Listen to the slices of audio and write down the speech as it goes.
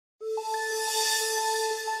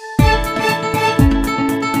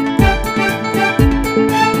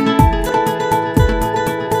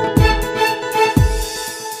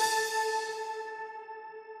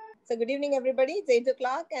good evening, everybody. It's 8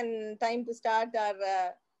 o'clock and time to start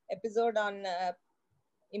our episode on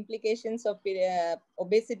implications of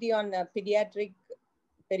obesity on pediatric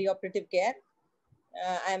perioperative care.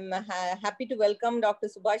 I'm happy to welcome Dr.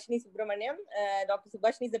 Subashini Subramaniam. Dr.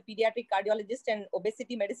 Subashini is a pediatric cardiologist and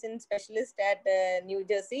obesity medicine specialist at New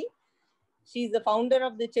Jersey. She's the founder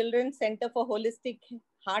of the Children's Center for Holistic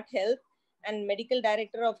Heart Health and medical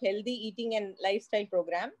director of Healthy Eating and Lifestyle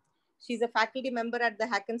Program. She's a faculty member at the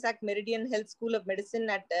Hackensack Meridian Health School of Medicine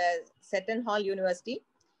at Seton Hall University.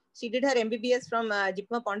 She did her MBBS from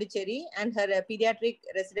JIPMER Pondicherry and her pediatric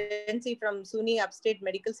residency from SUNY Upstate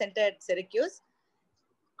Medical Center at Syracuse.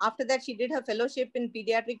 After that, she did her fellowship in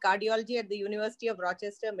pediatric cardiology at the University of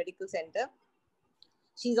Rochester Medical Center.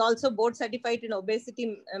 She's also board certified in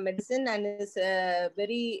obesity medicine and is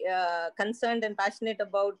very concerned and passionate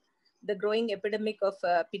about the growing epidemic of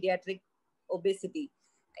pediatric obesity.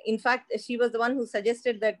 In fact, she was the one who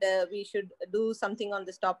suggested that we should do something on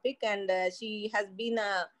this topic, and she has been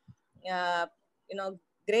a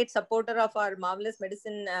great supporter of our Marvelous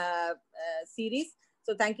Medicine series.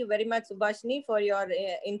 So thank you very much, Subhashini, for your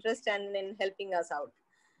interest and in helping us out.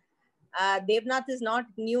 Devnath is not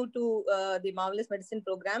new to the Marvelous Medicine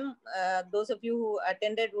program. Those of you who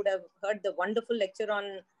attended would have heard the wonderful lecture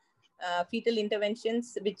on fetal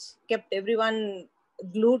interventions, which kept everyone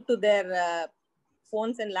glued to their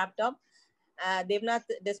phones and laptop. Devnath,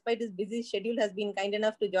 despite his busy schedule, has been kind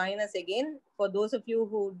enough to join us again. For those of you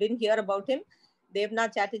who didn't hear about him,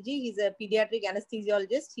 Devnath Chatterjee, he's a pediatric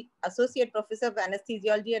anesthesiologist, associate professor of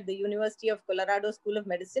anesthesiology at the University of Colorado School of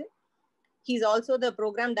Medicine. He's also the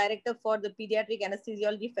program director for the pediatric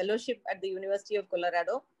anesthesiology fellowship at the University of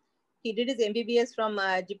Colorado. He did his MBBS from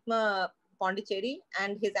JIPMER Pondicherry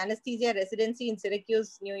and his anesthesia residency in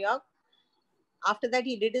Syracuse, New York. After that,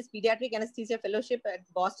 he did his pediatric anesthesia fellowship at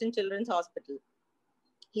Boston Children's Hospital.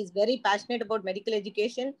 He's very passionate about medical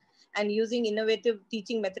education and using innovative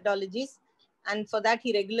teaching methodologies. And for that,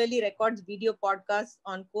 he regularly records video podcasts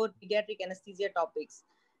on core pediatric anesthesia topics.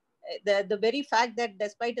 The very fact that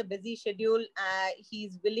despite a busy schedule,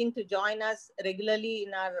 he's willing to join us regularly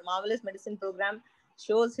in our Marvelous Medicine program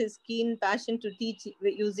shows his keen passion to teach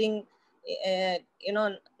using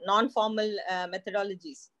non-formal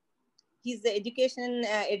methodologies. He's the education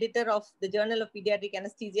editor of the Journal of Pediatric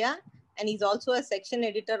Anesthesia, and he's also a section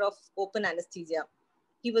editor of Open Anesthesia.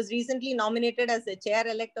 He was recently nominated as the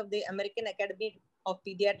chair-elect of the American Academy of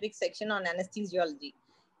Pediatrics section on anesthesiology.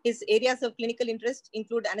 His areas of clinical interest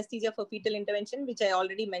include anesthesia for fetal intervention, which I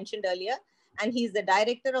already mentioned earlier, and he's the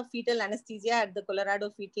director of fetal anesthesia at the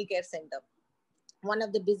Colorado Fetal Care Center, one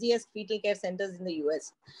of the busiest fetal care centers in the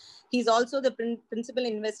US. He's also the principal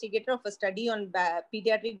investigator of a study on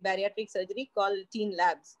pediatric bariatric surgery called Teen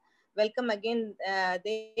Labs. Welcome again,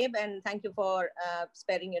 Deb, and thank you for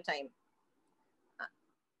sparing your time.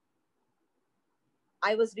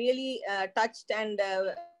 I was really touched and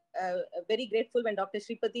very grateful when Dr.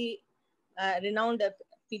 Sripati, renowned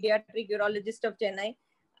pediatric urologist of Chennai,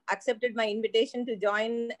 accepted my invitation to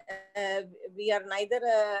join. We are neither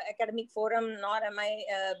an academic forum nor am I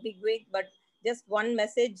a bigwig, but just one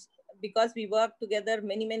message, because we worked together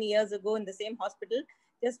many, many years ago in the same hospital,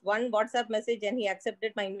 just one WhatsApp message and he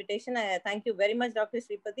accepted my invitation. Thank you very much, Dr.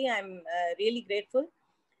 Sripati. I'm really grateful.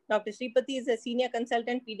 Dr. Sripati is a senior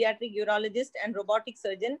consultant pediatric urologist and robotic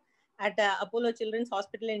surgeon at Apollo Children's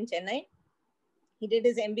Hospital in Chennai. He did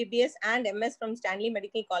his MBBS and MS from Stanley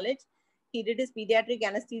Medical College. He did his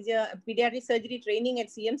pediatric surgery training at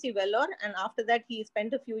CMC Vellore, and after that he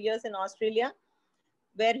spent a few years in Australia,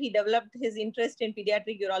 where he developed his interest in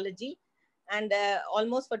pediatric urology. And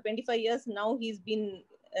almost for 25 years now, he's been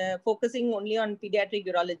focusing only on pediatric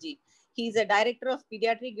urology. He's a director of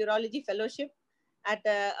pediatric urology fellowship at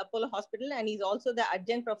Apollo Hospital, and he's also the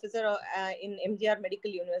adjunct professor in MGR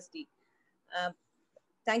Medical University.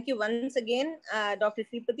 Thank you once again. Dr.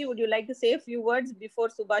 Sripati, would you like to say a few words before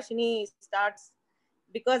Subhashini starts?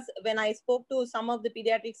 Because when I spoke to some of the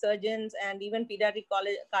pediatric surgeons and even pediatric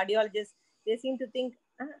cardiologists, they seem to think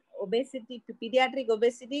obesity, pediatric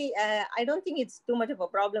obesity, I don't think it's too much of a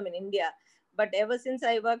problem in India. But ever since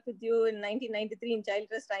I worked with you in 1993 in Child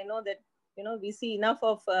Trust, I know that, we see enough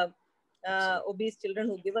of obese children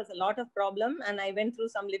who give us a lot of problem. And I went through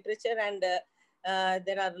some literature, and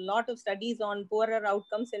there are a lot of studies on poorer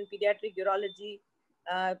outcomes in pediatric urology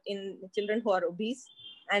in children who are obese.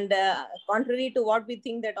 And contrary to what we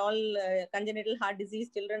think, that all congenital heart disease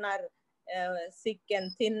children are sick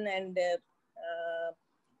and thin, and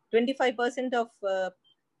 25% of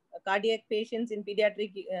cardiac patients in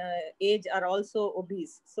pediatric age are also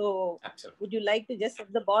obese. So Absolutely. Would you like to just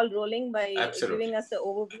set the ball rolling by Absolutely. Giving us an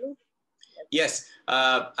overview? Yes,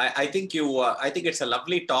 I think I think it's a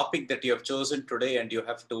lovely topic that you have chosen today, and you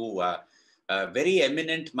have two very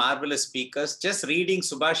eminent, marvelous speakers. Just reading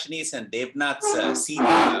Subhashini's and Devnath's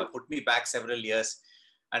CV put me back several years,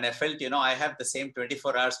 and I felt, I have the same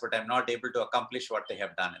 24 hours, but I'm not able to accomplish what they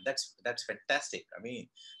have done, and that's fantastic. I mean,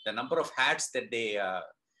 the number of hats that they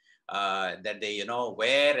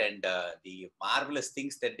wear, and the marvelous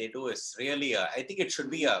things that they do is really. I think it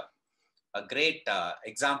should be a great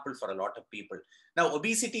example for a lot of people. Now,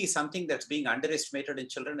 obesity is something that's being underestimated in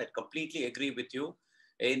children. I completely agree with you.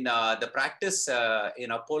 In the practice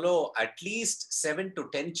in Apollo, at least 7 to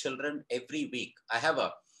 10 children every week. I have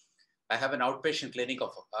an outpatient clinic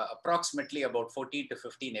of approximately about 14 to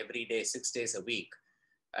 15 every day, 6 days a week.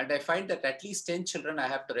 And I find that at least 10 children I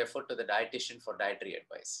have to refer to the dietitian for dietary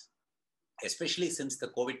advice, especially since the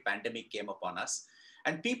COVID pandemic came upon us.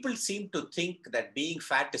 And people seem to think that being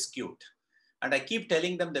fat is cute. And I keep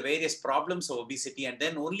telling them the various problems of obesity, and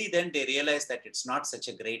then only then they realize that it's not such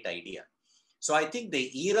a great idea. So I think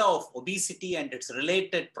the era of obesity and its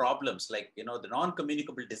related problems, like the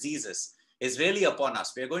non-communicable diseases, is really upon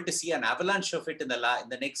us. We are going to see an avalanche of it in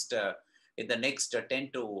the next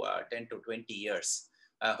 10 to 20 years.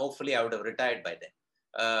 Hopefully, I would have retired by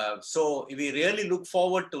then. So we really look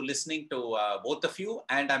forward to listening to both of you,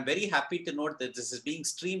 and I'm very happy to note that this is being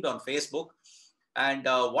streamed on Facebook. And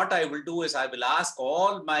what I will do is I will ask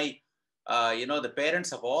all my, the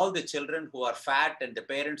parents of all the children who are fat and the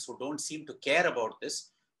parents who don't seem to care about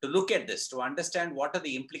this, to look at this, to understand what are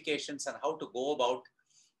the implications and how to go about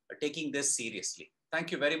taking this seriously.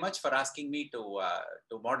 Thank you very much for asking me to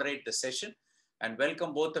moderate the session, and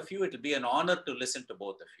welcome both of you. It will be an honor to listen to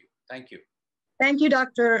both of you. Thank you. Thank you,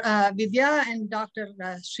 Dr. Vidya and Dr.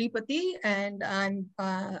 Sripati, and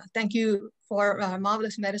thank you for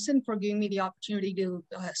Marvelous Medicine for giving me the opportunity to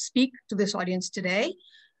speak to this audience today.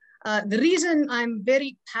 The reason I'm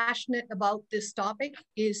very passionate about this topic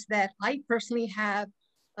is that I personally have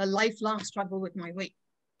a lifelong struggle with my weight.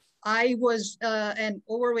 I was an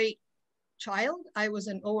overweight child. I was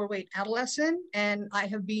an overweight adolescent, and I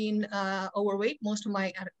have been overweight most of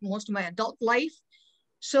my adult life.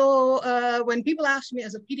 So when people ask me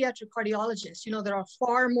as a pediatric cardiologist, there are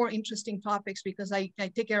far more interesting topics because I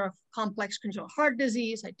take care of complex congenital heart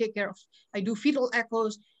disease. I do fetal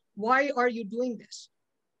echoes. Why are you doing this?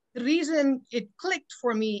 The reason it clicked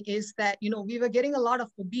for me is that, we were getting a lot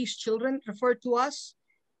of obese children referred to us,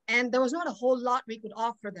 and there was not a whole lot we could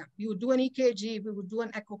offer them. We would do an EKG, we would do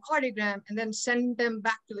an echocardiogram, and then send them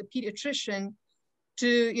back to the pediatrician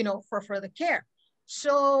to, for further care.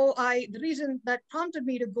 So the reason that prompted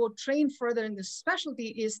me to go train further in this specialty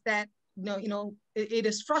is that, it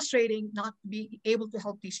is frustrating not to be able to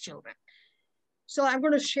help these children. So I'm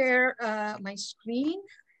going to share my screen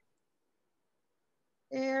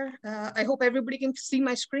there. I hope everybody can see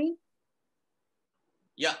my screen.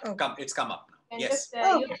 Yeah, it's come up now. And yes.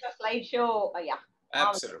 Just use the slideshow. Yeah.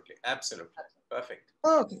 Absolutely. Perfect.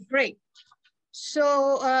 Okay, great.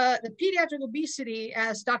 So the pediatric obesity,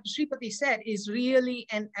 as Dr. Sripati said, is really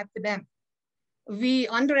an epidemic. We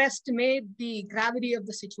underestimate the gravity of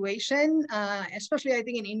the situation, especially I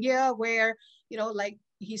think in India, where, like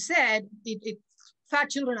he said, fat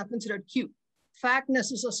children are considered cute.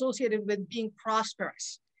 Fatness is associated with being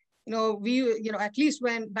prosperous. At least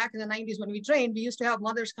back in the 90s when we trained, we used to have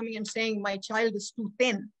mothers coming and saying, my child is too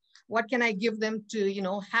thin. What can I give them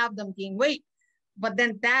to, have them gain weight? But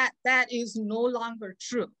then that is no longer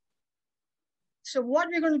true. So what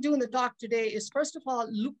we're going to do in the talk today is, first of all,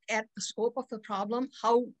 look at the scope of the problem,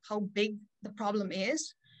 how big the problem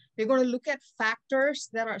is. We're going to look at factors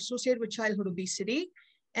that are associated with childhood obesity.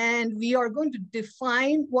 And we are going to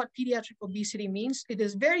define what pediatric obesity means. It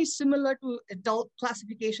is very similar to adult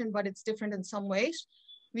classification, but it's different in some ways.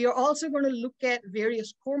 We are also going to look at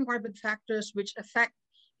various comorbid factors which affect,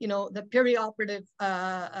 the perioperative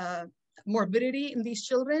morbidity in these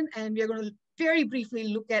children, and we are going to very briefly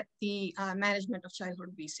look at the management of childhood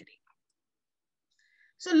obesity.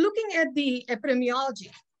 So looking at the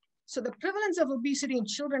epidemiology, so the prevalence of obesity in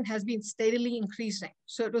children has been steadily increasing.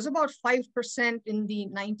 So it was about 5% in the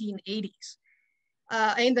 1980s,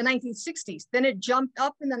 in the 1960s. Then it jumped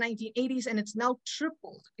up in the 1980s, and it's now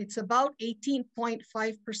tripled. It's about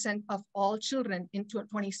 18.5% of all children in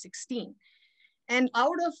 2016. And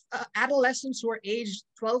out of adolescents who are aged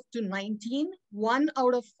 12 to 19, 1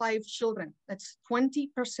 out of 5 children, that's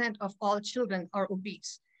 20% of all children, are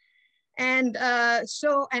obese. And out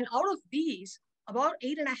of these, about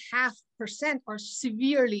 8.5% are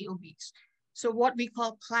severely obese. So what we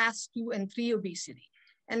call class 2 and 3 obesity.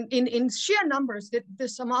 And in sheer numbers,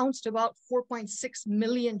 this amounts to about 4.6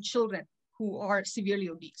 million children who are severely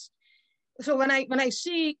obese. So when I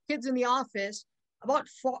see kids in the office, about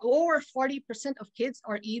over 40% of kids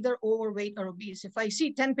are either overweight or obese. If I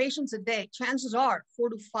see 10 patients a day, chances are 4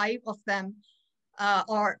 to 5 of them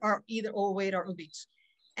are either overweight or obese.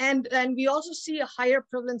 And we also see a higher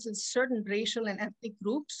prevalence in certain racial and ethnic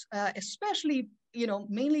groups, especially,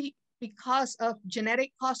 mainly because of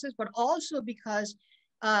genetic causes, but also because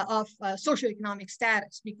of socioeconomic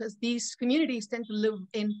status, because these communities tend to live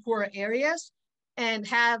in poorer areas and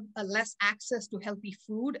have less access to healthy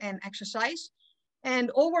food and exercise.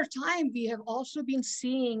 And over time, we have also been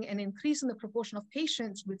seeing an increase in the proportion of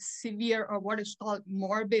patients with severe or what is called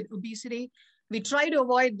morbid obesity. We try to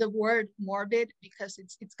avoid the word morbid because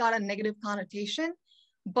it's got a negative connotation,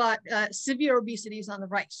 but severe obesity is on the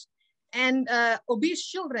rise. And obese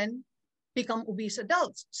children become obese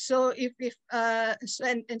adults. So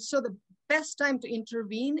so the best time to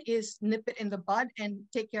intervene is nip it in the bud and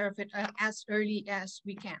take care of it as early as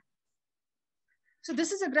we can. So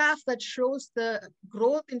this is a graph that shows the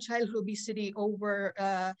growth in childhood obesity over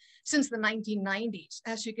since the 1990s.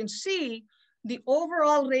 As you can see, the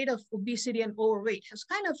overall rate of obesity and overweight has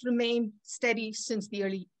kind of remained steady since the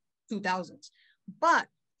early 2000s. But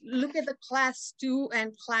look at the class 2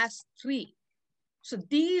 and class 3. So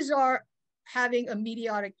these are having a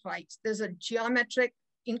meteoric rise. There's a geometric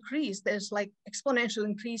increase. There's like exponential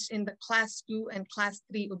increase in the class 2 and class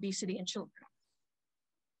 3 obesity in children.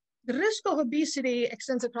 The risk of obesity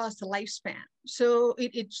extends across the lifespan. So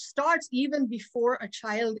it starts even before a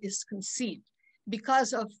child is conceived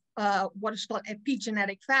because of what is called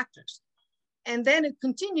epigenetic factors. And then it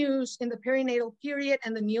continues in the perinatal period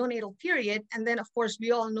and the neonatal period. And then, of course,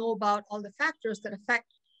 we all know about all the factors that affect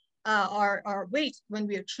our weight when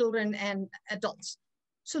we are children and adults.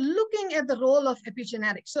 So looking at the role of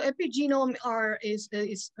epigenetics. So epigenome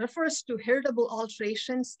refers to heritable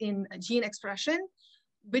alterations in gene expression,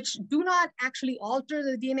 which do not actually alter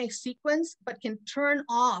the DNA sequence, but can turn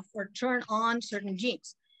off or turn on certain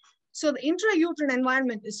genes. So the intrauterine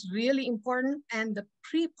environment is really important, and the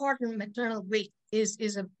prepartum maternal weight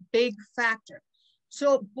is a big factor.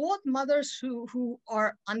 So both mothers who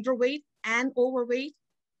are underweight and overweight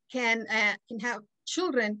can have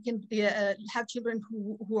children,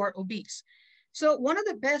 who are obese. So one of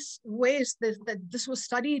the best ways that this was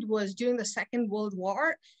studied was during the Second World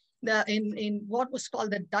War, in what was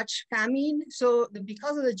called the Dutch famine. So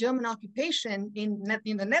because of the German occupation in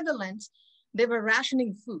the Netherlands, they were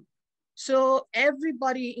rationing food. So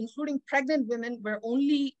everybody, including pregnant women, were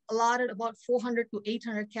only allotted about 400 to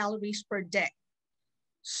 800 calories per day.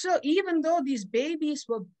 So even though these babies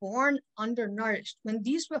were born undernourished, when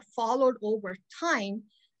these were followed over time,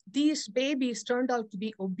 these babies turned out to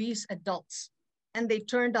be obese adults. And they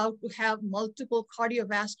turned out to have multiple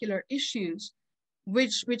cardiovascular issues,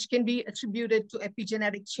 which can be attributed to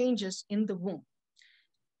epigenetic changes in the womb.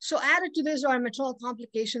 So added to this are maternal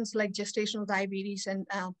complications like gestational diabetes and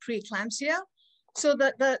preeclampsia. So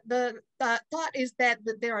the thought is that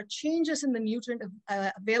there are changes in the nutrient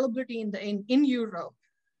availability in utero.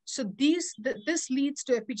 So this leads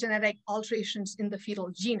to epigenetic alterations in the fetal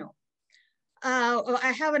genome.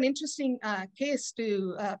 I have an interesting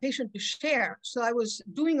patient to share. So I was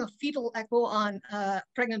doing a fetal echo on a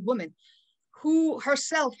pregnant woman who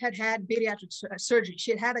herself had bariatric surgery.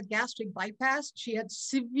 She had had a gastric bypass. She had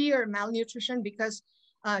severe malnutrition because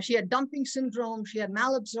she had dumping syndrome, she had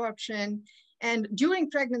malabsorption, and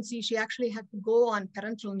during pregnancy, she actually had to go on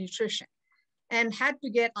parenteral nutrition and had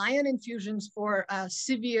to get iron infusions for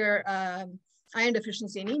severe iron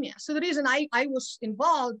deficiency anemia. So the reason I was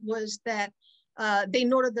involved was that they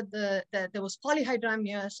noted that there was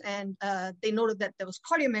polyhydramnios, and they noted that there was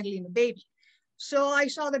cardiomegaly in the baby. So I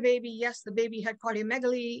saw the baby. Yes, the baby had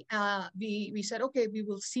cardiomegaly. We said, okay, we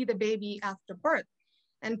will see the baby after birth.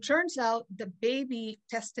 And turns out the baby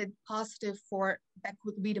tested positive for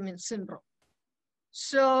Beckwith-Wiedemann syndrome.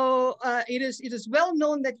 So it is well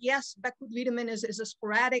known that yes, Beckwith-Wiedemann is a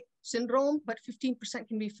sporadic syndrome, but 15%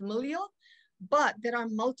 can be familial. But there are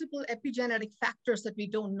multiple epigenetic factors that we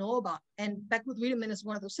don't know about. And Beckwith-Wiedemann is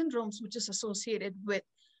one of those syndromes which is associated with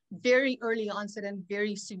very early onset and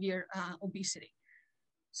very severe obesity.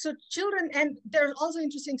 So children, and there are also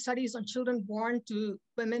interesting studies on children born to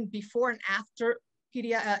women before and after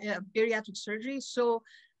bariatric surgery. So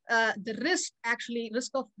the risk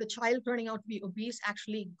of the child turning out to be obese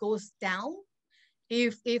actually goes down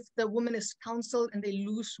if the woman is counseled and they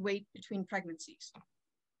lose weight between pregnancies.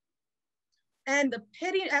 And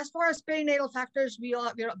as far as perinatal factors, we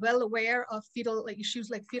are well aware of fetal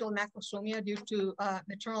issues like fetal macrosomia due to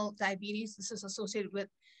maternal diabetes. This is associated with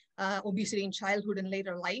obesity in childhood and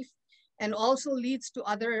later life. and also leads to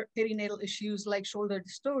other perinatal issues like shoulder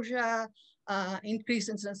dystocia, increased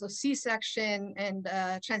incidence of C-section and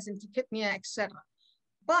transient etc.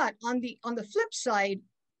 But on the flip side,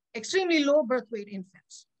 extremely low birth weight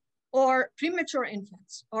infants or premature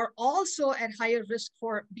infants are also at higher risk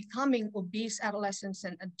for becoming obese adolescents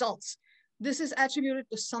and adults. This is attributed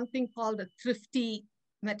to something called a thrifty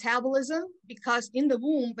metabolism, because in the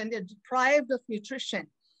womb, when they're deprived of nutrition,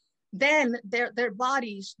 then their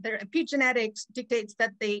bodies, their epigenetics dictates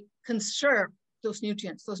that they conserve those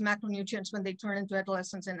nutrients, those macronutrients, when they turn into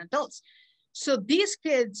adolescents and adults. So these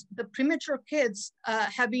kids, the premature kids,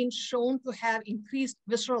 have been shown to have increased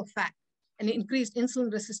visceral fat and increased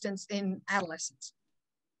insulin resistance in adolescents.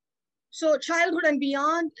 So childhood and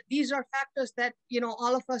beyond, these are factors that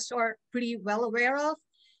all of us are pretty well aware of.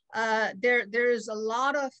 There is a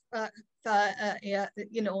lot of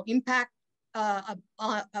impact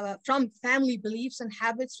from family beliefs and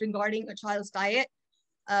habits regarding a child's diet,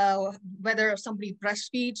 whether somebody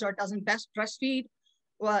breastfeeds or doesn't best breastfeed,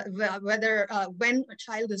 whether when a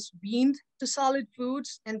child is weaned to solid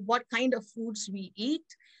foods and what kind of foods we eat.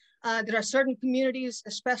 There are certain communities,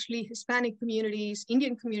 especially Hispanic communities,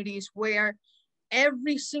 Indian communities, where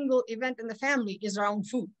every single event in the family is around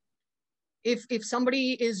food. If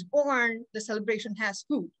somebody is born, the celebration has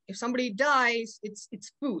food. If somebody dies,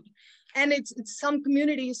 it's food. And it's some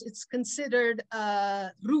communities, it's considered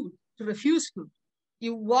rude to refuse food.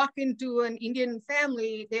 You walk into an Indian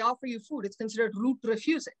family, they offer you food. It's considered rude to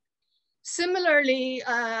refuse it. Similarly,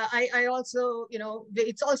 I also,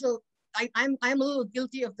 it's also, I'm a little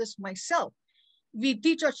guilty of this myself. We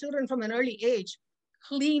teach our children from an early age,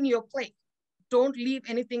 clean your plate. Don't leave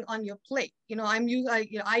anything on your plate.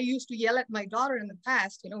 I used to yell at my daughter in the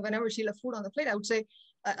past, whenever she left food on the plate, I would say,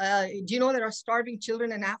 do you know there are starving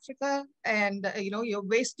children in Africa? And, you're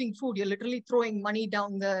wasting food. You're literally throwing money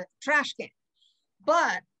down the trash can.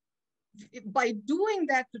 But by doing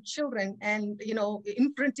that to children and,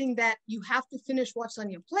 imprinting that you have to finish what's on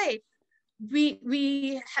your plate,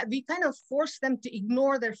 we kind of force them to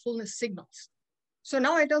ignore their fullness signals. So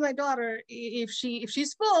now I tell my daughter, if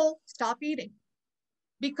she's full, stop eating.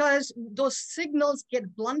 Because those signals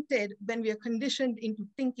get blunted when we are conditioned into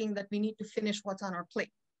thinking that we need to finish what's on our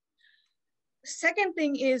plate. Second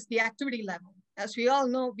thing is the activity level. As we all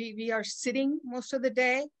know, we are sitting most of the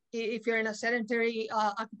day. If you're in a sedentary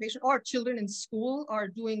occupation, or children in school or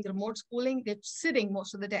doing remote schooling, they're sitting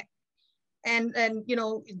most of the day. And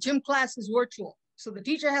gym class is virtual. So the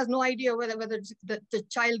teacher has no idea whether the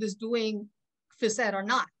child is doing phys ed or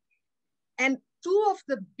not. And two of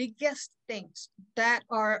the biggest things that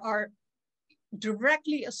are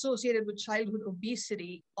directly associated with childhood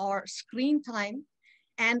obesity are screen time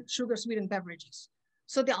and sugar sweetened beverages.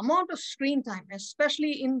 So the amount of screen time,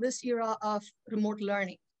 especially in this era of remote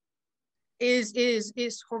learning, is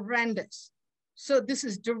horrendous. So this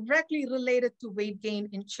is directly related to weight gain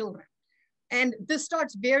in children. And this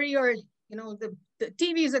starts very early. The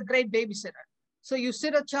TV is a great babysitter. So you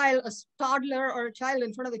sit a toddler or a child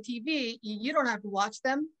in front of the TV, you don't have to watch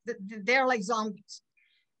them. They're like zombies.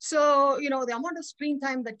 So, the amount of screen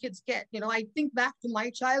time that kids get, I think back to my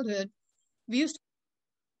childhood, we used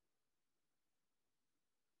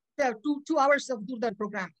to have two hours of Doordarshan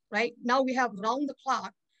programming, right? Now we have round the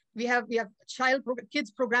clock. We have kids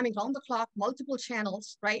programming round the clock, multiple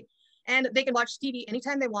channels, right? And they can watch TV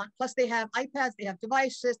anytime they want. Plus they have iPads, they have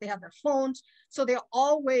devices, they have their phones. So they're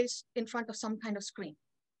always in front of some kind of screen.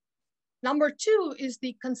 Number two is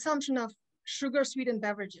the consumption of sugar sweetened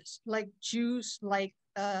beverages like juice, like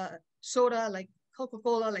soda, like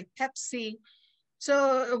Coca-Cola, like Pepsi.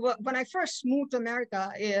 So when I first moved to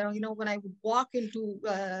America, when I would walk into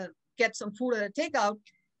get some food at a takeout,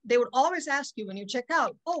 they would always ask you when you check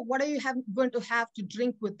out, oh, what are you going to have to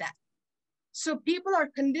drink with that? So people are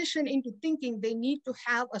conditioned into thinking they need to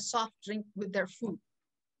have a soft drink with their food,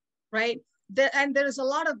 right? And there's a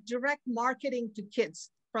lot of direct marketing to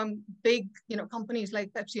kids from big, companies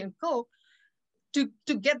like Pepsi and Coke to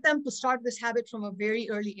get them to start this habit from a very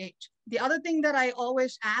early age. The other thing that I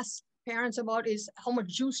always ask parents about is how much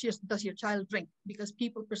juice does your child drink? Because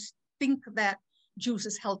people think that juice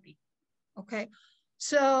is healthy, okay?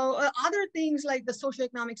 So other things like the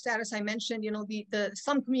socioeconomic status I mentioned,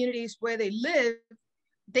 some communities where they live,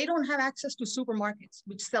 they don't have access to supermarkets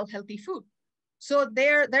which sell healthy food. So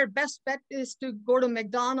their best bet is to go to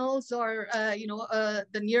McDonald's or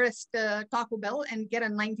the nearest Taco Bell and get a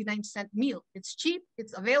 99-cent meal. It's cheap,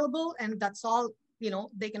 it's available, and that's all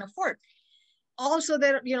they can afford. Also,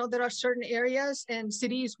 there are certain areas and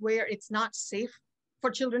cities where it's not safe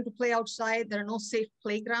for children to play outside. There are no safe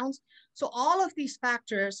playgrounds. So all of these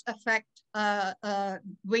factors affect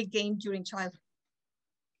weight gain during childhood.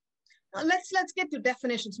 Now let's get to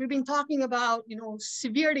definitions. We've been talking about,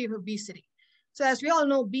 severity of obesity. So as we all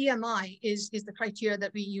know, BMI is the criteria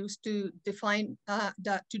that we use to define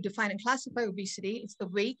and classify obesity. It's the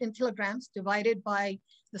weight in kilograms divided by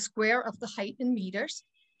the square of the height in meters.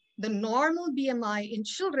 The normal BMI in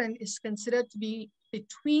children is considered to be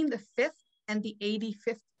between the 5th and the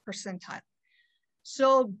 85th percentile.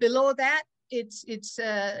 So below that, it's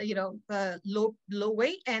low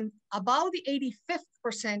weight, and above the 85th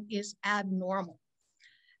percent is abnormal.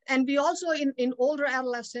 And we also, in older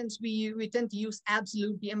adolescents, we tend to use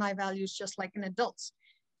absolute BMI values just like in adults.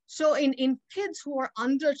 So in kids who are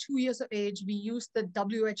under 2 years of age, we use the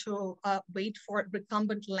WHO weight for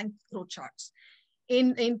recumbent length growth charts.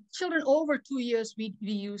 In children over 2 years, we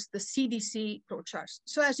use the CDC growth charts.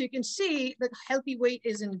 So as you can see, the healthy weight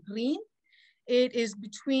is in green. It is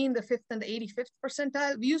between the 5th and the 85th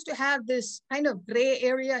percentile. We used to have this kind of gray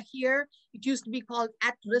area here. It used to be called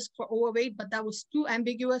at risk for overweight, but that was too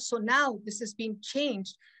ambiguous. So now this has been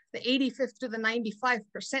changed. The 85th to the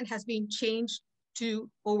 95% has been changed to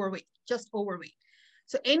overweight, just overweight.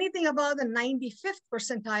 So anything above the 95th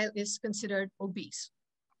percentile is considered obese.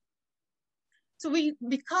 So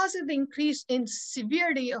because of the increase in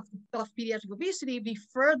severity of pediatric obesity, we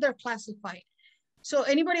further classified. So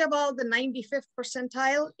anybody above the 95th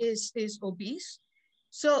percentile is obese.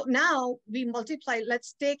 So now we multiply,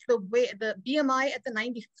 let's take the BMI at the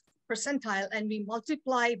 90th percentile and we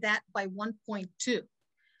multiply that by 1.2.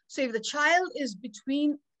 So if the child is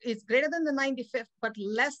greater than the 95th, but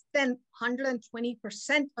less than 120%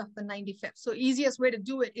 of the 95th. So easiest way to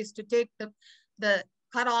do it is to take the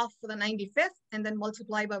cutoff for the 95th and then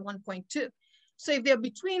multiply by 1.2. So if they're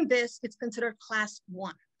between this, it's considered class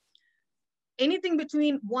 1. Anything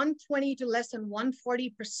between 120 to less than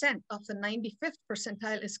 140% of the 95th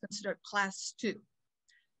percentile is considered class 2.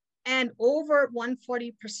 And over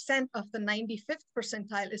 140% of the 95th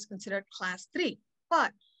percentile is considered class 3.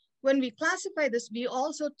 But when we classify this, we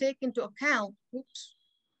also take into account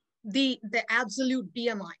the absolute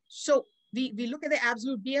BMI. So we look at the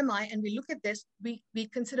absolute BMI and we look at this, we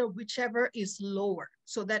consider whichever is lower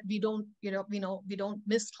so that we don't, we don't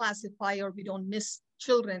misclassify or we don't miss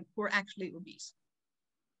children who are actually obese.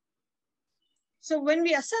 So when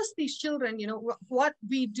we assess these children, what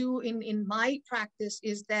we do in my practice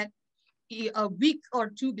is that a week or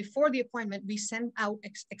two before the appointment, we send out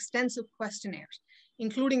extensive questionnaires,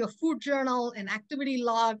 including a food journal, an activity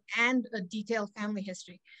log, and a detailed family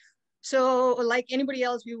history. So like anybody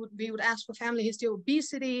else, we would ask for family history of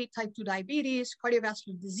obesity, type 2 diabetes,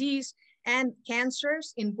 cardiovascular disease, and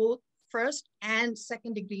cancers in both first and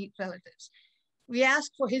second degree relatives. We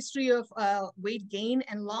ask for history of weight gain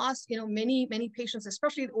and loss. Many patients,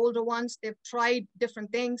 especially the older ones, they've tried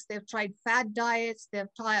different things. They've tried fad diets.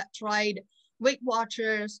 They've tried Weight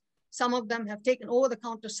Watchers. Some of them have taken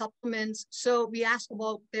over-the-counter supplements. So we ask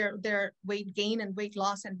about their weight gain and weight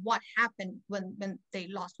loss and what happened when they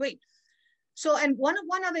lost weight. So, and one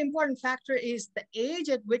other important factor is the age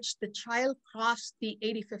at which the child crossed the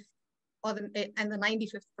 85th and the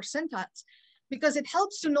 95th percentiles, because it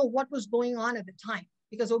helps to know what was going on at the time.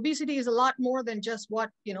 Because obesity is a lot more than just what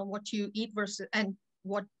you eat versus and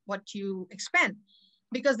what you expend.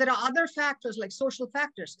 Because there are other factors like social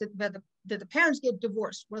factors. Did the parents get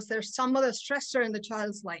divorced? Was there some other stressor in the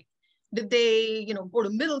child's life? Did they go to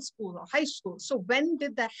middle school or high school? So when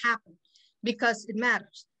did that happen? Because it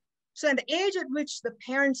matters. So at the age at which the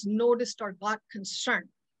parents noticed or got concerned.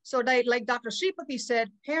 So like Dr. Sripati said,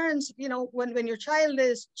 parents, when your child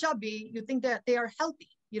is chubby, you think that they are healthy.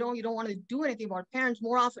 You don't want to do anything about it. Parents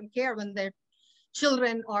more often care when their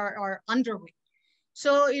children are underweight.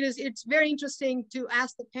 So it's very interesting to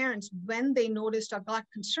ask the parents when they noticed or got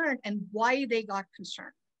concerned and why they got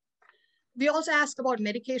concerned. We also ask about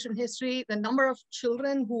medication history, the number of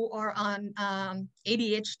children who are on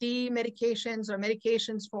ADHD medications or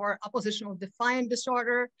medications for oppositional defiant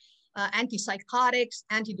disorder, antipsychotics,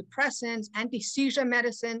 antidepressants, anti-seizure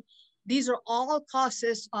medicine. These are all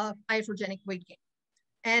causes of iatrogenic weight gain.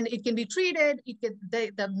 And it can be treated,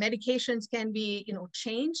 the medications can be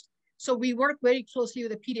changed. So we work very closely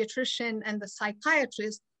with the pediatrician and the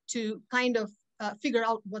psychiatrist to kind of figure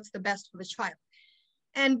out what's the best for the child.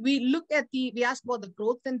 And we ask about the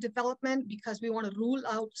growth and development because we want to rule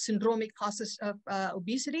out syndromic causes of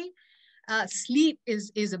obesity. Sleep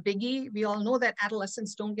is a biggie. We all know that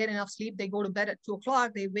adolescents don't get enough sleep. They go to bed at 2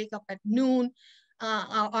 o'clock, they wake up at noon.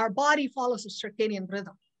 Our body follows a circadian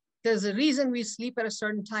rhythm. There's a reason we sleep at a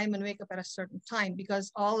certain time and wake up at a certain time,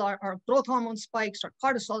 because all our growth hormone spikes, our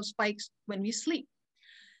cortisol spikes when we sleep.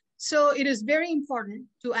 So it is very important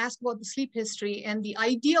to ask about the sleep history, and the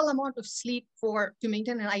ideal amount of sleep to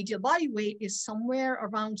maintain an ideal body weight is somewhere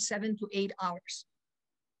around 7 to 8 hours.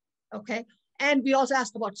 Okay. And we also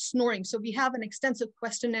ask about snoring. So we have an extensive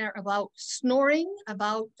questionnaire about snoring,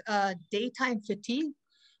 about daytime fatigue,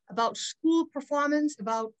 about school performance,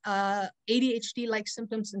 about ADHD-like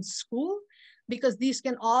symptoms in school, because these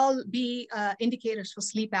can all be indicators for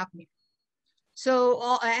sleep apnea.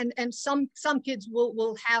 So, and some kids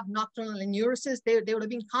will have nocturnal enuresis. They would have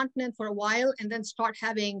been continent for a while and then start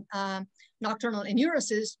having nocturnal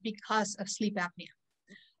enuresis because of sleep apnea.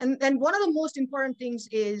 And one of the most important things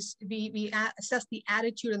is we assess the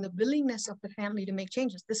attitude and the willingness of the family to make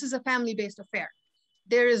changes. This is a family-based affair.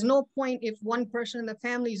 There is no point if one person in the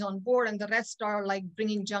family is on board and the rest are like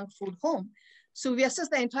bringing junk food home. So we assess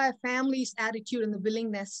the entire family's attitude and the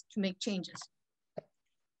willingness to make changes.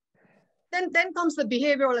 Then comes the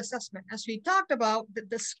behavioral assessment. As we talked about,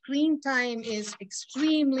 the screen time is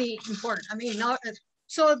extremely important. I mean, now,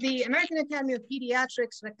 so the American Academy of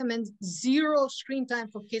Pediatrics recommends 0 screen time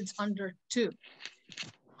for kids under 2.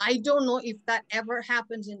 I don't know if that ever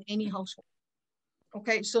happens in any household.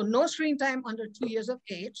 Okay, so no screen time under 2 years of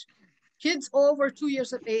age. Kids over 2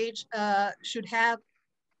 years of age should have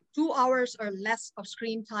 2 hours or less of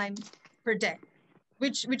screen time per day,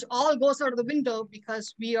 which all goes out of the window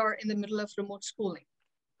because we are in the middle of remote schooling.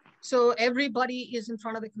 So everybody is in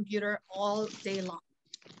front of the computer all day long.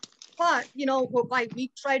 But, you know, we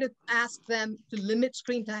try to ask them to limit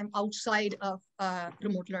screen time outside of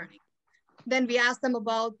remote learning. Then we ask them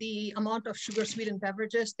about the amount of sugar-sweetened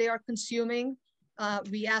beverages they are consuming.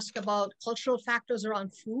 We ask about cultural factors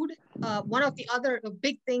around food. One of the other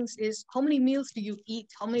big things is how many meals do you eat?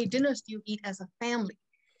 How many dinners do you eat as a family?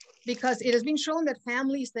 Because it has been shown that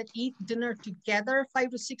families that eat dinner together 5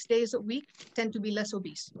 to 6 days a week tend to be less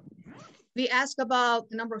obese. We ask about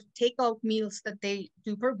the number of takeout meals that they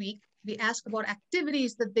do per week. We ask about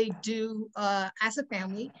activities that they do as a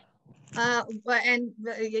family. And,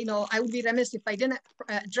 you know, I would be remiss if I didn't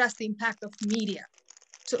address the impact of media.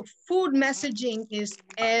 So food messaging is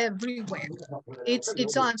everywhere. It's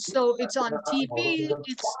on TV,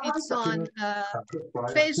 it's on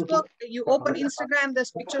Facebook. You open Instagram,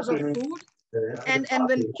 there's pictures of food. And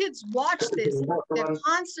when kids watch this, they're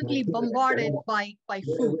constantly bombarded by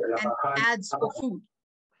food and ads for food.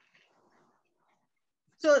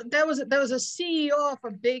 So there was a CEO of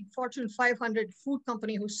a big Fortune 500 food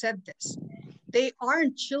company who said this. They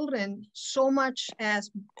aren't children so much,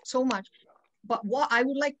 but what I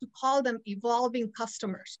would like to call them evolving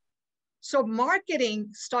customers. So marketing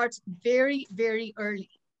starts very, very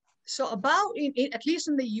early. So about, at least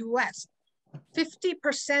in the US,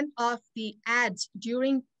 50% of the ads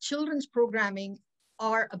during children's programming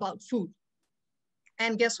are about food.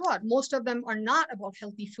 And guess what? Most of them are not about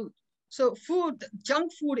healthy food. So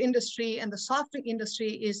junk food industry and the soft drink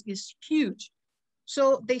industry is huge.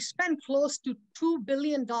 So they spend close to $2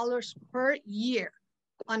 billion per year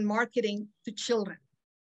on marketing to children.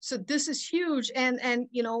 So this is huge. And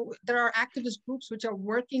you know, there are activist groups which are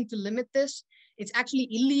working to limit this. It's actually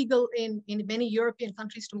illegal in many European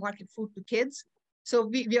countries to market food to kids. So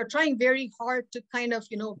we are trying very hard to kind of,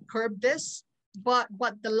 you know, curb this, but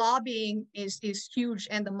the lobbying is huge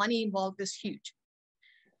and the money involved is huge.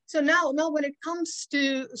 So now when it comes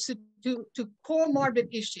to comorbid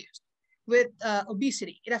issues with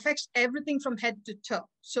obesity, it affects everything from head to toe.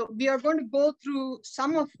 So we are going to go through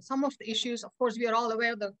some of the issues. Of course, we are all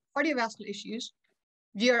aware of the cardiovascular issues.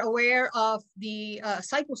 We are aware of the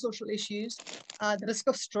psychosocial issues, the risk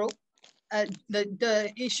of stroke,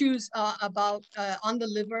 the issues about on the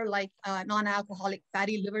liver, like non-alcoholic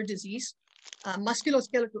fatty liver disease,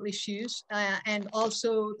 musculoskeletal issues, and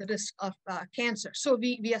also the risk of cancer. So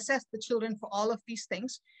we assess the children for all of these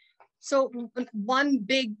things. So one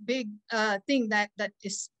big thing that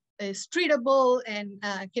is treatable and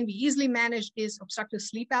can be easily managed is obstructive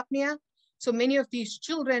sleep apnea. So many of these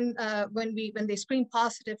children, when they screen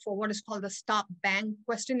positive for what is called the Stop Bang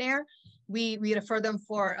questionnaire, we refer them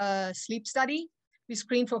for a sleep study. We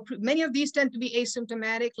screen for, many of these tend to be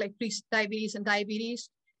asymptomatic, like pre-diabetes and diabetes,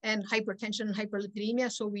 and hypertension and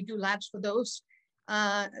hyperlipidemia. So we do labs for those.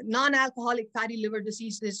 Non-alcoholic fatty liver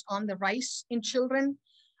disease is on the rise in children.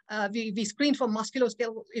 We screen for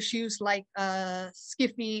musculoskeletal issues like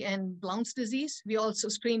SCFE and Blount's disease. We also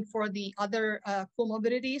screen for the other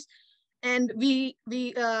comorbidities. And we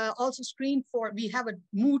also screen for, we have a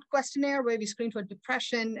mood questionnaire where we screen for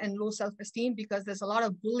depression and low self-esteem, because there's a lot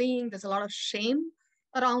of bullying, there's a lot of shame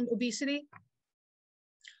around obesity.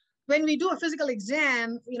 When we do a physical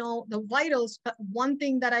exam, the vitals, one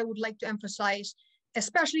thing that I would like to emphasize,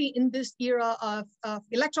 especially in this era of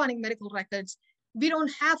electronic medical records, we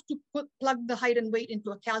don't have to plug the height and weight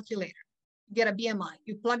into a calculator, get a BMI.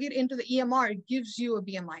 You plug it into the EMR, it gives you a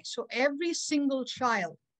BMI. So every single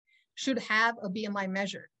child should have a BMI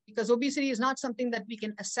measured, because obesity is not something that we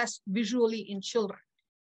can assess visually in children.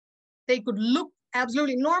 They could look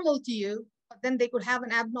absolutely normal to you, but then they could have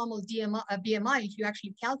an abnormal BMI if you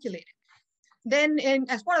actually calculate it. Then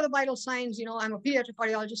as part of the vital signs, I'm a pediatric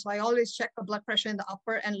cardiologist, so I always check the blood pressure in the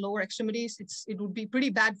upper and lower extremities. It would be pretty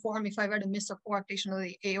bad form if I were to miss a coarctation of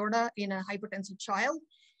the aorta in a hypertensive child.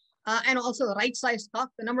 And also the right size cuff.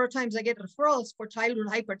 The number of times I get referrals for childhood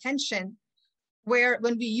hypertension, where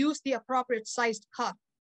when we use the appropriate sized cuff,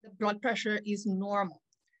 the blood pressure is normal.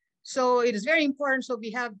 So it is very important. So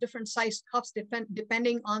we have different sized cuffs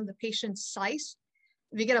depending on the patient's size.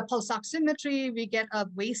 We get a pulse oximetry, we get a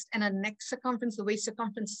waist and a neck circumference. The waist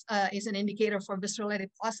circumference is an indicator for visceral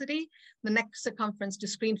adiposity. The neck circumference to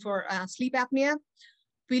screen for sleep apnea.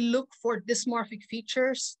 We look for dysmorphic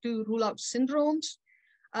features to rule out syndromes.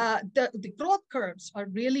 The growth curves are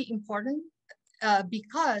really important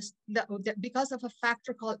because of a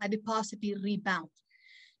factor called adiposity rebound.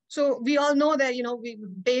 So we all know that,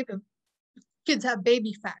 kids have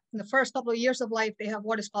baby fat. In the first couple of years of life, they have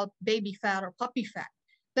what is called baby fat or puppy fat.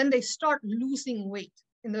 Then they start losing weight.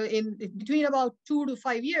 In between about 2 to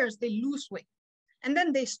 5 years, they lose weight. And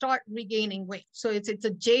then they start regaining weight. So it's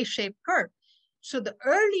a J-shaped curve. So the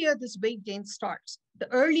earlier this weight gain starts, the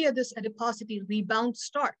earlier this adiposity rebound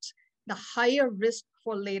starts, the higher risk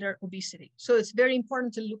for later obesity. So it's very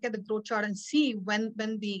important to look at the growth chart and see when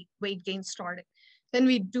the weight gain started. Then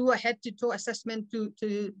we do a head-to-toe assessment to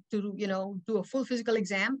do a full physical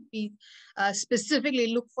exam. We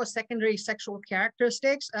specifically look for secondary sexual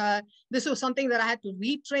characteristics. This was something that I had to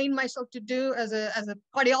retrain myself to do as a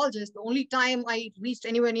cardiologist. The only time I reached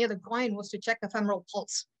anywhere near the groin was to check the femoral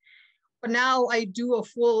pulse. But now I do a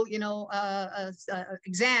full,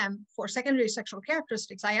 exam for secondary sexual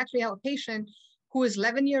characteristics. I actually have a patient who is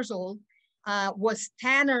 11 years old, was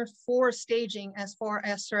Tanner 4 staging as far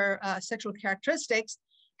as her sexual characteristics,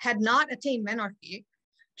 had not attained menarche.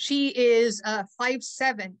 She is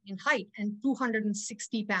 5'7" in height and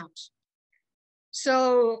 260 pounds.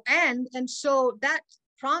 So, and so that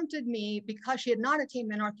prompted me, because she had not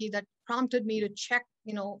attained menarche, that prompted me to check,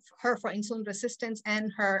 her for insulin resistance,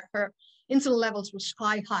 and her insulin levels were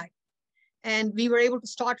sky high. And we were able to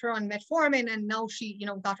start her on metformin, and now she,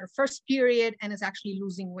 got her first period and is actually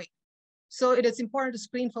losing weight. So it is important to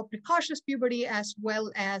screen for precocious puberty as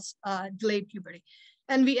well as delayed puberty.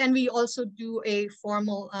 And we also do a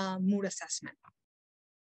formal mood assessment.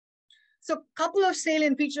 So a couple of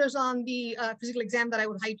salient features on the physical exam that I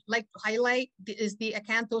would like to highlight is the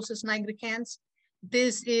acanthosis nigricans.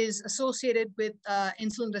 This is associated with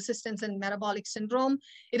insulin resistance and metabolic syndrome.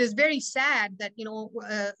 It is very sad that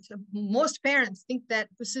most parents think that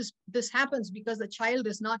this happens because the child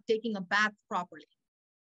is not taking a bath properly.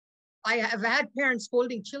 I have had parents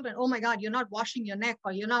scolding children, "Oh my God, you're not washing your neck,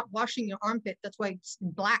 or you're not washing your armpit. That's why it's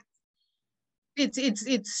black."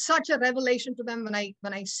 It's such a revelation to them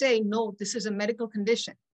when I say, no, this is a medical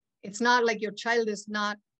condition. It's not like your child is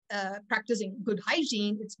not practicing good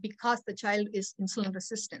hygiene. It's because the child is insulin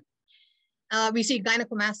resistant. We see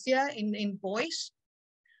gynecomastia in boys,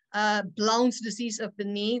 Blount's disease of the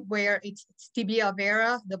knee, where it's tibia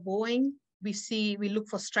vera, the bowing. We look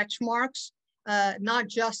for stretch marks, not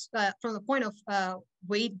just from the point of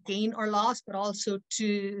weight gain or loss, but also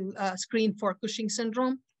to screen for Cushing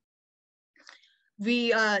syndrome.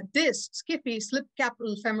 This SCFE, slip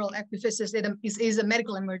capital femoral epiphysis, is a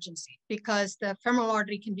medical emergency because the femoral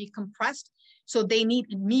artery can be compressed. So they need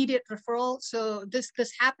immediate referral. So this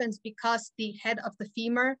happens because the head of the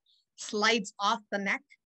femur slides off the neck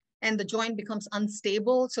and the joint becomes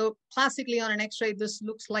unstable. So classically on an X-ray, this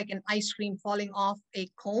looks like an ice cream falling off a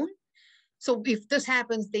cone. So if this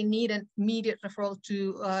happens, they need an immediate referral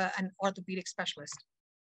to an orthopedic specialist.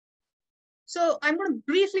 So I'm going to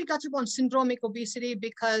briefly touch upon syndromic obesity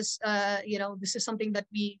because, this is something that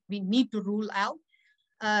we need to rule out.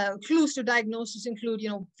 Clues to diagnosis include,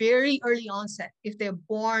 very early onset, if they're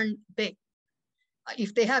born big,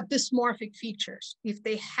 if they have dysmorphic features, if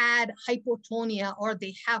they had hypotonia or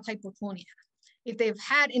they have hypotonia, if they've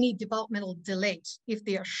had any developmental delays, if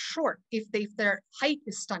they are short, if their height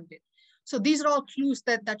is stunted. So these are all clues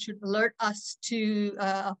that should alert us to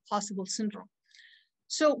a possible syndrome.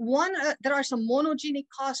 So there are some monogenic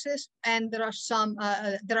causes, and there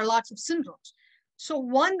are lots of syndromes. So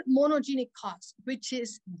one monogenic cause, which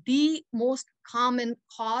is the most common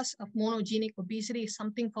cause of monogenic obesity, is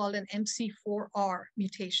something called an MC4R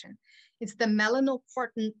mutation. It's the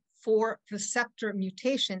melanocortin 4 receptor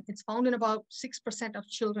mutation. It's found in about 6% of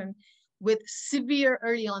children with severe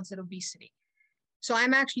early onset obesity. So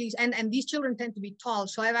I'm actually, and these children tend to be tall.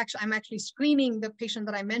 So I'm actually screening the patient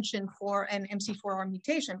that I mentioned for an MC4R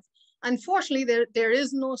mutation. Unfortunately, there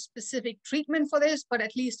is no specific treatment for this, but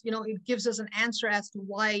at least, it gives us an answer as to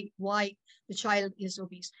why the child is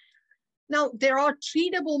obese. Now, there are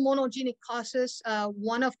treatable monogenic causes.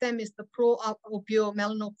 One of them is the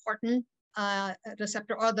pro-opiomelanocortin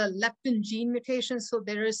receptor, or the leptin gene mutation. So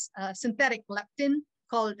there is a synthetic leptin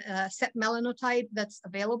called setmelanotide that's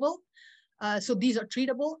available. So these are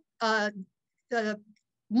treatable. The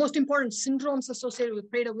most important syndromes associated with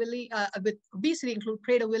Prader-Willi, with obesity include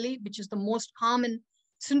Prader-Willi, which is the most common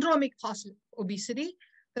syndromic cause of obesity.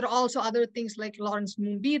 There are also other things like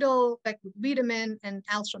Lawrence-Moon-Beadle, Beck-Wiedemann, and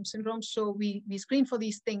Alstrom syndrome. So we screen for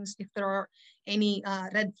these things if there are any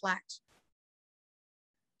red flags.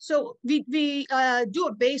 So we do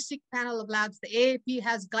a basic panel of labs. The AAP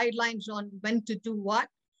has guidelines on when to do what,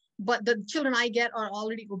 but the children I get are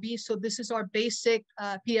already obese. So this is our basic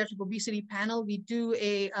pediatric obesity panel. We do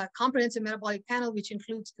a comprehensive metabolic panel, which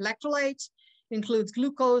includes electrolytes, includes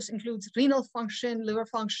glucose, includes renal function, liver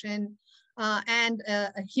function, and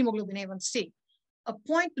hemoglobin A1C. A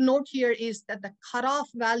point to note here is that the cutoff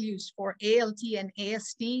values for ALT and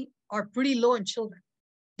AST are pretty low in children.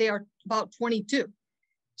 They are about 22.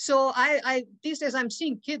 So these days I'm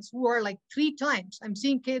seeing kids who are like 3 times. I'm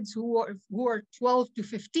seeing kids who are 12 to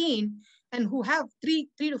 15 and who have 3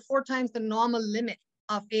 to 4 times the normal limit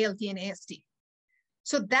of ALT and AST.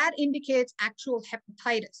 So that indicates actual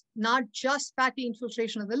hepatitis, not just fatty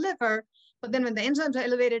infiltration of the liver, but then when the enzymes are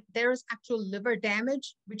elevated, there is actual liver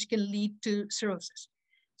damage, which can lead to cirrhosis.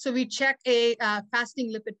 So we check a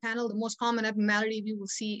fasting lipid panel. The most common abnormality we will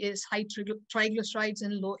see is high triglycerides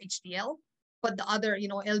and low HDL. But the other,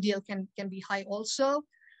 LDL can be high also.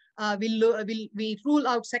 We rule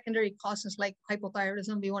out secondary causes like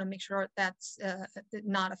hypothyroidism. We want to make sure that's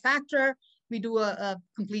not a factor. We do a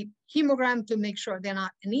complete hemogram to make sure they're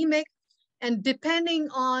not anemic. And depending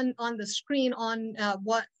on the screen, on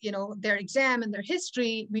what, their exam and their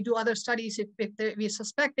history, we do other studies. If we're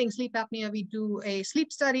suspecting sleep apnea, we do a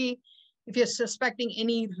sleep study. If you're suspecting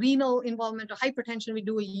any renal involvement or hypertension, we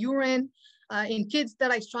do a urine. In kids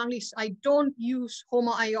that I don't use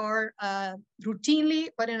HOMA-IR routinely,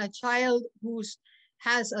 but in a child who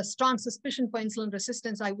has a strong suspicion for insulin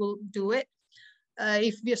resistance, I will do it.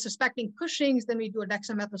 If we are suspecting Cushing's, then we do a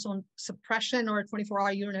dexamethasone suppression or a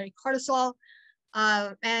 24-hour urinary cortisol.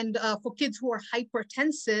 And for kids who are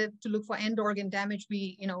hypertensive, to look for end organ damage,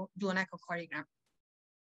 we do an echocardiogram.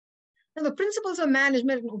 Now, the principles of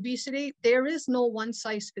management in obesity, there is no one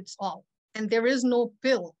size fits all, and there is no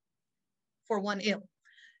pill for one ill.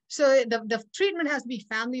 So the treatment has to be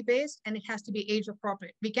family-based and it has to be age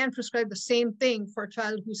appropriate. We can't prescribe the same thing for a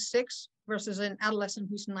child who's 6 versus an adolescent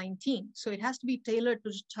who's 19. So it has to be tailored to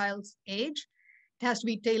the child's age. It has to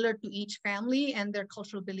be tailored to each family and their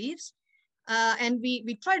cultural beliefs. And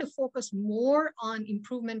we try to focus more on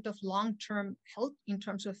improvement of long-term health in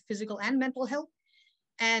terms of physical and mental health.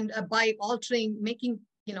 And by making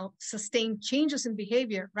sustained changes in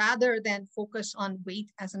behavior rather than focus on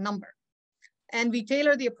weight as a number. And we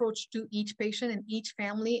tailor the approach to each patient and each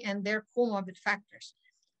family and their comorbid factors.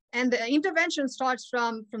 And the intervention starts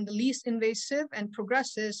from the least invasive and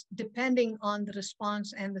progresses depending on the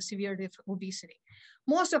response and the severity of obesity.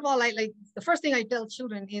 Most of all, the first thing I tell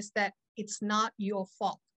children is that it's not your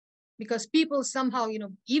fault. Because people somehow,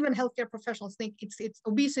 even healthcare professionals think it's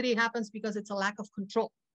obesity happens because it's a lack of control,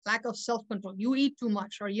 lack of self-control. You eat too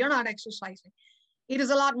much or you're not exercising. It is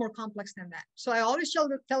a lot more complex than that. So I always tell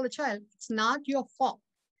the child, it's not your fault.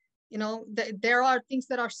 There are things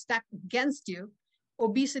that are stacked against you.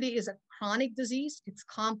 Obesity is a chronic disease. It's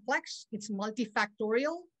complex. It's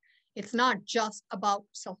multifactorial. It's not just about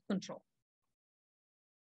self-control.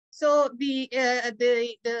 So the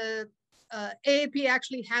AAP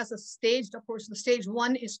actually has a staged approach. The stage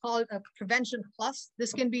 1 is called a prevention plus.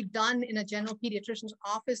 This can be done in a general pediatrician's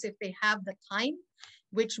office if they have the time,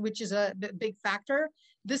 which is a big factor.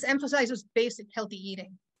 This emphasizes basic healthy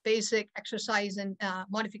eating, basic exercise and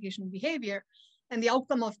modification behavior. And the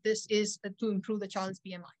outcome of this is to improve the child's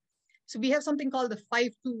BMI. So we have something called the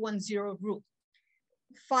 5-2-1-0 rule.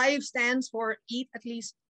 5 stands for eat at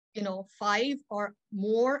least 5 or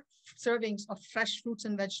more servings of fresh fruits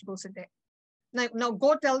and vegetables a day. Now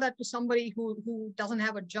go tell that to somebody who doesn't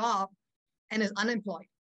have a job and is unemployed.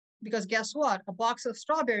 Because guess what? A box of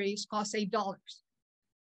strawberries costs $8.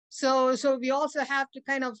 So we also have to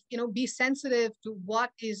kind of, be sensitive to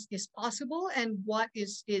what is possible and what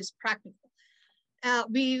is practical.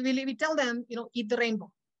 We tell them, eat the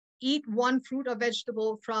rainbow, eat one fruit or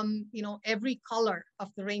vegetable from, every color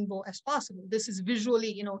of the rainbow as possible. This is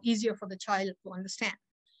visually, easier for the child to understand.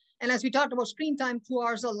 And as we talked about screen time, 2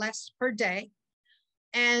 hours or less per day.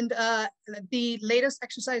 And the latest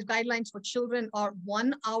exercise guidelines for children are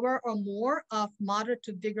 1 hour or more of moderate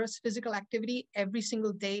to vigorous physical activity every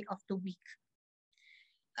single day of the week.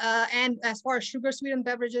 And as far as sugar sweetened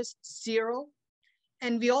beverages, 0.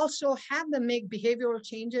 And we also have them make behavioral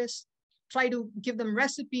changes, try to give them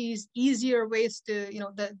recipes, easier ways to,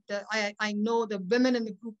 I know the women in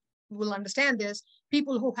the group will understand this,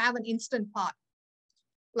 people who have an instant pot.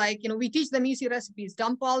 Like, we teach them easy recipes,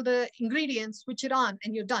 dump all the ingredients, switch it on,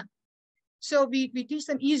 and you're done. So we teach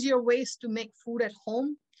them easier ways to make food at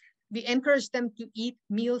home. We encourage them to eat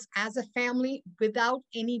meals as a family without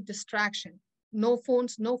any distraction. No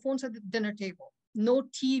phones at the dinner table, no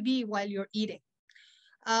TV while you're eating.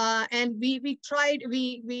 And we try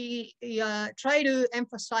to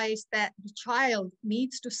emphasize that the child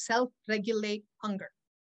needs to self-regulate hunger.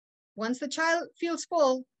 Once the child feels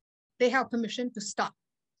full, they have permission to stop.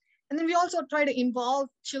 And then we also try to involve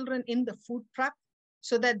children in the food prep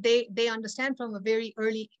so that they understand from a very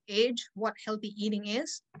early age what healthy eating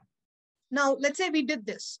is. Now, let's say we did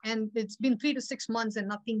this and it's been 3 to 6 months and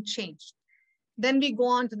nothing changed. Then we go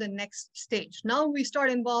on to the next stage. Now we start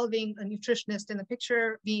involving a nutritionist in the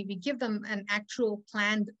picture. We give them an actual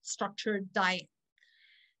planned, structured diet.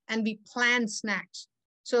 And we plan snacks.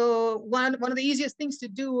 So one of the easiest things to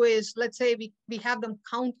do is, let's say we have them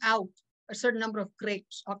count out a certain number of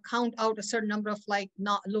grapes or count out a certain number of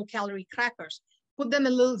not low calorie crackers, put them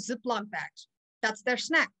in little Ziploc bags. That's their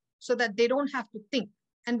snack so that they don't have to think.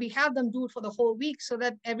 And we have them do it for the whole week so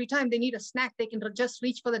that every time they need a snack, they can just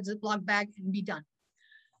reach for the Ziploc bag and be done.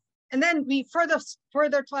 And then we further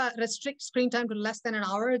restrict screen time to less than an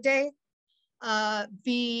hour a day.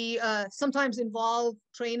 We sometimes involve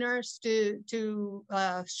trainers to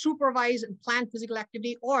supervise and plan physical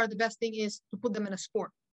activity, or the best thing is to put them in a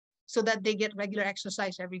sport so that they get regular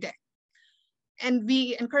exercise every day. And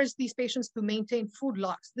we encourage these patients to maintain food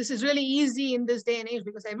logs. This is really easy in this day and age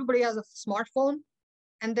because everybody has a smartphone,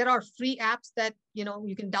 and there are free apps that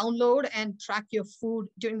you can download and track your food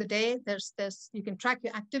during the day. You can track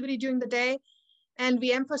your activity during the day. And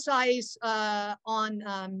we emphasize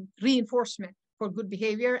on reinforcement for good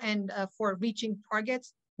behavior and for reaching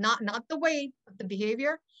targets, not the weight, but the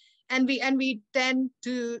behavior. And we tend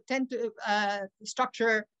to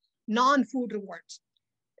structure non-food rewards.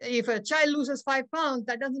 If a child loses 5 pounds,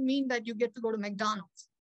 that doesn't mean that you get to go to McDonald's.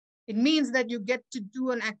 It means that you get to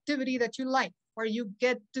do an activity that you like, or you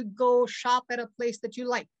get to go shop at a place that you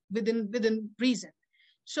like within reason.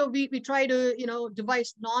 So we try to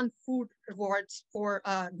devise non-food rewards for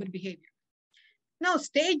good behavior. Now,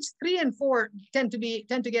 stage 3 and 4 tend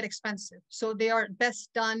to get expensive. So they are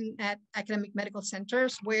best done at academic medical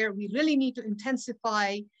centers where we really need to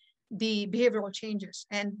intensify the behavioral changes.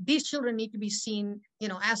 And these children need to be seen,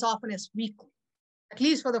 as often as weekly. At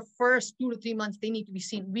least for the first 2 to 3 months, they need to be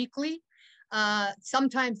seen weekly.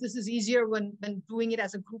 Sometimes this is easier when doing it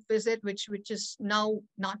as a group visit, which is now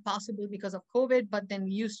not possible because of COVID, but then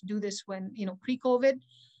we used to do this when, pre-COVID.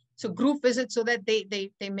 So group visits so that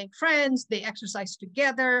they make friends, they exercise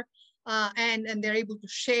together, and they're able to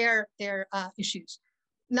share their issues.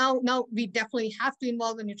 Now we definitely have to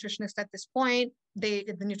involve the nutritionist at this point. The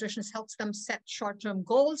nutritionist helps them set short-term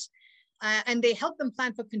goals. And they help them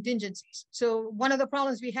plan for contingencies. So one of the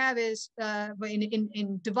problems we have is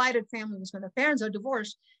in divided families, when the parents are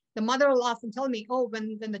divorced, the mother will often tell me, oh,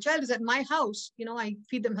 when the child is at my house, I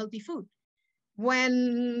feed them healthy food.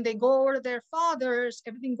 When they go over to their father's,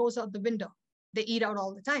 everything goes out the window. They eat out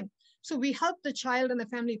all the time. So we help the child and the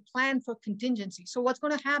family plan for contingency. So what's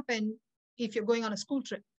going to happen if you're going on a school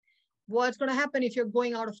trip? What's going to happen if you're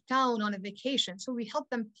going out of town on a vacation? So we help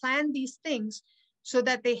them plan these things so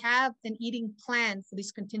that they have an eating plan for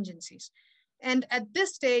these contingencies. And at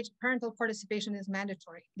this stage, parental participation is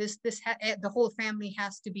mandatory. The whole family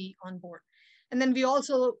has to be on board. And then we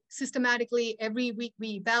also systematically, every week,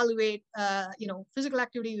 we evaluate, physical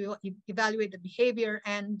activity, we evaluate the behavior,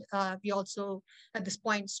 and we also, at this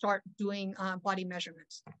point, start doing body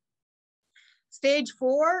measurements. Stage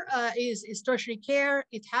 4 is tertiary care.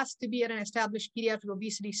 It has to be at an established pediatric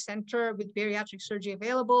obesity center with bariatric surgery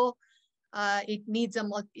available. It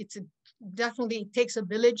definitely takes a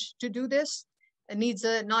village to do this. It needs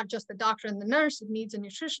not just the doctor and the nurse, it needs a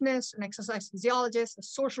nutritionist, an exercise physiologist, a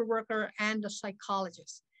social worker, and a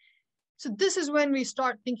psychologist. So this is when we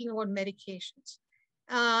start thinking about medications.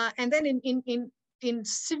 And then in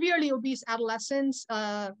severely obese adolescents,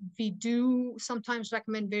 we do sometimes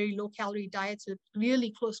recommend very low calorie diets with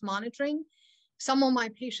really close monitoring. Some of my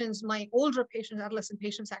patients, my older patients, adolescent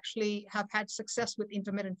patients, actually have had success with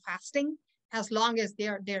intermittent fasting as long as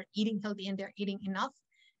they're eating healthy and they're eating enough.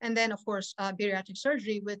 And then, of course, bariatric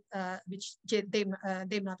surgery, with which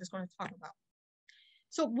Devnath is going to talk about.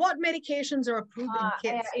 So what medications are approved in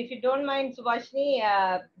kids? If you don't mind, Subhashini,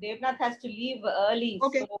 Devnath has to leave early.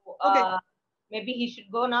 Okay. So maybe he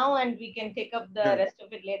should go now and we can take up the rest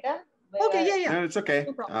of it later. Okay, yeah. No, it's okay.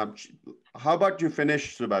 No, how about you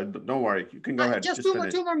finish, Subhash? Don't worry. You can go ahead. Just two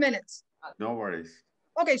more minutes. No worries.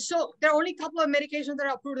 Okay, so there are only a couple of medications that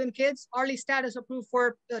are approved in kids. Orlistat is approved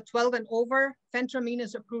for 12 and over. Phentermine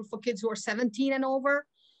is approved for kids who are 17 and over.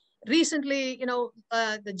 Recently, the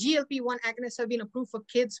GLP-1 agonists have been approved for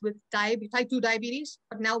kids with type 2 diabetes,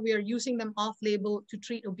 but now we are using them off-label to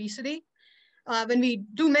treat obesity. When we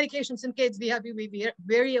do medications in kids, we have to be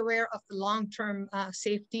very aware of the long-term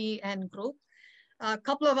safety and growth. A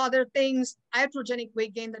couple of other things, iatrogenic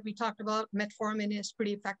weight gain that we talked about, metformin is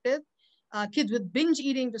pretty effective. Kids with binge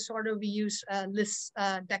eating disorder, we use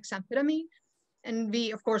lisdexamfetamine, and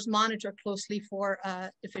we, of course, monitor closely for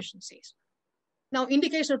deficiencies. Now,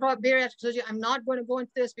 indication for bariatric surgery, I'm not going to go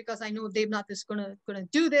into this because I know Devnath is going to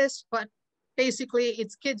do this, but basically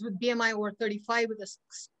it's kids with BMI over 35 with a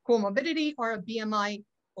comorbidity or a BMI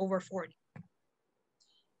over 40.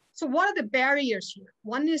 So what are the barriers here?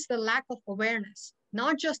 One is the lack of awareness,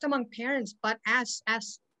 not just among parents, but as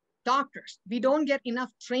doctors. We don't get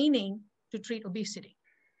enough training to treat obesity.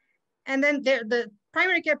 And then the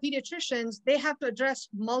primary care pediatricians, they have to address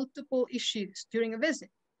multiple issues during a visit.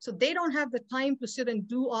 So they don't have the time to sit and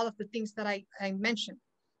do all of the things that I mentioned.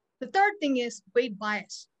 The third thing is weight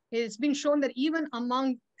bias. It's been shown that even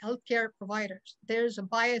among healthcare providers, there's a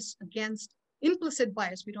bias against implicit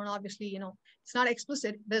bias. We don't obviously, it's not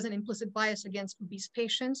explicit. There's an implicit bias against obese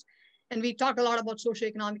patients. And we talk a lot about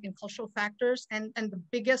socioeconomic and cultural factors. And the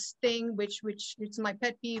biggest thing, which it's my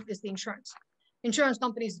pet peeve, is the insurance. Insurance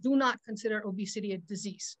companies do not consider obesity a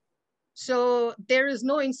disease. So there is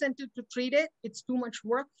no incentive to treat it. It's too much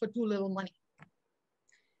work for too little money.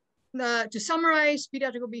 To summarize,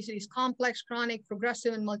 pediatric obesity is complex, chronic,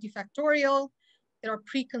 progressive, and multifactorial. There are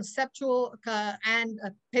preconceptual and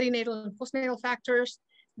perinatal and postnatal factors.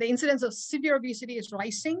 The incidence of severe obesity is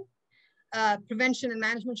rising. Prevention and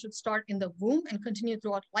management should start in the womb and continue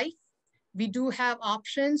throughout life. We do have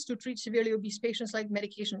options to treat severely obese patients like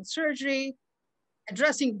medication and surgery.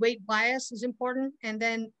 Addressing weight bias is important. And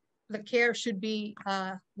then the care should be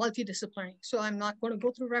multidisciplinary. So I'm not going to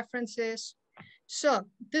go through references. So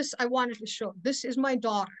this I wanted to show. This is my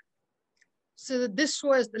daughter. So this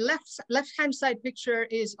was the left-hand side picture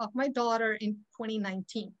is of my daughter in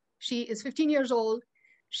 2019. She is 15 years old.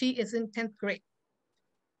 She is in 10th grade.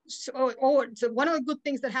 So one of the good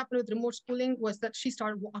things that happened with remote schooling was that she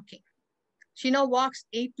started walking. She now walks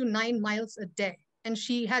 8 to 9 miles a day, and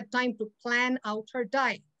she had time to plan out her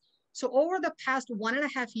diet. So over the past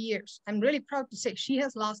 1.5 years, I'm really proud to say she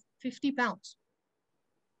has lost 50 pounds.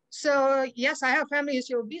 So yes, I have family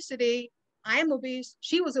history of obesity. I am obese,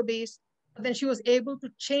 she was obese, but then she was able to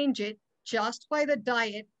change it just by the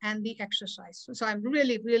diet and the exercise. So I'm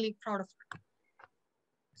really, really proud of her.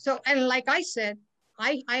 So, and like I said,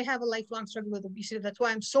 I have a lifelong struggle with obesity. That's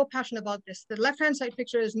why I'm so passionate about this. The left-hand side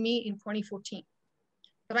picture is me in 2014.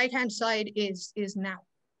 The right-hand side is now.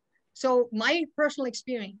 So my personal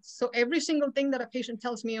experience. So every single thing that a patient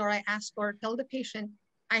tells me or I ask or tell the patient,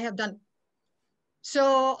 I have done.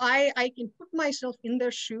 So I can put myself in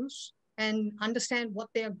their shoes and understand what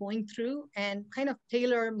they are going through and kind of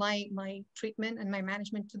tailor my treatment and my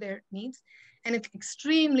management to their needs. And it's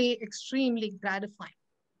extremely, extremely gratifying.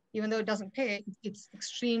 Even though it doesn't pay, it's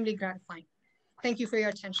extremely gratifying. Thank you for your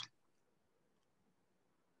attention.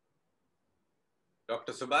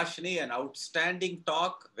 Dr. Subashini, an outstanding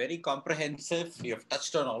talk, very comprehensive. You have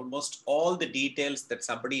touched on almost all the details that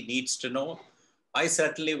somebody needs to know. I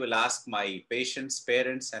certainly will ask my patients,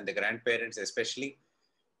 parents, and the grandparents, especially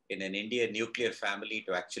in an Indian nuclear family,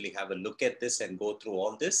 to actually have a look at this and go through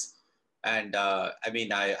all this. And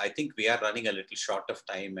I think we are running a little short of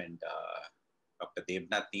time, and Dr.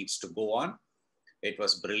 Devnath needs to go on. It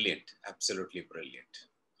was brilliant, absolutely brilliant.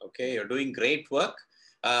 Okay, you're doing great work.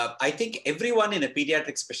 I think everyone in a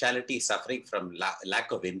pediatric specialty is suffering from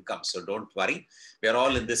lack of income. So don't worry. We're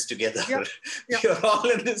all in this together. Yep. We're all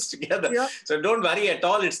in this together. Yep. So don't worry at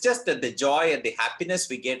all. It's just that the joy and the happiness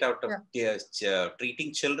we get out of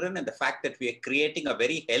treating children and the fact that we are creating a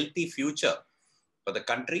very healthy future for the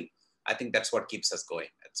country. I think that's what keeps us going.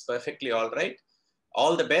 It's perfectly all right.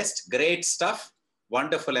 All the best. Great stuff.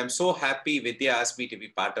 Wonderful. I'm so happy Vidya asked me to be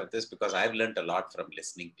part of this because I've learned a lot from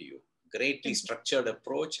listening to you. Greatly structured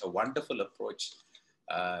approach, a wonderful approach,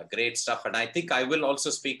 great stuff. And I think I will also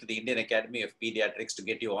speak to the Indian Academy of Pediatrics to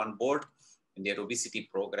get you on board in their obesity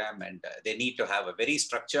program. And they need to have a very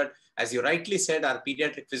structured, as you rightly said, our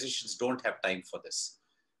pediatric physicians don't have time for this.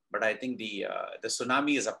 But I think the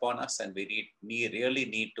tsunami is upon us and we really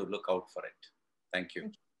need to look out for it. Thank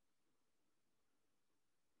you.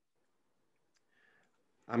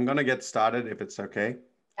 I'm going to get started if it's okay.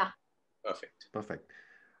 Yeah. Perfect. Perfect.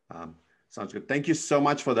 Sounds good. Thank you so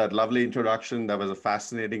much for that lovely introduction. That was a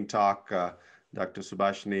fascinating talk, Dr.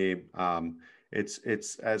 Subashini. It's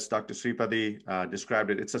as Dr. Sripati described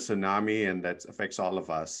it, it's a tsunami and that affects all of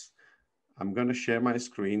us. I'm going to share my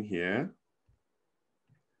screen here.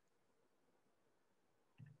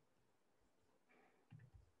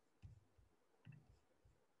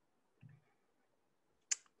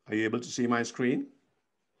 Are you able to see my screen?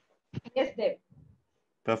 Yes, Dave.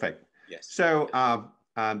 Perfect. Yes. So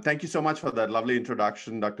thank you so much for that lovely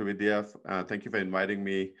introduction, Dr. Vidya. Thank you for inviting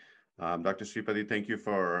me. Dr. Sripati, thank you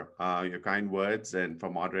for your kind words and for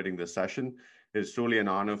moderating this session. It's truly an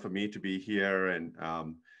honor for me to be here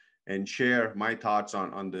and share my thoughts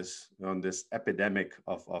on this epidemic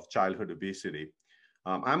of childhood obesity.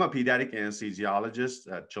 I'm a pediatric anesthesiologist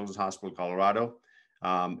at Children's Hospital, Colorado.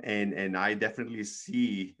 And I definitely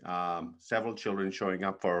see several children showing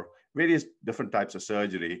up for various different types of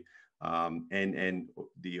surgery. And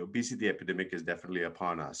the obesity epidemic is definitely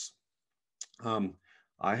upon us.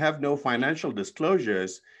 I have no financial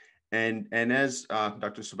disclosures. And as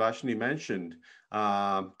Dr. Subashini mentioned,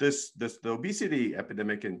 the obesity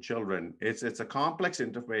epidemic in children, it's a complex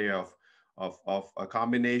interplay of a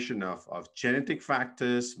combination of genetic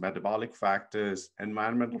factors, metabolic factors,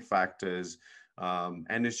 environmental factors,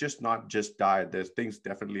 and it's just not just diet. There's things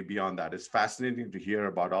definitely beyond that. It's fascinating to hear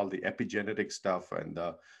about all the epigenetic stuff and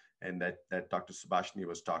that Dr. Subashini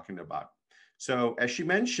was talking about. So as she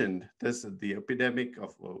mentioned, the epidemic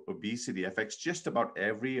of obesity affects just about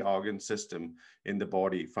every organ system in the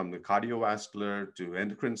body, from the cardiovascular to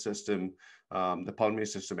endocrine system, the pulmonary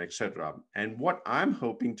system, etc. And what I'm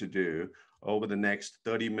hoping to do over the next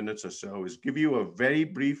 30 minutes or so is give you a very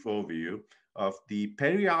brief overview of the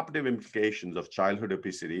perioperative implications of childhood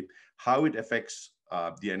obesity, how it affects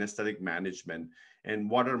the anesthetic management, and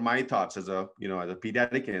what are my thoughts as a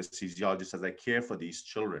pediatric anesthesiologist as I care for these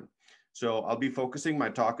children. So I'll be focusing my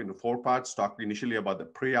talk into 4 parts, talk initially about the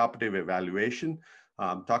preoperative evaluation,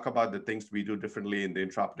 talk about the things we do differently in the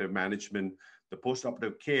intraoperative management, the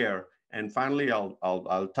postoperative care, and finally,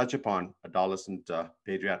 I'll touch upon adolescent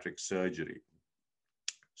pediatric surgery.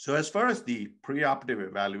 So as far as the preoperative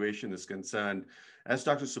evaluation is concerned, as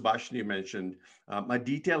Dr. Subashini mentioned, a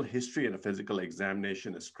detailed history and a physical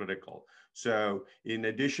examination is critical. So in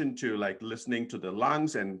addition to like listening to the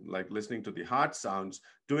lungs and like listening to the heart sounds,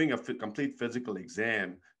 doing a complete physical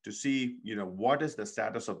exam to see, what is the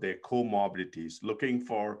status of their comorbidities, looking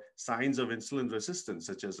for signs of insulin resistance,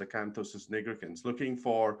 such as acanthosis nigricans,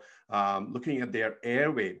 looking at their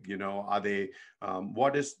airway, are they,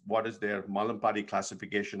 what is their Mallampati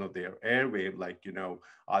classification of their airway? Like,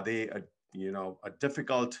 are they a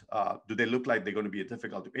difficult, do they look like they're going to be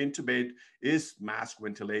difficult to intubate? Is mask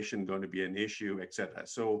ventilation going to be an issue, et cetera?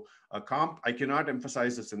 So I cannot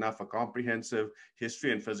emphasize this enough, a comprehensive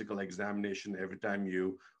history and physical examination every time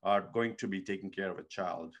you are going to be taking care of a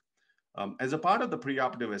child. As a part of the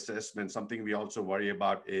preoperative assessment, something we also worry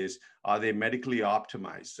about is, are they medically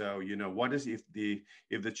optimized? So, what is if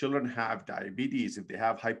the children have diabetes, if they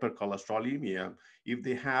have hypercholesterolemia, if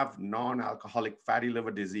they have non-alcoholic fatty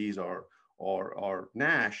liver disease or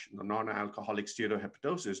NASH, non-alcoholic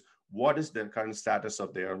steatohepatosis, what is the current status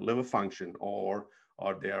of their liver function or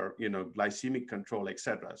their glycemic control, et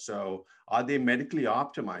cetera. So are they medically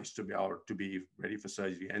optimized to be ready for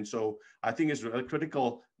surgery? And so I think it's really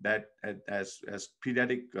critical that as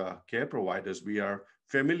pediatric care providers, we are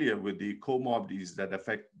familiar with the comorbidities that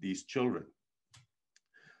affect these children.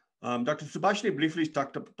 Dr. Subashini briefly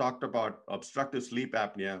talked about obstructive sleep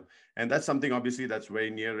apnea, and that's something obviously that's very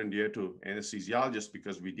near and dear to anesthesiologists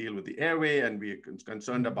because we deal with the airway and we are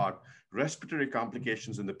concerned about respiratory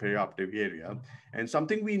complications in the perioperative area. And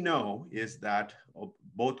something we know is that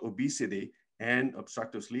both obesity and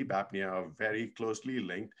obstructive sleep apnea are very closely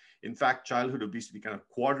linked. In fact, childhood obesity kind of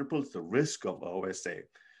quadruples the risk of OSA.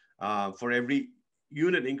 For every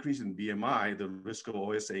unit increase in BMI, the risk of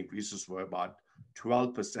OSA increases for about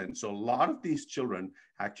 12%. So a lot of these children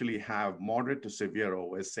actually have moderate to severe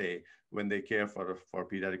OSA when they care for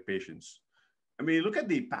pediatric patients. I mean, look at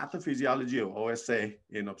the pathophysiology of OSA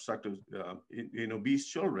in obstructive, in obese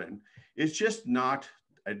children. It's just not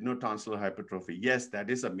adenotonsillar hypertrophy. Yes, that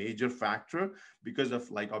is a major factor because of,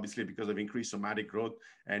 like, obviously because of increased somatic growth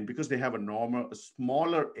and because they have a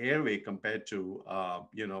smaller airway compared to,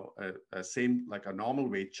 like a normal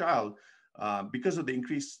weight child. Because of the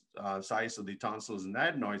increased size of the tonsils and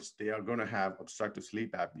adenoids, they are going to have obstructive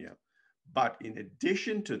sleep apnea. But in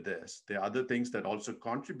addition to this, there are other things that also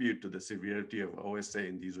contribute to the severity of OSA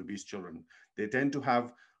in these obese children. They tend to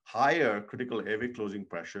have higher critical airway closing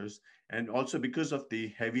pressures. And also because of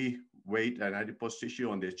the heavy weight and adipose tissue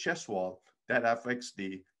on their chest wall, that affects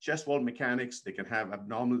the chest wall mechanics. They can have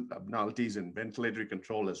abnormalities in ventilatory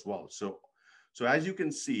control as well. So as you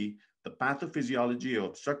can see, the pathophysiology of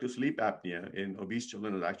obstructive sleep apnea in obese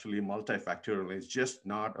children is actually multifactorial. It's just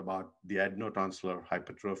not about the adenotonsillar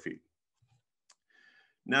hypertrophy.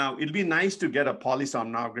 Now, it'd be nice to get a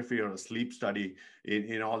polysomnography or a sleep study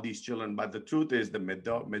in all these children, but the truth is the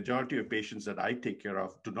majority of patients that I take care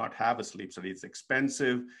of do not have a sleep study. It's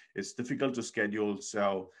expensive, it's difficult to schedule.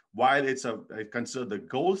 So while it's considered the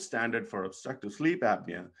gold standard for obstructive sleep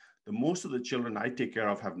apnea, the most of the children I take care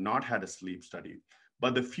of have not had a sleep study.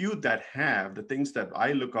 But the few that have, the things that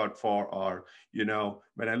I look out for are,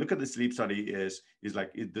 when I look at the sleep study is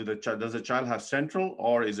like, does the child have central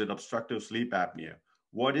or is it obstructive sleep apnea?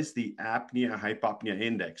 What is the apnea-hypopnea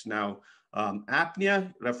index? Now,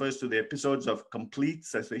 apnea refers to the episodes of complete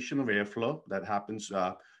cessation of airflow that happens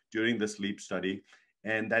during the sleep study,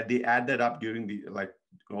 and that they add that up during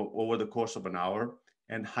over the course of an hour.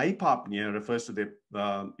 And hypopnea refers to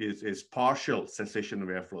the is partial cessation of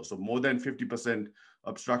airflow, so more than 50%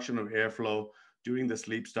 obstruction of airflow during the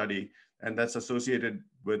sleep study, and that's associated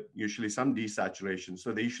with usually some desaturation.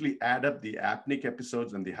 So they usually add up the apneic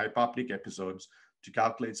episodes and the hypopneic episodes to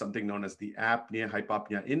calculate something known as the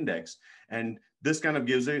apnea-hypopnea index. And this kind of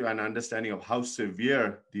gives you an understanding of how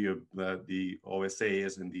severe the OSA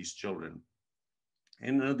is in these children.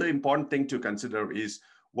 And another important thing to consider is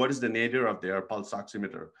what is the nadir of their pulse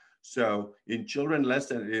oximeter. So in children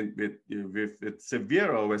with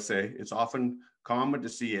severe OSA, it's often common to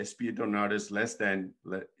see SpO2 notice less than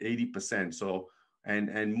 80%. So,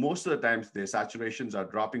 and most of the times their saturations are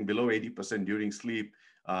dropping below 80% during sleep.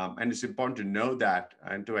 And it's important to know that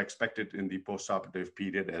and to expect it in the postoperative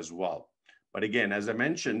period as well. But again, as I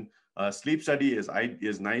mentioned, a sleep study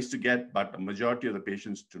is nice to get, but the majority of the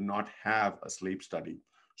patients do not have a sleep study.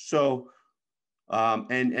 So,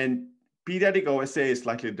 and pediatric OSA is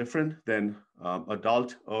slightly different than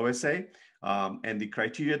adult OSA. And the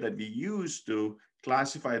criteria that we use to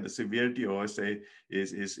classify the severity of OSA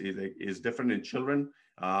is different in children.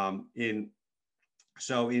 In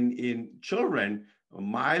children,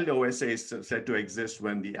 mild OSA is said to exist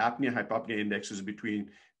when the apnea-hypopnea index is between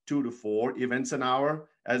 2 to 4 events an hour,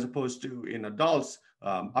 as opposed to in adults,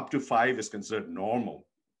 up to 5 is considered normal.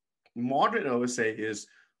 Moderate OSA is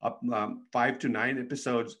up 5 to 9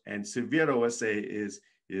 episodes, and severe OSA is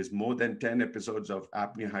more than 10 episodes of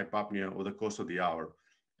apnea-hypopnea over the course of the hour.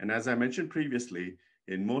 And as I mentioned previously,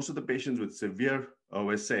 in most of the patients with severe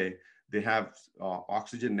OSA, they have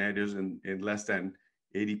oxygen nadirs in less than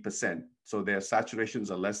 80%. So their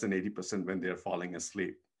saturations are less than 80% when they're falling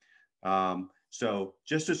asleep. So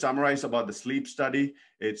just to summarize about the sleep study,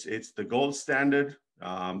 it's the gold standard,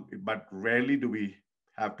 but rarely do we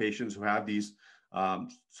have patients who have these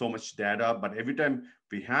so much data. But every time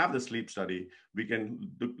we have the sleep study, we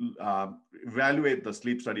can evaluate the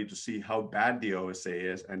sleep study to see how bad the OSA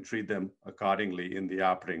is and treat them accordingly in the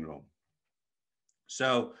operating room.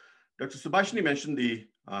 So Dr. Subashini mentioned the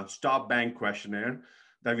stop bank questionnaire,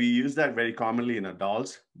 that we use that very commonly in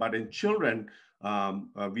adults, but in children,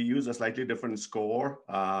 we use a slightly different score.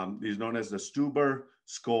 It's known as the Stuber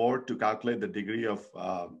score to calculate the degree of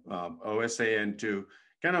OSA and to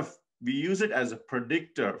we use it as a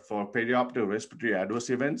predictor for perioperative respiratory adverse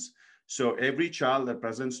events. So every child that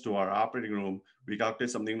presents to our operating room, we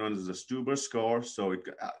calculate something known as the Stuber score. So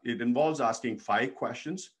it involves asking 5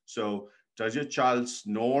 questions. So does your child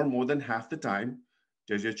snore more than half the time?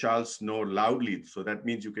 Does your child snore loudly? So that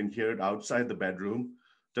means you can hear it outside the bedroom.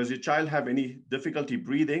 Does your child have any difficulty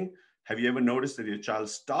breathing? Have you ever noticed that your child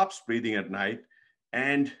stops breathing at night?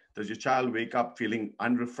 And does your child wake up feeling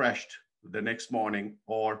unrefreshed the next morning?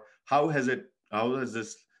 Or how has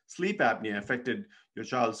this sleep apnea affected your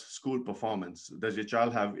child's school performance? Does your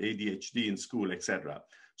child have ADHD in school, etc.?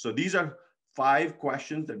 So these are 5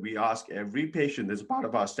 questions that we ask every patient as part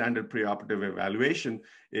of our standard preoperative evaluation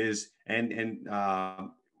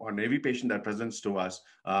on every patient that presents to us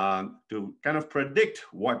to kind of predict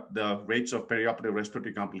what the rates of perioperative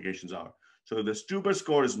respiratory complications are. So if the Stuber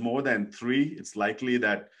score is more than 3, it's likely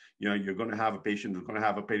that you're going to have a patient who's going to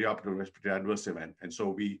have a perioperative respiratory adverse event. And so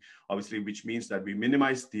we obviously, which means that we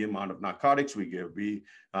minimize the amount of narcotics we give, we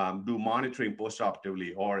do monitoring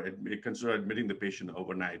postoperatively, or consider admitting the patient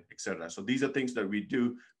overnight, et cetera. So these are things that we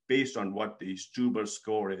do based on what the Stuber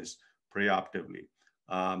score is preoperatively.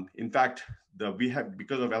 In fact,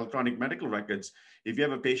 because of electronic medical records, if you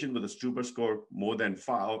have a patient with a Stuber score more than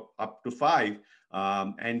 5, up to 5,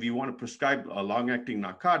 and we want to prescribe a long-acting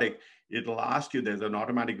narcotic, it'll ask you, there's an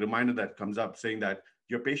automatic reminder that comes up saying that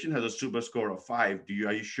your patient has a Stuber score of 5.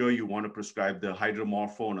 Are you sure you want to prescribe the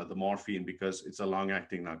hydromorphone or the morphine because it's a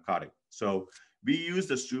long-acting narcotic? So we use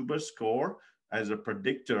the Stuber score as a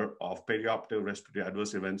predictor of perioperative respiratory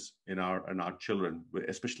adverse events in our children,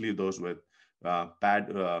 especially those with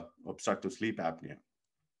bad obstructive sleep apnea.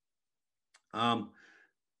 Another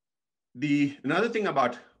thing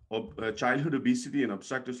about childhood obesity and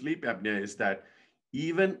obstructive sleep apnea is that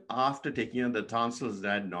even after taking out the tonsils and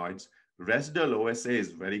adenoids, residual OSA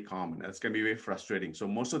is very common. That's going to be very frustrating. So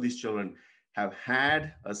most of these children have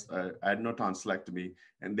had an adenotonsillectomy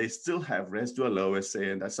and they still have residual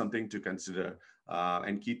OSA, and that's something to consider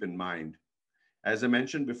and keep in mind. As I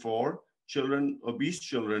mentioned before, obese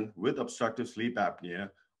children with obstructive sleep apnea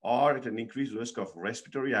are at an increased risk of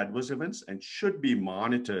respiratory adverse events and should be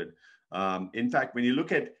monitored. In fact, when you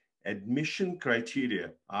look at admission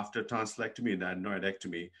criteria after tonsillectomy and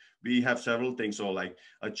adenoidectomy, we have several things. So like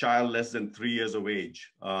a child less than 3 years of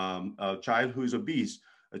age, a child who is obese,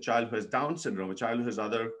 a child who has Down syndrome, a child who has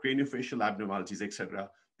other craniofacial abnormalities,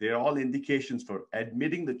 etc. They're all indications for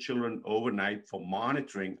admitting the children overnight for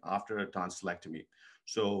monitoring after a tonsillectomy.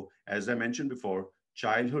 So as I mentioned before,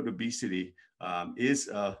 childhood obesity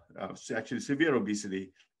actually severe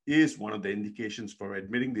obesity is one of the indications for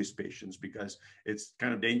admitting these patients, because it's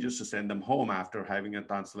kind of dangerous to send them home after having a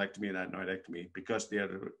tonsillectomy and adenoidectomy because they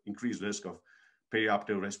are at increased risk of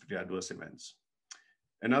perioperative respiratory adverse events.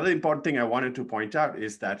 Another important thing I wanted to point out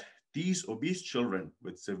is that these obese children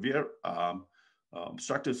with severe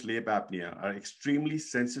obstructive sleep apnea are extremely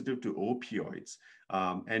sensitive to opioids.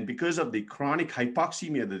 And because of the chronic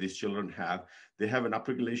hypoxemia that these children have, they have an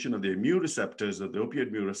upregulation of the immune receptors, of the opioid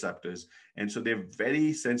immune receptors. And so they're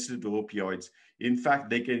very sensitive to opioids. In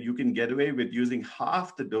fact, you can get away with using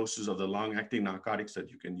half the doses of the long-acting narcotics that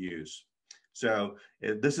you can use. So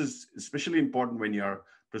this is especially important when you're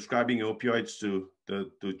prescribing opioids to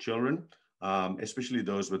children, especially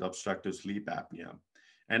those with obstructive sleep apnea.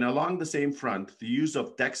 And along the same front, the use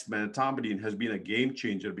of dexmedetomidine has been a game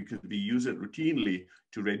changer because we use it routinely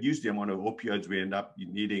to reduce the amount of opioids we end up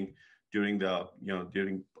needing during the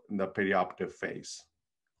perioperative phase.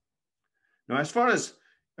 Now, as far as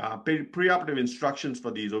preoperative instructions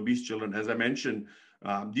for these obese children, as I mentioned,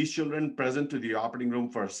 these children present to the operating room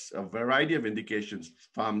for a variety of indications,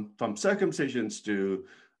 from circumcisions to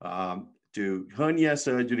hernia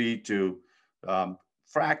surgery to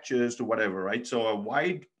fractures to whatever, right? So a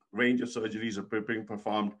wide range of surgeries are being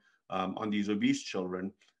performed on these obese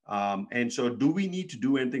children. And so do we need to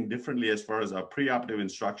do anything differently as far as our preoperative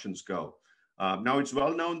instructions go? Now, it's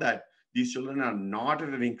well known that these children are not at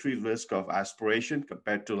an increased risk of aspiration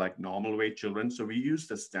compared to like normal weight children. So we use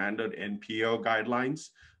the standard NPO guidelines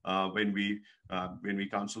when we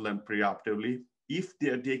counsel them preoperatively. If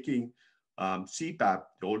they're taking CPAP,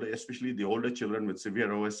 especially the older children with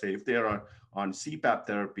severe OSA, if they are on CPAP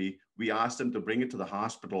therapy, we ask them to bring it to the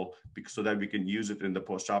hospital so that we can use it in the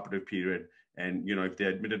postoperative period. And if they're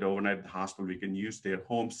admitted overnight at the hospital, we can use their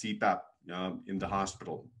home CPAP in the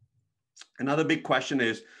hospital. Another big question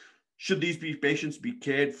is, should these patients be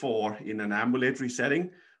cared for in an ambulatory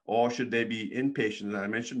setting, or should they be inpatient? As I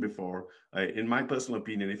mentioned before, in my personal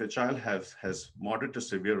opinion, if a child has moderate to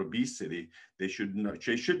severe obesity, they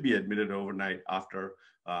should be admitted overnight after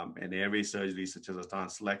an airway surgery, such as a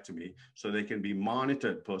tonsillectomy, so they can be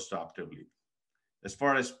monitored postoperatively. As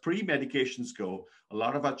far as pre-medications go, a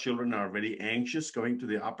lot of our children are very anxious going to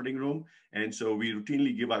the operating room. And so we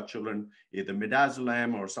routinely give our children either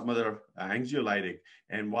midazolam or some other anxiolytic.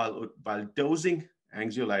 And while dosing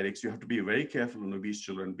anxiolytics, you have to be very careful in obese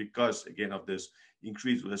children because, again, of this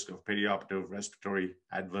increased risk of perioperative respiratory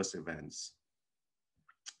adverse events.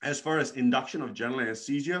 As far as induction of general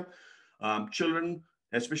anesthesia, children,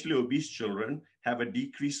 especially obese children, have a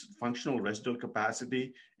decreased functional residual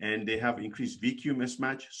capacity and they have increased VQ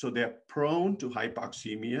mismatch. So they're prone to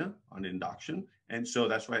hypoxemia on induction. And so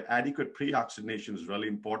that's why adequate pre-oxygenation is really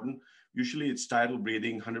important. Usually it's tidal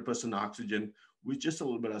breathing, 100% oxygen, with just a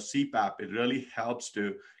little bit of CPAP. It really helps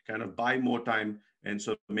to kind of buy more time and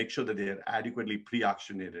so make sure that they are adequately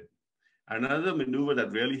pre-oxygenated. Another maneuver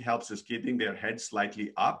that really helps is keeping their head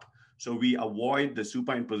slightly up So we avoid the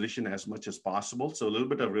supine position as much as possible. So a little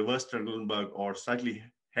bit of reverse Trendelenburg or slightly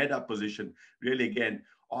head up position really, again,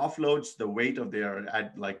 offloads the weight of their,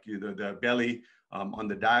 their belly on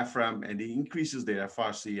the diaphragm, and it increases their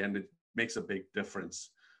FRC, and it makes a big difference.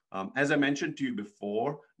 As I mentioned to you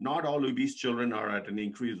before, not all obese children are at an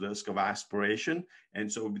increased risk of aspiration,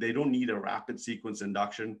 and so they don't need a rapid sequence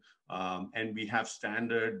induction. And we have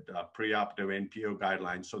standard preoperative NPO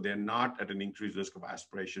guidelines, so they're not at an increased risk of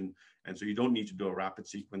aspiration, and so you don't need to do a rapid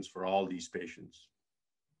sequence for all these patients.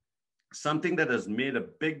 Something that has made a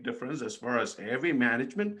big difference as far as airway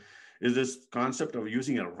management is this concept of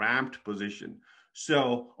using a ramped position.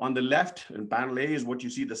 So on the left in panel A is what you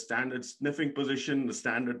see, the standard sniffing position, the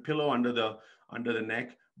standard pillow under the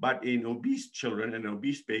neck. But in obese children and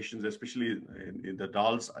obese patients, especially in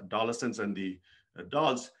the adolescents and the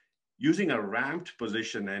adults, using a ramped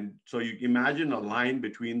position. And so you imagine a line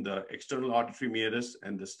between the external auditory meatus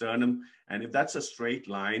and the sternum. And if that's a straight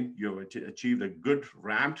line, you've achieved a good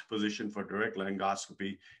ramped position for direct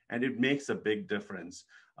laryngoscopy, and it makes a big difference.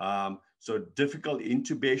 So difficult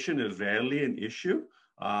intubation is rarely an issue.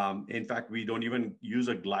 In fact, we don't even use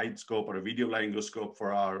a glide scope or a video laryngoscope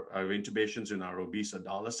for our intubations in our obese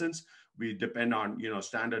adolescents. We depend on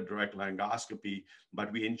standard direct laryngoscopy,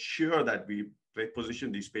 but we ensure that we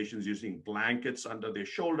position these patients using blankets under their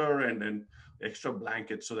shoulder and then extra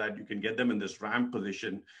blankets so that you can get them in this ramp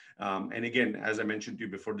position. And again, as I mentioned to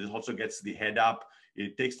you before, this also gets the head up.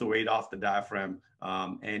 It takes the weight off the diaphragm,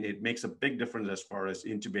 and it makes a big difference as far as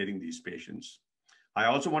intubating these patients. I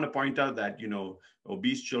also want to point out that,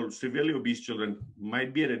 obese children, severely obese children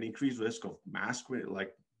might be at an increased risk of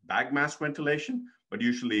like bag mask ventilation, but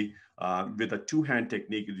usually with a two-hand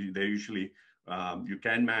technique, they usually, you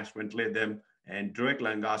can mask ventilate them. And direct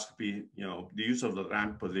laryngoscopy, the use of the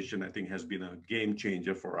ramp position, I think, has been a game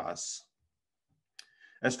changer for us.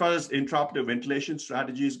 As far as intraoperative ventilation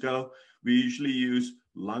strategies go, we usually use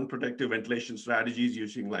lung protective ventilation strategies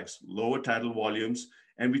using like lower tidal volumes.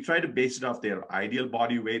 And we try to base it off their ideal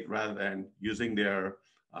body weight rather than using their,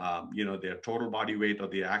 their total body weight or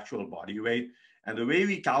the actual body weight. And the way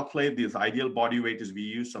we calculate this ideal body weight is we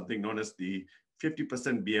use something known as the 50%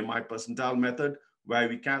 BMI percentile method, where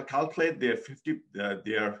we can calculate their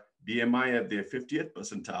BMI at their 50th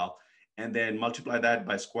percentile, and then multiply that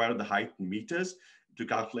by square root of the height in meters to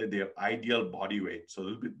calculate their ideal body weight.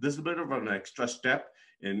 So this is a bit of an extra step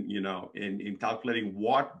in calculating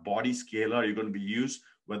what body scalar you're going to be used,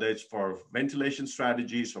 whether it's for ventilation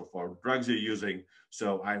strategies or for drugs you're using.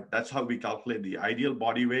 So that's how we calculate the ideal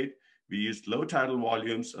body weight. We use low tidal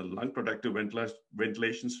volumes and lung protective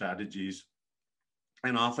ventilation strategies.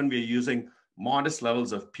 And often we're using modest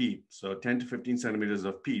levels of PEEP, so 10 to 15 centimeters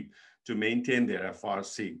of PEEP to maintain their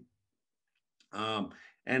FRC.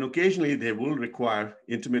 And occasionally they will require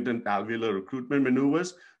intermittent alveolar recruitment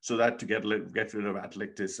maneuvers so that to get rid of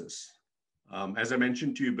atelectasis. As I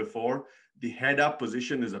mentioned to you before, the head up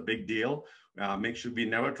position is a big deal. Make sure we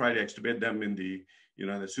never try to extubate them in the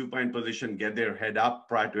the supine position, get their head up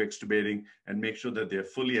prior to extubating, and make sure that they're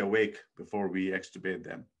fully awake before we extubate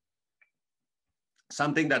them.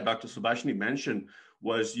 Something that Dr. Subashini mentioned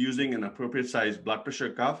was using an appropriate size blood pressure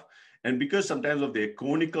cuff. And because sometimes of the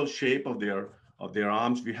conical shape of their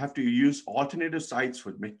arms, we have to use alternative sites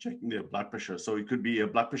for checking their blood pressure. So it could be a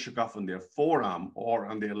blood pressure cuff on their forearm or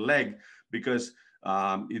on their leg, because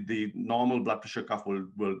the normal blood pressure cuff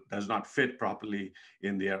does not fit properly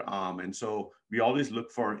in their arm. And so we always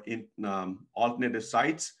look for alternative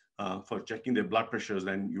sites for checking their blood pressures.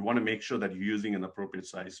 And you want to make sure that you're using an appropriate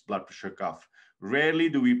size blood pressure cuff. Rarely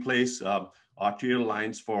do we place arterial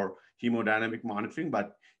lines for hemodynamic monitoring,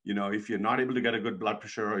 but if you're not able to get a good blood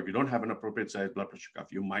pressure, or if you don't have an appropriate size blood pressure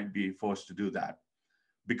cuff, you might be forced to do that.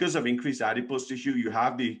 Because of increased adipose tissue, you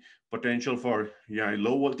have the potential for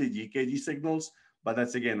low voltage EKG signals, but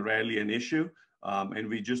that's again rarely an issue. And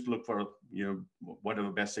we just look for whatever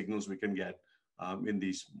best signals we can get in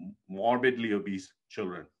these morbidly obese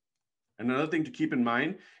children. Another thing to keep in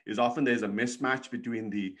mind is often there's a mismatch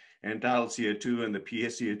between the end-tidal CO2 and the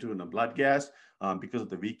PaCO2 in the blood gas because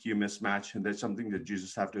of the VQ mismatch. And that's something that you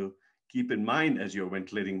just have to keep in mind as you're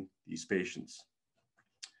ventilating these patients.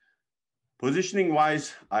 Positioning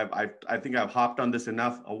wise, I think I've hopped on this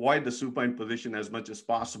enough. Avoid the supine position as much as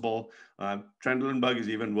possible. Trendelenburg is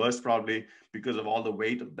even worse probably because of all the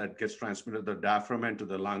weight that gets transmitted to the diaphragm and to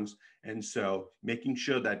the lungs. And so making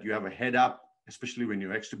sure that you have a head up, especially when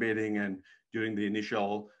you're extubating and during the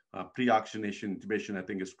initial pre-oxygenation intubation, I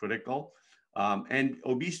think is critical. And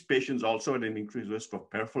obese patients also at an increased risk of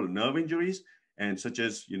peripheral nerve injuries, and such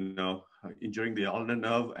as, injuring the ulnar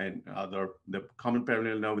nerve and the common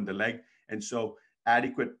peroneal nerve in the leg. And so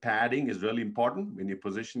adequate padding is really important when you're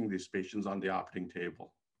positioning these patients on the operating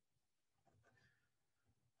table.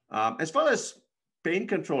 As far as pain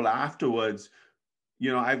control afterwards,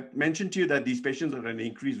 I've mentioned to you that these patients are at an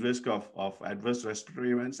increased risk of adverse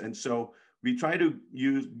respiratory events. And so we try to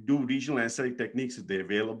do regional anesthetic techniques if they're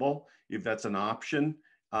available, if that's an option.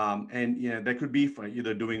 That could be for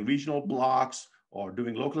either doing regional blocks or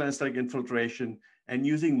doing local anesthetic infiltration and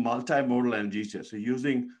using multimodal analgesia. So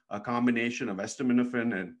using a combination of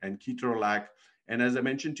acetaminophen and ketorolac. And as I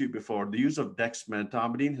mentioned to you before, the use of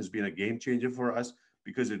dexmedetomidine has been a game changer for us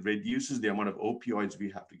because it reduces the amount of opioids we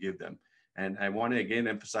have to give them. And I want to again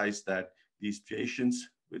emphasize that these patients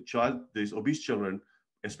with these obese children,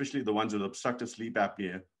 especially the ones with obstructive sleep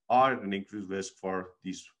apnea, are at an increased risk for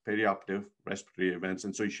these perioperative respiratory events.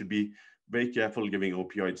 And so you should be very careful giving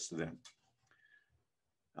opioids to them.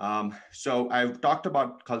 So I've talked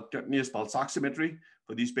about continuous pulse oximetry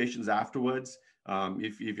for these patients afterwards.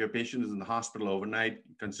 If your patient is in the hospital overnight,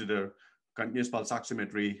 consider continuous pulse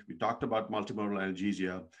oximetry. We talked about multimodal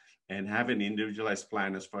analgesia and have an individualized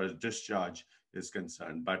plan as far as discharge is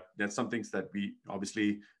concerned. But that's some things that we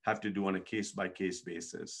obviously have to do on a case-by-case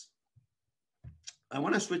basis. I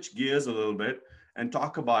want to switch gears a little bit and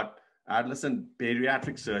talk about adolescent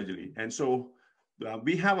pediatric surgery. And so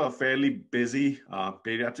we have a fairly busy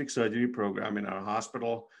pediatric surgery program in our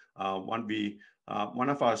hospital. One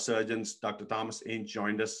of our surgeons, Dr. Thomas Ainge,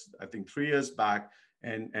 joined us, I think, 3 years back.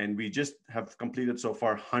 And we just have completed so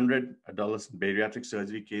far 100 adolescent bariatric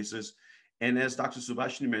surgery cases. And as Dr.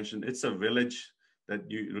 Subashini mentioned, it's a village that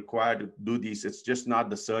you require to do these. It's just not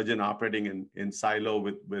the surgeon operating in silo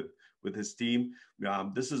with his team.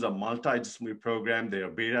 This is a multidisciplinary program. They are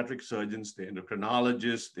bariatric surgeons, they're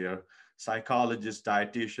endocrinologists, they're psychologists,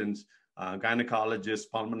 dietitians, gynecologists,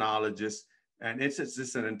 pulmonologists. And it's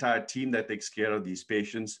just an entire team that takes care of these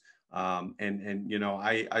patients.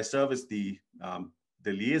 I serve as the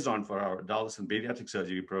liaison for our adolescent pediatric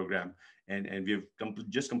surgery program, and we've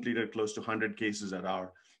just completed close to 100 cases at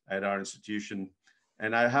our institution.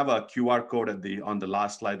 And I have a QR code on the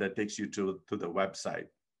last slide that takes you to the website.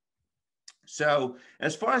 So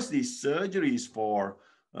as far as the surgeries for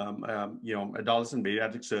adolescent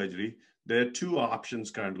pediatric surgery, there are 2 options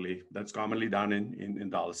currently that's commonly done in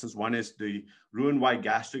adolescents. One is the Roux-en-Y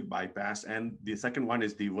gastric bypass, and the second one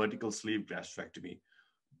is the vertical sleeve gastrectomy.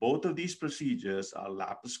 Both of these procedures are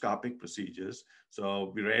laparoscopic procedures.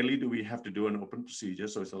 So rarely do we have to do an open procedure.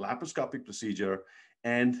 So it's a laparoscopic procedure.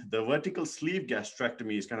 And the vertical sleeve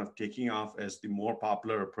gastrectomy is kind of taking off as the more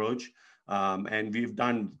popular approach. And we've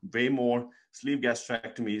done way more sleeve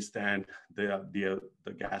gastrectomies than the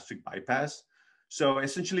gastric bypass. So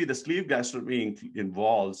essentially the sleeve gastrectomy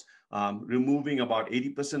involves removing about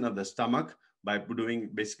 80% of the stomach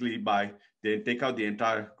they take out the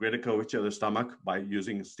entire greater curvature of the stomach by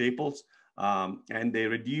using staples, and they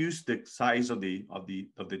reduce the size of the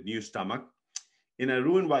new stomach. In a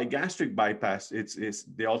Roux-en-Y gastric bypass,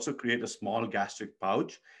 they also create a small gastric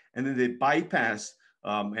pouch, and then they bypass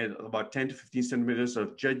at about 10 to 15 centimeters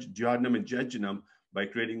of duodenum and jejunum by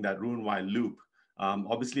creating that Roux-en-Y loop.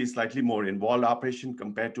 Obviously, a slightly more involved operation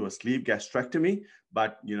compared to a sleeve gastrectomy,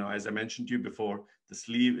 but as I mentioned to you before, the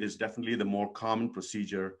sleeve is definitely the more common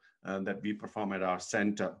procedure that we perform at our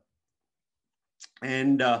center.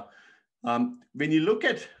 And when you look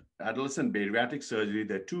at adolescent bariatric surgery,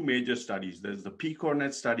 there are 2 major studies. There's the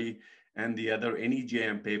PCORNET study and the other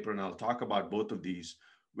NEJM paper, and I'll talk about both of these.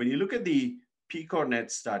 When you look at the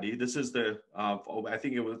PCORNET study, this is I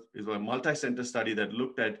think it was a multi-center study that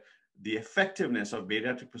looked at the effectiveness of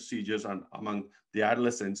bariatric procedures among the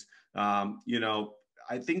adolescents.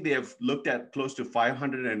 I think they have looked at close to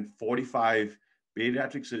 545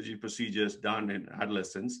 bariatric surgery procedures done in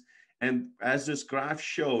adolescents. And as this graph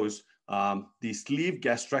shows, the sleeve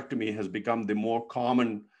gastrectomy has become the more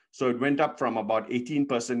common. So it went up from about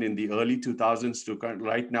 18% in the early 2000s to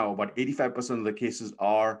right now, about 85% of the cases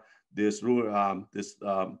are this sleeve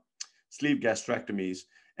gastrectomies.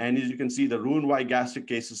 And as you can see, the Roux-en-Y gastric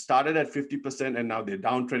cases started at 50%, and now they're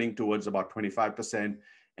downtrending towards about 25%.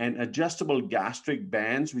 And adjustable gastric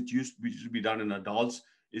bands, which used to be done in adults,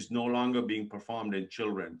 is no longer being performed in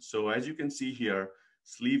children. So as you can see here,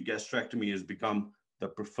 sleeve gastrectomy has become the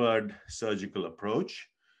preferred surgical approach.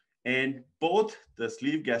 And both the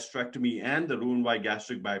sleeve gastrectomy and the Roux-en-Y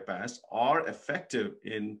gastric bypass are effective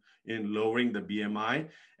in lowering the BMI.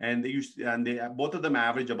 And both of them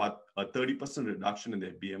average about a 30% reduction in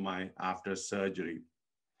their BMI after surgery.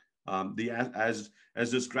 As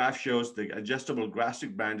this graph shows, the adjustable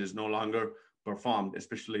gastric band is no longer performed,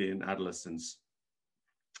 especially in adolescents.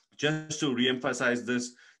 Just to reemphasize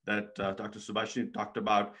this, that Dr. Subashini talked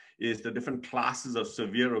about is the different classes of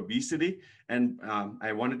severe obesity. And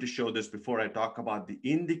I wanted to show this before I talk about the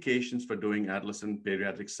indications for doing adolescent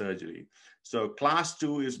bariatric surgery. So class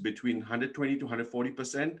 2 is between 120 to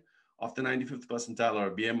 140% of the 95th percentile,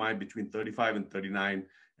 or BMI between 35 and 39.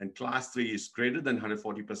 And class 3 is greater than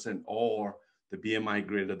 140% or the BMI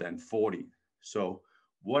greater than 40. So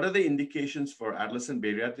what are the indications for adolescent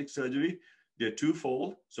bariatric surgery? They're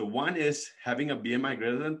twofold. So one is having a BMI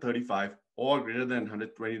greater than 35 or greater than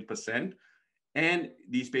 120%. And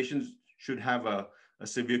these patients should have a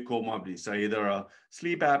severe comorbidity. So either a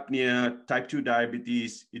sleep apnea, type 2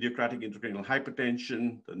 diabetes, idiopathic intracranial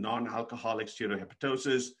hypertension, the non-alcoholic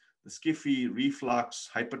steatohepatosis, the SCFE, reflux,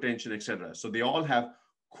 hypertension, etc. So they all have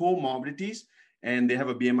comorbidities and they have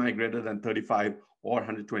a BMI greater than 35 or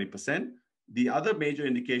 120%. The other major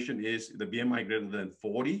indication is the BMI greater than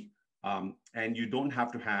 40, and you don't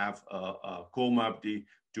have to have a comorbidity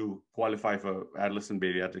to qualify for adolescent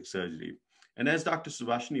bariatric surgery. And as Dr.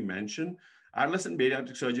 Subashini mentioned, adolescent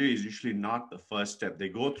bariatric surgery is usually not the first step. They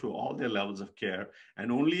go through all their levels of care,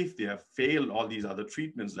 and only if they have failed all these other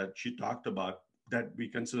treatments that she talked about that we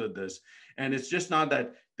consider this. And it's just not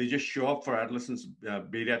that they just show up for adolescent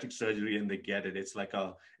bariatric surgery and they get it. It's like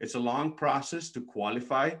it's a long process to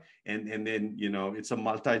qualify. And then, you know, it's a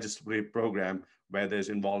multidisciplinary program where there's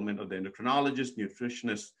involvement of the endocrinologist,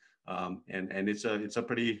 nutritionist, and it's a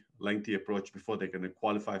pretty lengthy approach before they can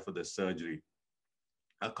qualify for the surgery.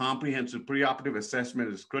 A comprehensive preoperative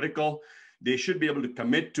assessment is critical. They should be able to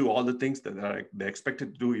commit to all the things that they're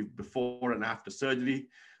expected to do before and after surgery.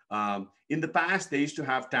 In the past, they used to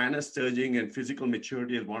have TANF staging and physical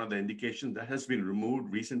maturity as one of the indications. That has been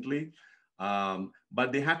removed recently,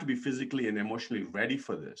 but they have to be physically and emotionally ready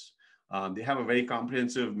for this. They have a very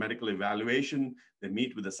comprehensive medical evaluation. They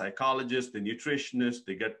meet with the psychologist, the nutritionist,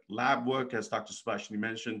 they get lab work, as Dr. Subashini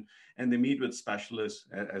mentioned, and they meet with specialists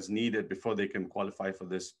as needed before they can qualify for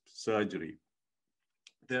this surgery.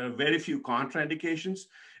 There are very few contraindications.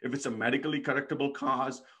 If it's a medically correctable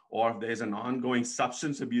cause, or if there's an ongoing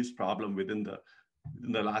substance abuse problem within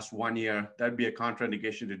the last 1 year, that'd be a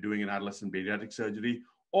contraindication to doing an adolescent bariatric surgery.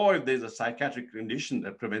 Or if there's a psychiatric condition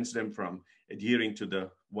that prevents them from adhering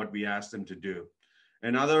to what we ask them to do.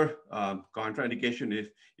 Another contraindication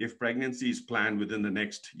if pregnancy is planned within the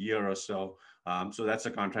next year or so. So that's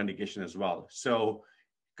a contraindication as well. So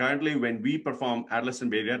currently, when we perform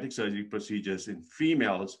adolescent bariatric surgery procedures in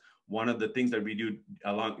females, one of the things that we do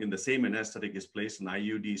along in the same anesthetic is place an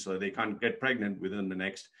IUD so they can't get pregnant within the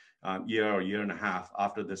next year or year and a half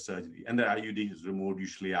after the surgery. And the IUD is removed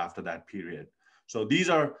usually after that period. So these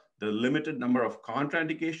are the limited number of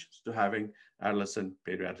contraindications to having adolescent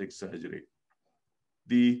bariatric surgery.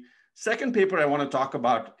 The second paper I want to talk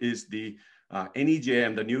about is the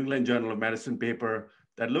NEJM, the New England Journal of Medicine paper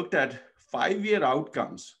that looked at 5-year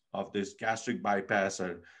outcomes of this gastric bypass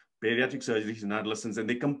or bariatric surgeries in adolescents, and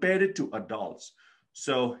they compared it to adults.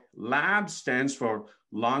 So LAB stands for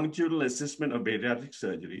Longitudinal Assessment of Bariatric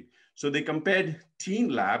Surgery. So they compared teen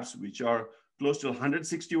labs, which are close to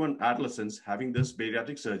 161 adolescents having this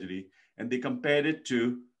bariatric surgery, and they compared it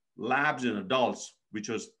to labs in adults, which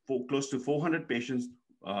was close to 400 patients,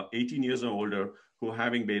 18 years or older, who are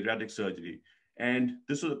having bariatric surgery. And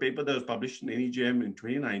this was a paper that was published in NEJM in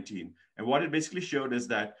 2019. And what it basically showed is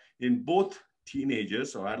that in both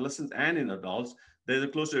teenagers or adolescents and in adults, there's a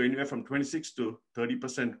close to anywhere from 26 to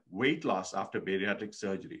 30% weight loss after bariatric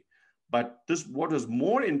surgery. But what was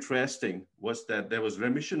more interesting was that there was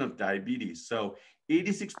remission of diabetes. So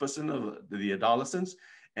 86% of the adolescents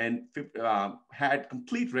had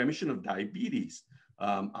complete remission of diabetes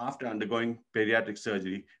after undergoing bariatric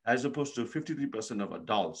surgery, as opposed to 53% of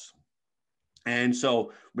adults. And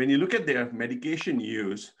so when you look at their medication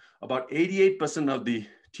use, about 88% of the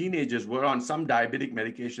teenagers were on some diabetic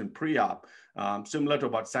medication pre-op, similar to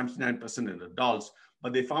about 79% in adults.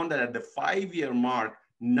 But they found that at the 5-year mark,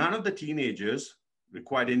 none of the teenagers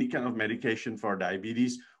required any kind of medication for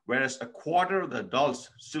diabetes, whereas a quarter of the adults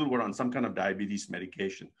still were on some kind of diabetes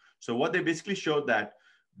medication. So what they basically showed that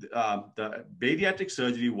the bariatric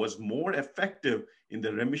surgery was more effective in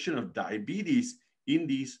the remission of diabetes in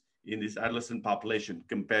this adolescent population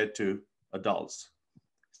compared to adults.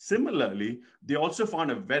 Similarly, they also found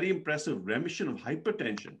a very impressive remission of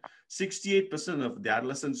hypertension. 68% of the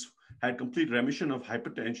adolescents had complete remission of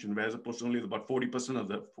hypertension, whereas opposed to only about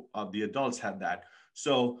 40% of the adults had that.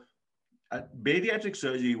 So bariatric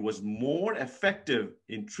surgery was more effective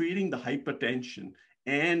in treating the hypertension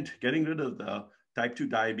and getting rid of the type 2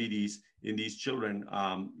 diabetes in these children,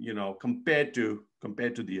 compared to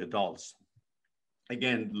the adults.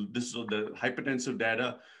 Again, this is the hypertensive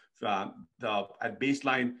data At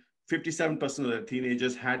baseline, 57% of the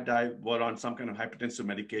teenagers were on some kind of hypertensive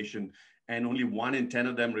medication, and only 1 in 10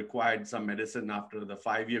 of them required some medicine after the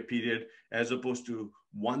 5-year period, as opposed to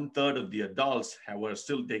 1/3 of the adults were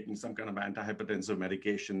still taking some kind of antihypertensive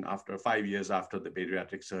medication after 5 years after the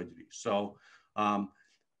bariatric surgery. So,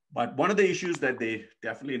 but one of the issues that they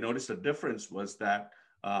definitely noticed a difference was that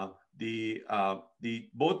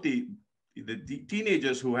both the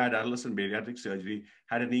teenagers who had adolescent bariatric surgery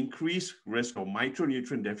had an increased risk of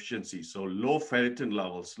micronutrient deficiency, so low ferritin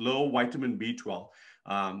levels, low vitamin B12,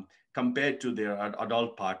 compared to their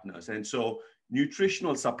adult partners. And so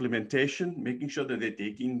nutritional supplementation, making sure that they're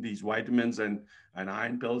taking these vitamins and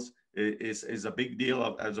iron pills is a big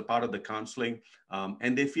deal as a part of the counseling.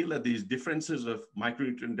 And they feel that these differences of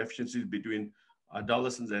micronutrient deficiencies between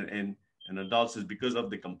adolescents and adults is because of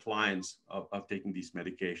the compliance of taking these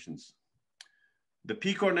medications. The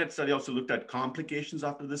PCORNet study also looked at complications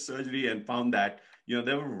after the surgery and found that,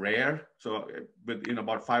 they were rare. So in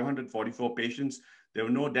about 544 patients, there were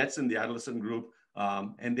no deaths in the adolescent group,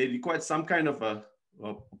 and they required some kind of a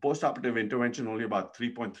post-operative intervention, only about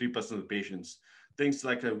 3.3% of the patients. Things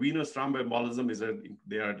like a venous thromboembolism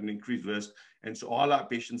they are at an increased risk. And so all our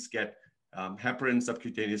patients get heparin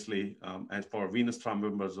subcutaneously as for venous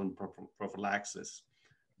thromboembolism prophylaxis.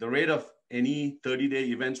 The rate of any 30-day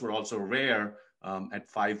events were also rare at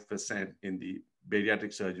 5% in the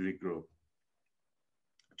bariatric surgery group.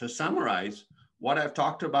 To summarize, what I've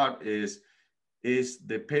talked about is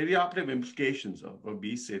the perioperative implications of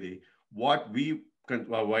obesity, what we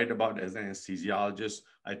are worried about as anesthesiologists.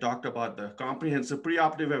 I talked about the comprehensive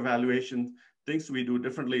preoperative evaluation, things we do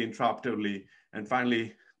differently intraoperatively, and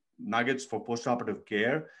finally, nuggets for postoperative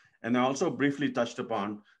care. And I also briefly touched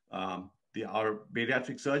upon our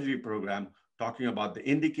bariatric surgery program, talking about the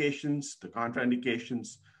indications, the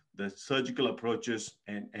contraindications, the surgical approaches,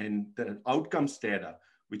 and the outcomes data,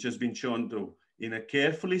 which has been shown to, in a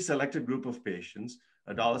carefully selected group of patients,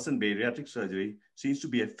 adolescent bariatric surgery seems to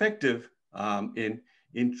be effective in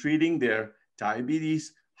treating their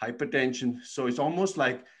diabetes, hypertension. So it's almost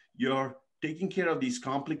like you're taking care of these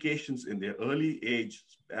complications in their early age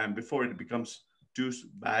and before it becomes too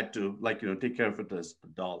bad to take care of it as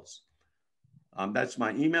adults. That's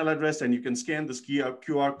my email address, and you can scan this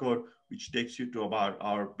QR code, which takes you to about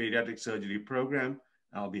our bariatric surgery program.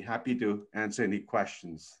 I'll be happy to answer any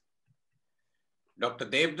questions. Dr.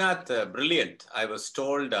 Devnath, brilliant. I was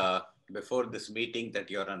told before this meeting that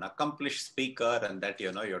you're an accomplished speaker and that,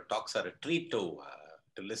 your talks are a treat to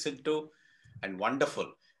listen to, and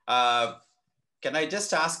wonderful. Can I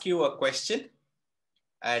just ask you a question?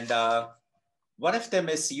 And one of them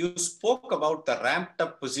is, you spoke about the ramped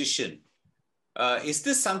up position. Is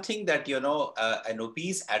this something that, an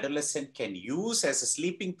obese adolescent can use as a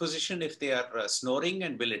sleeping position if they are snoring,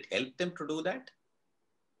 and will it help them to do that?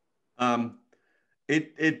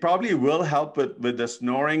 It probably will help with the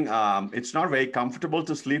snoring. It's not very comfortable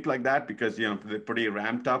to sleep like that because, they're pretty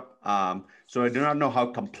ramped up. So I do not know how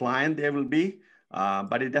compliant they will be,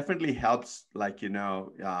 but it definitely helps. I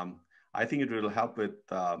think it will help with,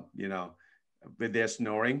 with their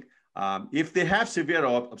snoring. If they have severe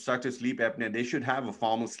obstructive sleep apnea, they should have a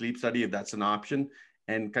formal sleep study if that's an option,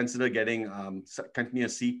 and consider getting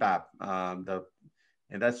continuous CPAP.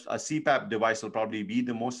 And that's a CPAP device will probably be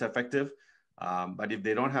the most effective. But if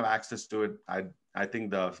they don't have access to it, I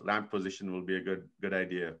think the ramp position will be a good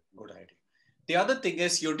idea. Good idea. The other thing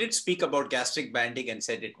is, you did speak about gastric banding and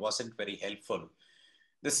said it wasn't very helpful.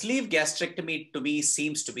 The sleeve gastrectomy to me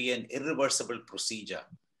seems to be an irreversible procedure.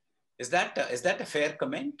 Is that a fair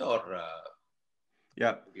comment, or?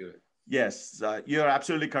 Yeah. Yes, you're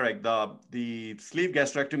absolutely correct. The sleeve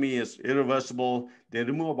gastrectomy is irreversible. They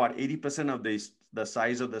remove about 80% of the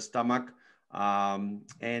size of the stomach, but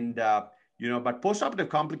postoperative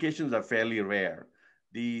complications are fairly rare.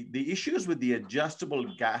 The issues with the adjustable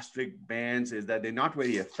gastric bands is that they're not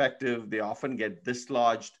very effective. They often get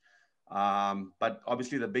dislodged, but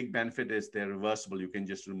obviously the big benefit is they're reversible. You can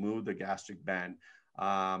just remove the gastric band.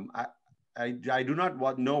 I do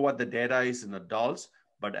not know what the data is in adults,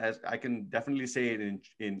 but as I can definitely say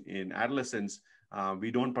in adolescents,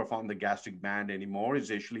 we don't perform the gastric band anymore.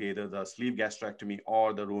 It's actually either the sleeve gastrectomy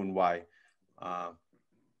or the Roux-en-Y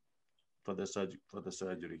for the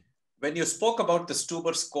surgery. When you spoke about the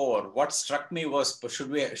Stuber score, what struck me was,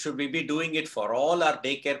 should we be doing it for all our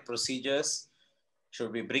daycare procedures?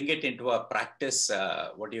 Should we bring it into a practice,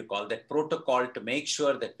 protocol, to make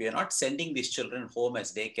sure that we are not sending these children home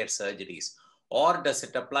as daycare surgeries? Or does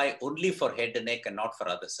it apply only for head and neck and not for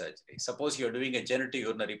other surgeries? Suppose you're doing a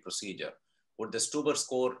genitourinary procedure. Would the Stuber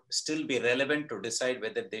score still be relevant to decide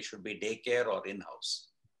whether they should be daycare or in-house?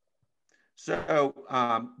 So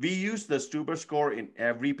we use the Stuber score in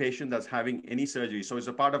every patient that's having any surgery. So it's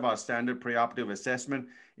a part of our standard preoperative assessment.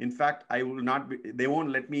 In fact, they won't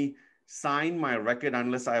let me sign my record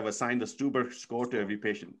unless I have assigned the Stuber score to every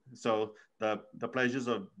patient. So the pleasures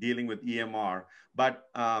of dealing with EMR. But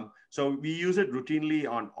so we use it routinely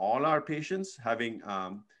on all our patients,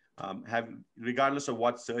 regardless of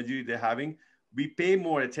what surgery they're having. We pay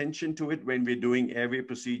more attention to it when we're doing airway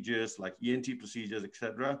procedures like ENT procedures, et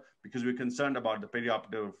cetera, because we're concerned about the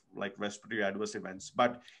perioperative like respiratory adverse events.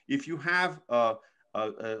 But if you have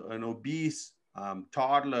an obese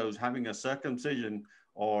toddler who's having a circumcision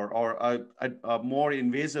or a more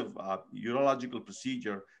invasive urological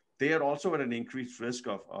procedure, they are also at an increased risk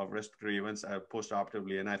of respiratory events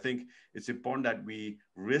postoperatively. And I think it's important that we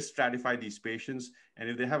risk stratify these patients. And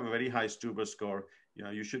if they have a very high Stuber score,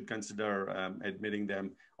 you should consider admitting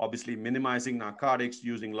them, obviously minimizing narcotics,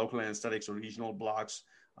 using local anesthetics or regional blocks,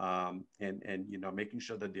 and making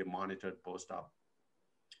sure that they're monitored post-op.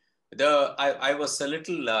 I was a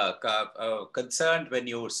little concerned when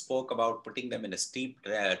you spoke about putting them in a steep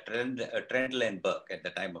Trendelenburg at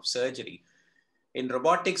the time of surgery. In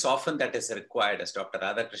robotics, often that is required, as Dr.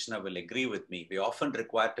 Radhakrishna will agree with me. We often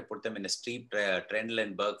require to put them in a steep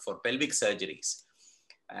Trendelenburg for pelvic surgeries.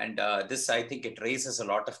 And this, I think it raises a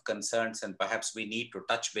lot of concerns, and perhaps we need to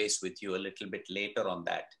touch base with you a little bit later on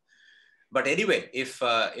that. But anyway, if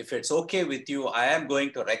it's okay with you, I am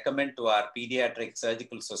going to recommend to our Pediatric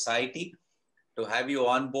Surgical Society to have you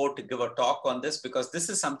on board to give a talk on this, because this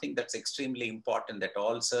is something that's extremely important that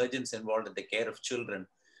all surgeons involved in the care of children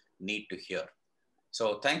need to hear.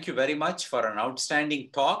 So thank you very much for an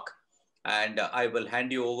outstanding talk. And I will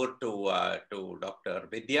hand you over to Dr.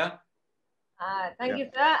 Vidya. Thank you,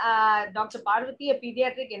 sir. Dr. Parvati, a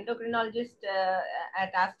pediatric endocrinologist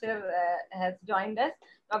at Aster, has joined us.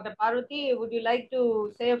 Dr. Parvati, would you like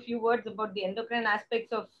to say a few words about the endocrine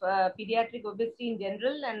aspects of pediatric obesity in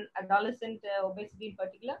general and adolescent obesity in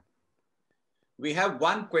particular? We have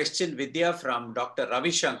one question, Vidya, from Dr. Ravi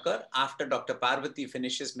Shankar. After Dr. Parvati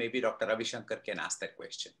finishes, maybe Dr. Ravi Shankar can ask that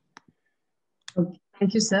question. Okay.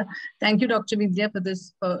 Thank you, sir. Thank you, Dr. Vidya,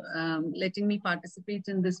 for letting me participate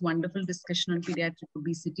in this wonderful discussion on pediatric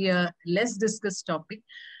obesity, a less discussed topic.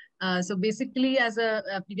 So basically, as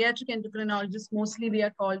a pediatric endocrinologist, mostly we are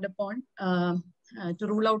called upon to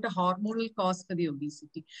rule out a hormonal cause for the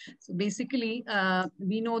obesity. So basically,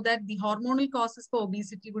 we know that the hormonal causes for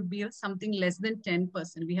obesity would be something less than 10%.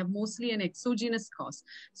 We have mostly an exogenous cause.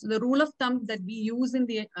 So the rule of thumb that we use in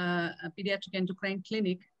the pediatric endocrine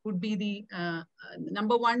clinic would be the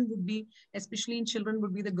number one would be, especially in children,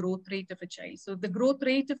 would be the growth rate of a child. So if the growth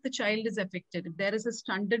rate of the child is affected, if there is a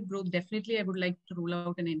stunted growth, definitely I would like to rule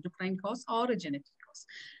out an endocrine cause or a genetic cause.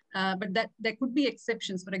 But there could be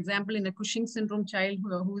exceptions. For example, in a Cushing syndrome child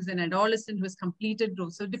who is an adolescent who has completed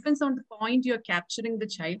growth. So it depends on the point you're capturing the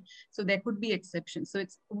child. So there could be exceptions. So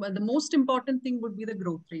it's the most important thing would be the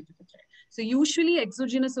growth rate of the child. So usually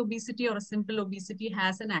exogenous obesity or a simple obesity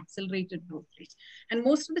has an accelerated growth rate. And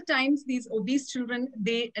most of the times these obese children,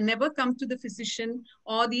 they never come to the physician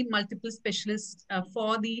or the multiple specialists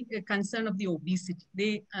for the concern of the obesity.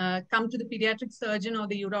 They come to the pediatric surgeon or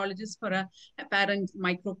the urologist for a apparent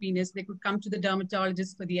micropenis. They could come to the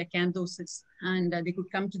dermatologist for the acanthosis, and they could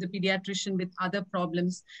come to the pediatrician with other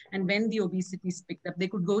problems. And when the obesity is picked up, they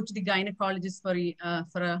could go to the gynecologist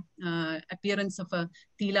for a appearance of a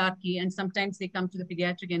thelarchy, and sometimes they come to the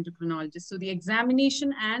pediatric endocrinologist. So the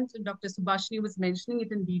examination, and Dr. Subashini was mentioning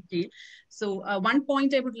it in detail. So one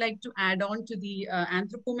point I would like to add on to the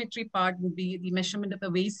anthropometry part would be the measurement of the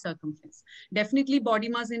waist circumference. Definitely body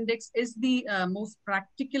mass index is the most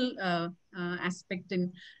practical aspect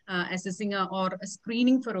in assessing or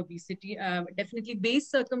screening for obesity. Definitely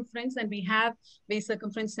waist circumference, and we have waist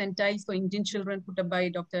circumference centiles for Indian children put up by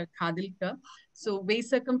Dr. Khadilkar. So waist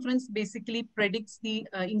circumference basically predicts the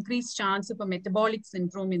increased chance of a metabolic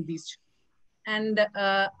syndrome in these children. And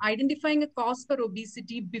identifying a cause for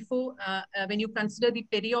obesity before, when you consider the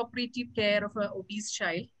perioperative care of an obese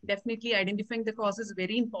child, definitely identifying the cause is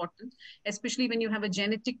very important, especially when you have a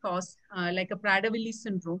genetic cause like a Prader-Willi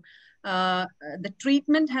syndrome. The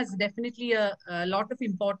treatment has definitely a lot of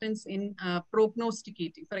importance in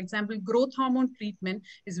prognosticating. For example, growth hormone treatment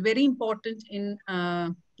is very important in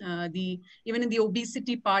even in the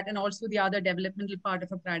obesity part and also the other developmental part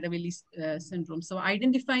of a Prader-Willi syndrome. So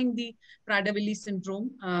identifying the Prader-Willi syndrome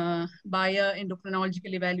by an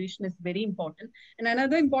endocrinological evaluation is very important. And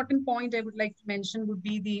another important point I would like to mention would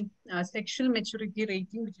be the sexual maturity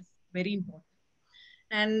rating, which is very important.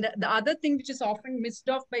 And the other thing which is often missed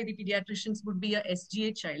off by the pediatricians would be a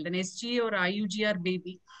SGA child, an SGA or IUGR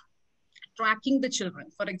baby. tracking the children.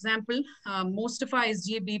 For example, most of our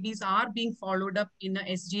SGA babies are being followed up in a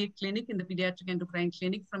SGA clinic, in the pediatric endocrine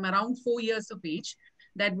clinic, from around 4 years of age.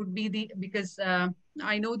 That would be because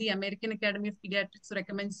I know the American Academy of Pediatrics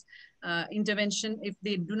recommends intervention if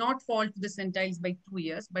they do not fall to the centiles by 2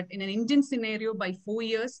 years. But in an Indian scenario, by 4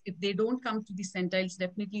 years, if they don't come to the centiles,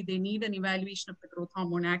 definitely they need an evaluation of the growth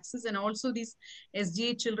hormone axis. And also these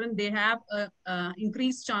SGA children, they have an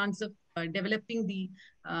increased chance of developing the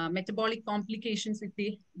metabolic complications if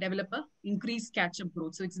they develop a increased catch-up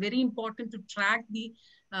growth. So it's very important to track the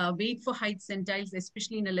weight for height centiles,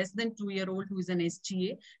 especially in a less than 2-year-old who is an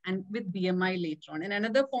SGA, and with BMI later on. And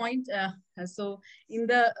another point, so in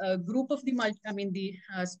the group of the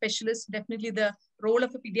specialists, definitely the role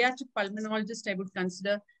of a pediatric pulmonologist I would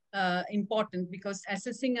consider important, because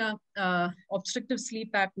assessing obstructive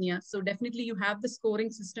sleep apnea, so definitely you have the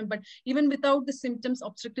scoring system, but even without the symptoms,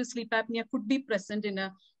 obstructive sleep apnea could be present in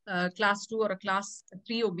a class 2 or a class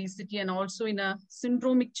 3 obesity, and also in a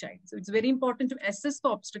syndromic child. So it's very important to assess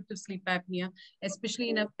for obstructive sleep apnea, especially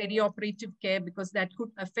in a perioperative care, because that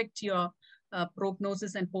could affect your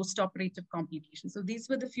prognosis and post-operative complications. So these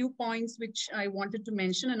were the few points which I wanted to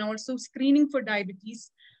mention. And also screening for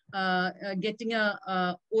diabetes, getting a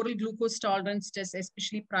oral glucose tolerance test,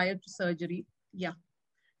 especially prior to surgery. Yeah,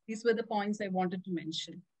 these were the points I wanted to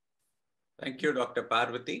mention. Thank you, Dr.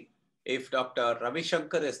 Parvati. If Dr. Ravi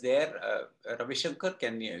Shankar is there, Ravi Shankar,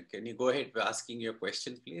 can you go ahead with asking your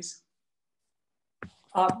question, please?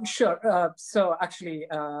 Sure. So actually,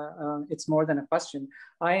 it's more than a question.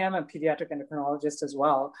 I am a pediatric endocrinologist as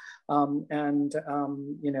well.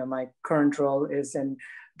 My current role is in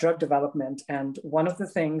drug development. And one of the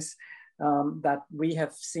things that we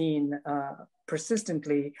have seen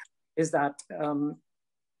persistently is that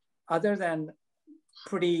other than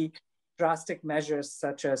pretty drastic measures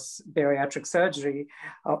such as bariatric surgery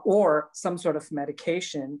or some sort of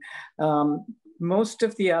medication, most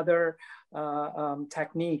of the other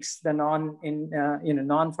techniques, the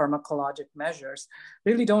non-pharmacologic measures,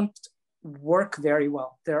 really don't work very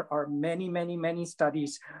well. There are many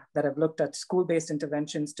studies that have looked at school-based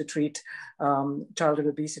interventions to treat childhood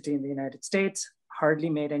obesity in the United States,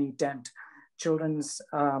 hardly made any dent. Children's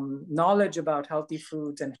knowledge about healthy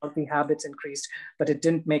foods and healthy habits increased, but it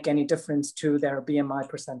didn't make any difference to their BMI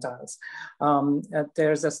percentiles.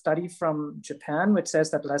 There's a study from Japan which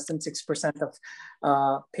says that less than 6% of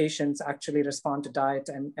patients actually respond to diet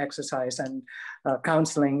and exercise and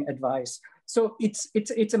counseling advice. So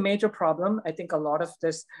it's a major problem. I think a lot of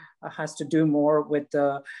this has to do more with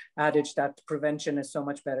the adage that prevention is so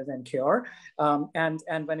much better than cure. And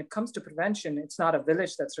when it comes to prevention, it's not a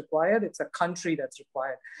village that's required, it's a country that's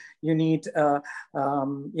required. You need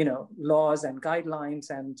laws and guidelines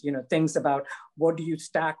and things about what do you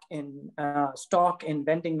stock in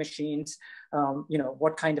vending machines,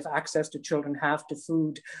 what kind of access do children have to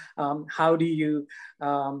food, how do you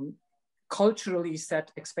culturally set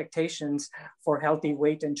expectations for healthy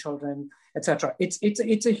weight in children, etc.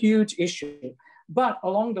 It's a huge issue. But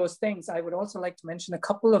along those things, I would also like to mention a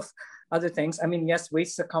couple of other things. I mean, yes,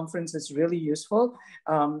 waist circumference is really useful,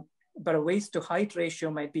 but a waist to height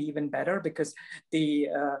ratio might be even better because the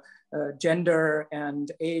gender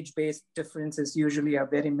and age-based differences usually are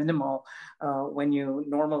very minimal when you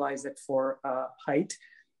normalize it for height.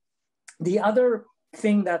 The other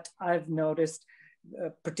thing that I've noticed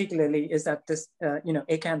particularly is that this,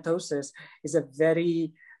 acanthosis is a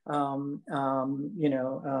very,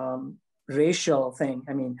 racial thing.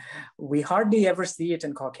 I mean, we hardly ever see it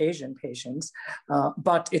in Caucasian patients,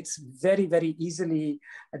 but it's very, very easily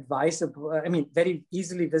very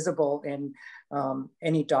easily visible in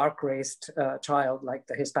any dark-raced child, like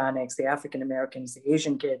the Hispanics, the African Americans, the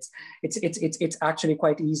Asian kids. It's actually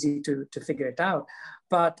quite easy to figure it out.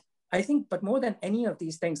 But I think, but more than any of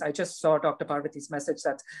these things, I just saw Dr. Parvati's message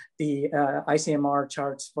that the ICMR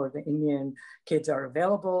charts for the Indian kids are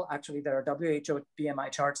available. Actually, there are WHO BMI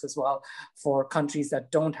charts as well for countries that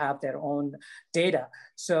don't have their own data.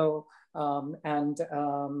 So, one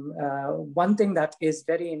thing that is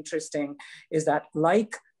very interesting is that,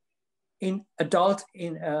 like in adult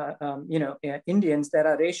Indians, there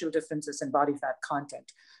are racial differences in body fat content.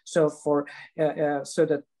 So so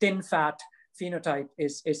the thin fat phenotype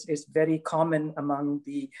is very common among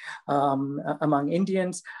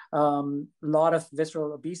Indians. Lot of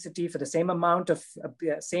visceral obesity for the same amount of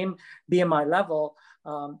same BMI level.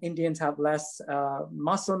 Indians have less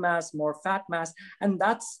muscle mass, more fat mass, and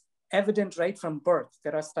that's evident right from birth.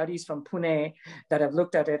 There are studies from Pune that have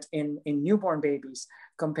looked at it in newborn babies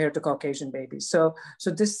compared to Caucasian babies. So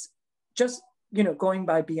this just going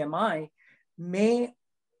by BMI may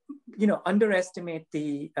underestimate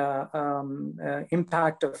the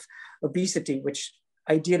impact of obesity, which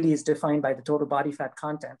ideally is defined by the total body fat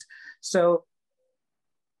content. So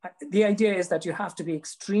the idea is that you have to be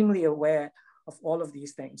extremely aware of all of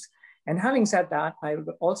these things. And having said that, I would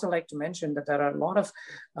also like to mention that there are a lot of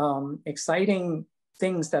exciting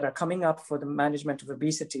things that are coming up for the management of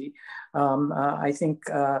obesity. I think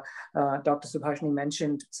Dr. Subashini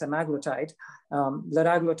mentioned semaglutide.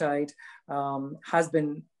 Liraglutide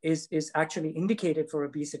is actually indicated for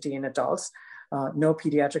obesity in adults. No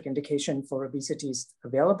pediatric indication for obesity is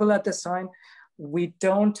available at this time. We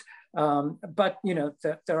don't, but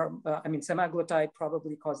semaglutide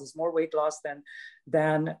probably causes more weight loss than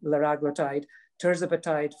liraglutide.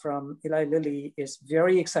 Tirzepatide from Eli Lilly is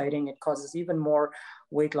very exciting. It causes even more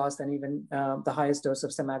weight loss than even the highest dose of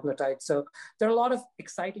semaglutide. So there are a lot of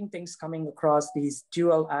exciting things coming across these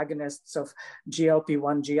dual agonists of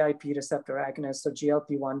GLP-1 GIP receptor agonists, or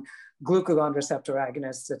GLP-1 glucagon receptor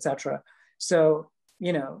agonists, etc. So,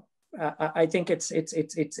 I think it's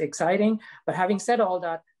exciting. But having said all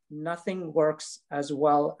that, nothing works as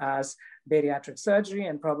well as bariatric surgery,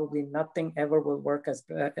 and probably nothing ever will work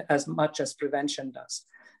as much as prevention does.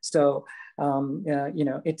 So,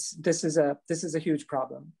 this is a huge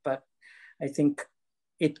problem, but I think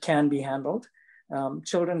it can be handled.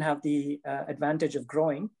 Children have the advantage of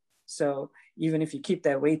growing. So even if you keep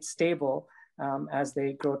their weight stable, as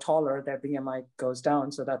they grow taller, their BMI goes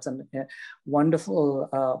down. So that's a wonderful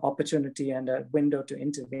opportunity and a window to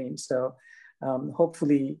intervene. So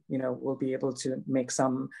hopefully, we'll be able to make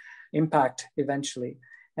some impact eventually.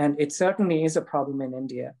 And it certainly is a problem in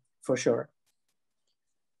India, for sure.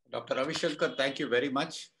 Dr. Ravi Shankar, thank you very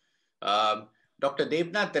much. Dr.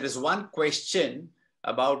 Devnath, there is one question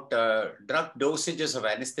about drug dosages of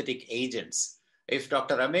anesthetic agents. If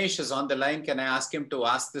Dr. Ramesh is on the line, can I ask him to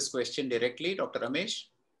ask this question directly, Dr. Ramesh?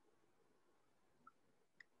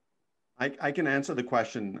 I can answer the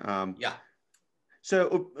question. Yeah.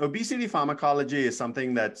 So obesity pharmacology is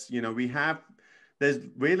something that's, there's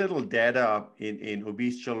very little data in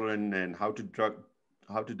obese children and how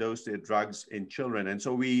to dose their drugs in children. And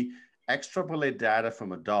so we extrapolate data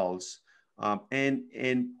from adults.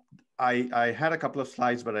 And I had a couple of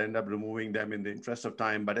slides, but I ended up removing them in the interest of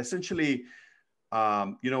time. But essentially,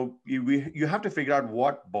 you have to figure out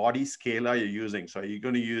what body scale are you using. So are you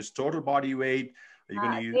going to use total body weight?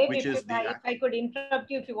 Are you going to use, Dave, if I could interrupt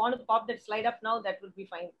you, if you want to pop that slide up now, that would be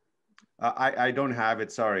fine. I don't have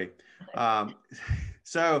it, sorry.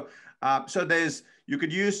 So you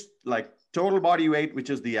could use like total body weight, which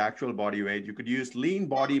is the actual body weight. You could use lean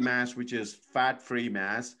body mass, which is fat-free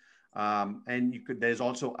mass. And there's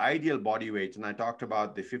also ideal body weight. And I talked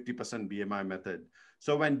about the 50% BMI method.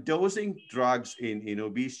 So when dosing drugs in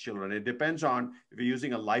obese children, it depends on if you're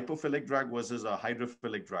using a lipophilic drug versus a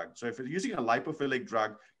hydrophilic drug. So if you're using a lipophilic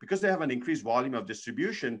drug, because they have an increased volume of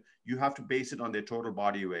distribution, you have to base it on their total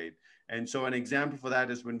body weight. And so an example for that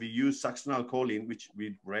is when we use succinylcholine, which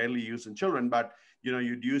we rarely use in children, but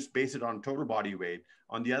you'd base it on total body weight.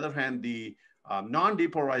 On the other hand, the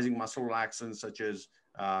non-depolarizing muscle relaxants such as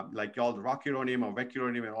like all the rocuronium or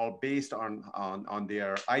vecuronium are all based on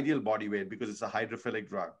their ideal body weight because it's a hydrophilic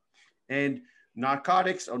drug. And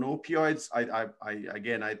narcotics and opioids,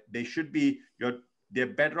 they should be, they're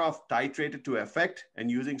better off titrated to effect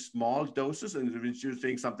and using small doses and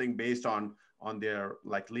using something based on their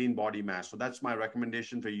like lean body mass. So that's my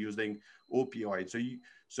recommendation for using opioids.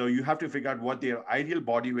 So you have to figure out what their ideal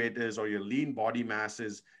body weight is or your lean body mass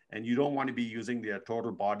is, and you don't want to be using their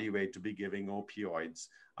total body weight to be giving opioids.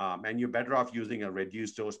 And you're better off using a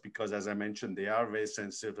reduced dose because, as I mentioned, they are very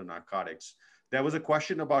sensitive to narcotics. There was a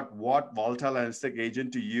question about what volatile anesthetic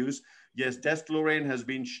agent to use. Yes, desflurane has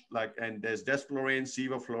been and there's desflurane,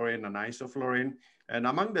 sevoflurane, and isoflurane. And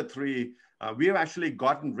among the three, we have actually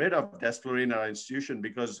gotten rid of desflurane at our institution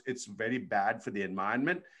because it's very bad for the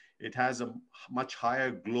environment. It has a much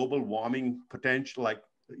higher global warming potential, like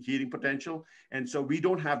heating potential. And so we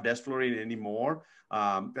don't have desflurane anymore.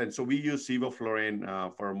 And so we use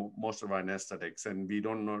sevoflurane for most of our anesthetics, and we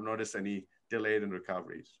don't notice any delay in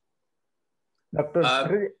recoveries.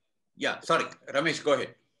 Doctor, yeah, sorry, Ramesh, go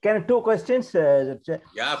ahead. Can two questions?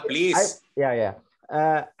 Yeah, please.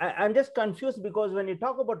 I'm just confused because when you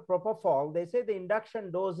talk about propofol, they say the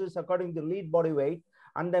induction dose is according to lead body weight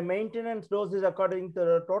and the maintenance dose is according to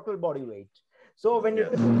the total body weight. So when you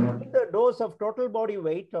take the dose of total body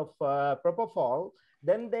weight of propofol,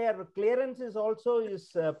 then their clearance is also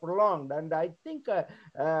prolonged. And I think,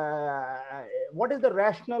 what is the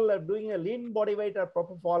rationale of doing a lean body weight or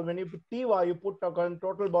propofol? When you put TIVA, you put on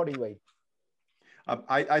total body weight.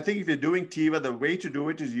 I think if you're doing TIVA, the way to do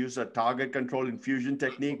it is use a target control infusion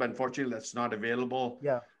technique, but unfortunately that's not available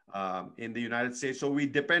in the United States. So we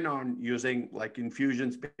depend on using like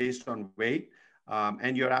infusions based on weight.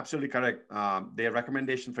 And you're absolutely correct. Their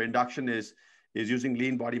recommendation for induction is using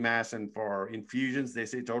lean body mass, and for infusions, they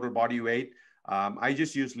say total body weight. I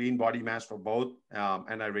just use lean body mass for both,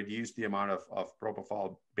 and I reduce the amount of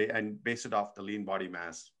propofol and base it off the lean body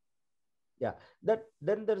mass. Yeah,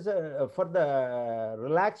 then there's for the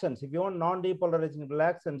relaxants. If you want non-depolarizing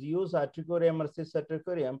relaxants, use atricurium or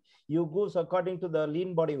cis-atricurium. You use according to the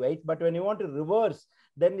lean body weight. But when you want to reverse,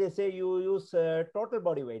 then they say you use total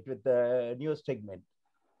body weight with the newest segment.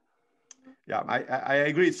 Yeah, I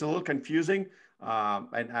agree. It's a little confusing,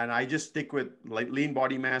 and I just stick with like lean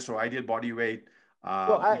body mass or ideal body weight.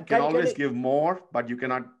 So you can always give more, but you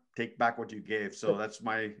cannot take back what you gave. So that's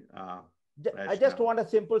my. I just want a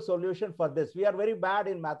simple solution for this. We are very bad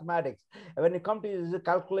in mathematics. When it comes to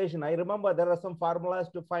calculation, I remember there are some formulas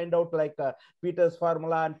to find out, like Peter's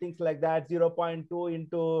formula and things like that, 0.2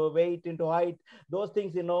 into weight into height. Those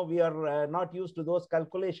things, you know, we are not used to those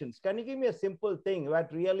calculations. Can you give me a simple thing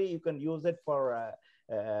that really you can use it for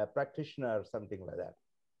a practitioner or something like that?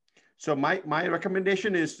 So my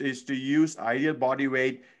recommendation is to use ideal body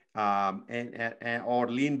weight or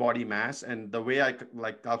lean body mass. And the way I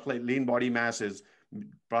like calculate lean body mass is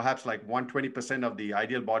perhaps like 120% of the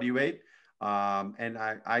ideal body weight. And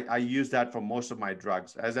I use that for most of my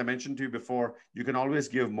drugs. As I mentioned to you before, you can always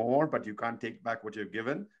give more, but you can't take back what you've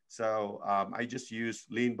given. So I just use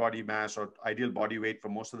lean body mass or ideal body weight for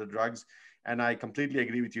most of the drugs. And I completely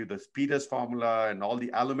agree with you. The Peter's formula and all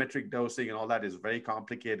the allometric dosing and all that is very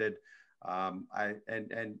complicated.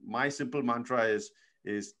 And my simple mantra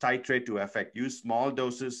is titrate to effect. Use small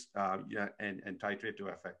doses and titrate to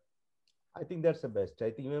effect. I think that's the best. I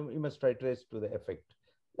think you must titrate to the effect.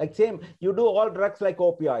 Like same, you do all drugs like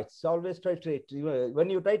opioids. Always titrate. When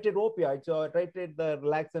you titrate opioids, or titrate the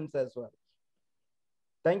relaxants as well.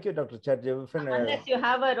 Thank you, Dr. Chatterjee. Unless you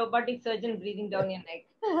have a robotic surgeon breathing down your neck.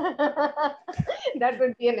 That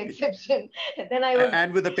would be an exception. Then I would.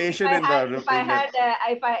 And with the patient if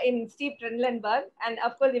I in Steve Trendelenburg, and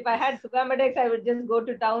of course, if I had Sugammadex, I would just go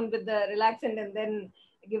to town with the relaxant and then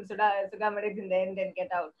give Sugammadex in the end and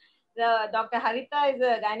get out. Dr. Harita is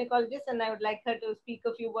a gynecologist, and I would like her to speak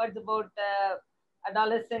a few words about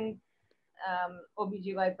adolescent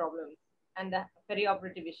OBGY problems and the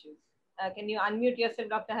perioperative issues. Can you unmute yourself,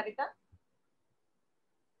 Dr. Harita?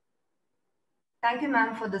 Thank you,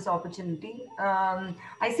 ma'am, for this opportunity.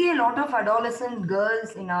 I see a lot of adolescent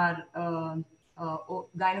girls in our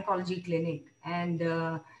gynecology clinic and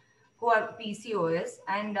who are PCOS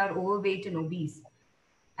and are overweight and obese.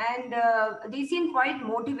 And they seem quite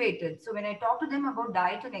motivated. So when I talk to them about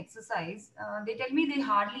diet and exercise, they tell me they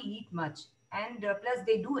hardly eat much. And plus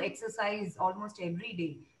they do exercise almost every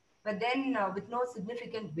day, but then with no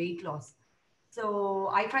significant weight loss. So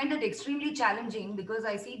I find it extremely challenging because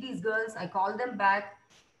I see these girls, I call them back.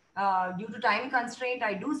 Due to time constraint,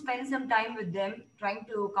 I do spend some time with them, trying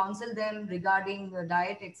to counsel them regarding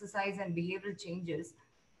diet, exercise, and behavioral changes.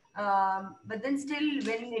 But then still,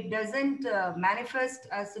 when it doesn't manifest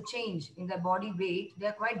as a change in their body weight,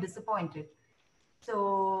 they're quite disappointed.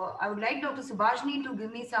 So I would like Dr. Subashini to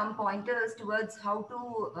give me some pointers towards how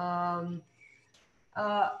to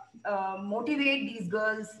motivate these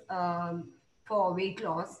girls for weight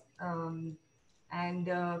loss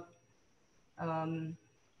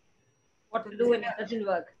what to do when it doesn't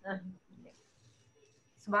work.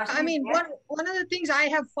 I mean, one of the things I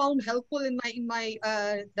have found helpful in my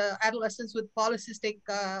the adolescents with polycystic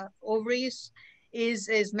ovaries is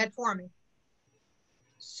metformin.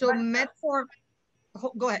 So metformin.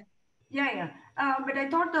 Go ahead. Yeah. But I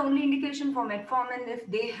thought the only indication for metformin if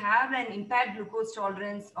they have an impaired glucose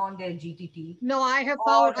tolerance on their GTT. No, I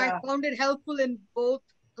found it helpful in both,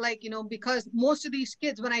 like, because most of these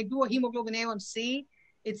kids, when I do a hemoglobin A1C,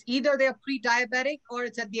 it's either they're pre-diabetic or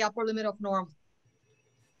it's at the upper limit of normal.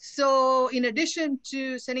 So in addition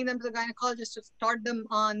to sending them to the gynecologist to start them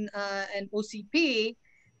on an OCP,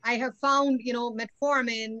 I have found,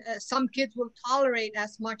 metformin, some kids will tolerate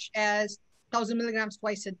as much as 1,000 milligrams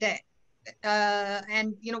twice a day.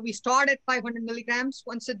 And, we start at 500 milligrams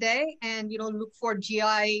once a day and, look for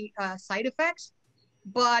GI side effects.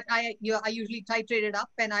 But I usually titrate it up,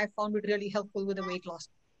 and I found it really helpful with the weight loss.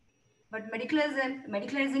 But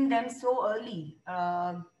medicalizing them so early,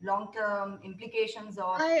 long-term implications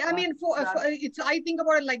of... I mean, I think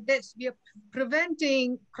about it like this. We are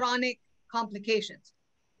preventing chronic complications,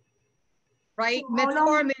 right? So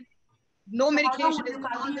metformin, medication is... How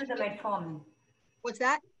long would you continue the metformin? What's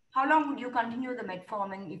that? How long would you continue the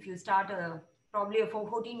metformin if you start a probably a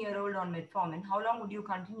 14-year-old on metformin, how long would you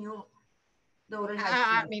continue the oral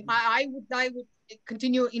I mean, I would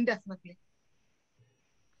continue indefinitely.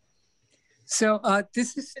 So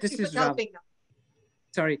this is Ravi.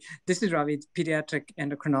 Sorry, this is Ravi, pediatric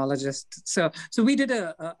endocrinologist. So we did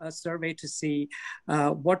a survey to see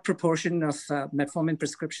what proportion of metformin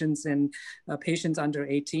prescriptions in patients under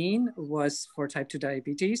 18 was for type 2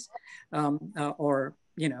 diabetes, or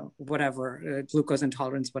whatever, glucose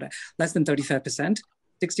intolerance, whatever, less than 35%.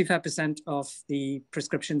 65% of the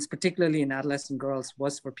prescriptions, particularly in adolescent girls,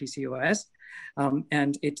 was for PCOS.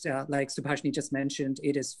 And it, like Subhashini just mentioned,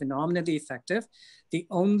 it is phenomenally effective. The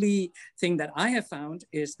only thing that I have found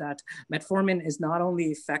is that metformin is not only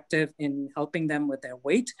effective in helping them with their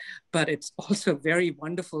weight, but it's also very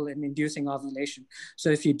wonderful in inducing ovulation. So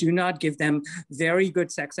if you do not give them very good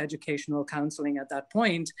sex educational counseling at that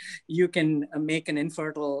point, you can make an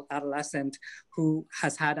infertile adolescent who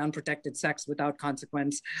has had unprotected sex without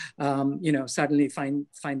consequence, suddenly find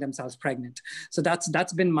themselves pregnant. So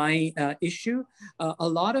that's been my issue. A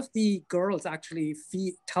lot of the girls actually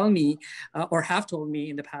tell me or have told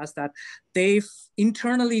me in the past that they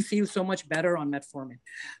internally feel so much better on metformin.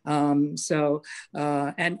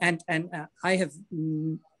 I have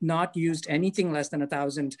not used anything less than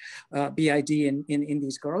 1,000 BID in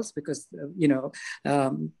these girls because,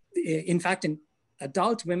 in fact, in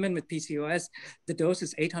adult women with PCOS, the dose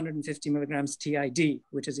is 850 milligrams TID,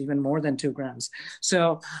 which is even more than 2 grams.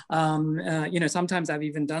 So, sometimes I've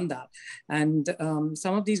even done that. And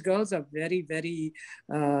some of these girls are very, very,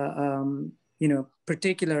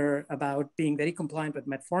 particular about being very compliant with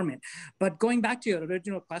metformin. But going back to your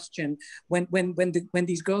original question, when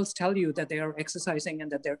these girls tell you that they are exercising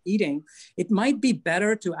and that they're eating, it might be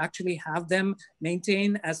better to actually have them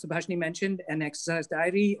maintain, as Subhashini mentioned, an exercise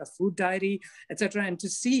diary, a food diary, etc., and to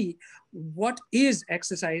see what is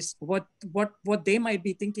exercise, what they might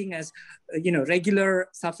be thinking as, regular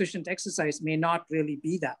sufficient exercise may not really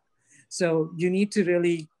be that. So you need to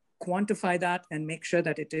really quantify that and make sure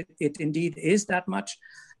that it indeed is that much.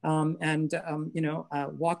 Walking,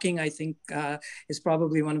 I think, is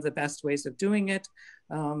probably one of the best ways of doing it.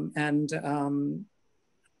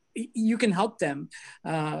 You can help them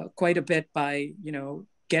quite a bit by,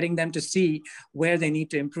 getting them to see where they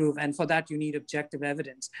need to improve. And for that, you need objective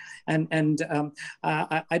evidence. I don't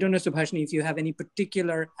know, Subhashini, if you have any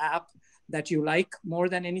particular app that you like more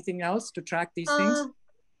than anything else to track these things?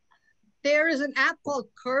 There is an app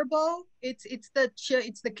called Curbo. It's the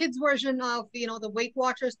kids version of the Weight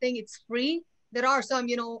Watchers thing. It's free. There are some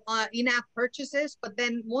in-app purchases, but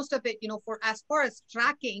then most of it for as far as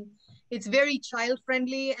tracking, it's very child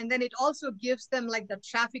friendly. And then it also gives them like the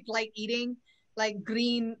traffic light eating, like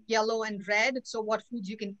green, yellow, and red. So what foods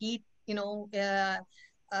you can eat,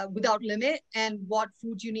 without limit, and what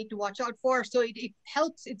foods you need to watch out for. So it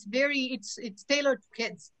helps. It's tailored to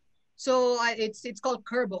kids. So it's called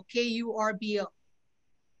Curbo, Kurbo.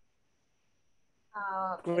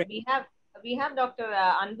 We have Dr.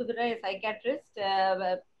 Anbudura, a psychiatrist.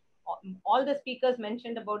 All the speakers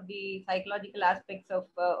mentioned about the psychological aspects of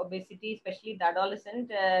obesity, especially the adolescent.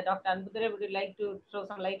 Dr. Anbudura, would you like to throw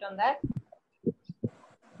some light on that?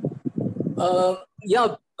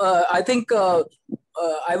 I think I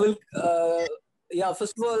will.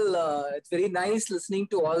 First of all, it's very nice listening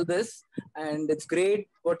to all this, and it's great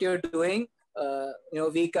what you're doing,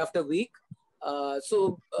 week after week.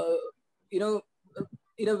 In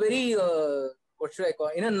a very, what should I call?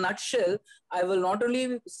 In a nutshell, I will not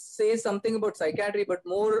only say something about psychiatry, but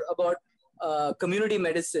more about community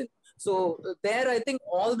medicine. So there, I think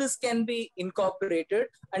all this can be incorporated,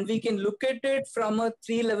 and we can look at it from a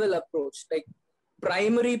 3-level approach, like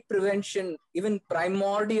primary prevention, even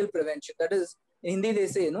primordial prevention. That is, in Hindi they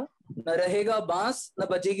say, na rahega baas, na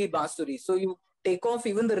bajegi bansuri. So you take off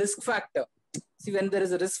even the risk factor. See, when there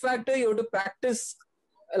is a risk factor, you have to practice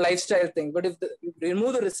a lifestyle thing. But if you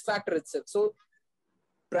remove the risk factor itself, so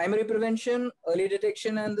primary prevention, early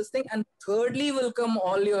detection, and this thing. And thirdly will come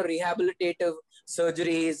all your rehabilitative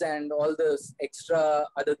surgeries and all those extra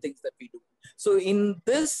other things that we do. So in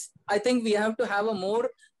this, I think we have to have a more,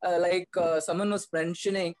 someone was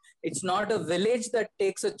mentioning, it's not a village that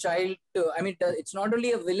takes a child to, it's not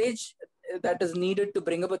only a village that is needed to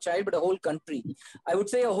bring up a child, but a whole country. I would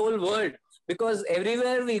say a whole world, because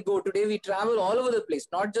everywhere we go today, we travel all over the place,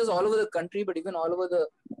 not just all over the country, but even all over the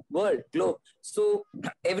world, globe. So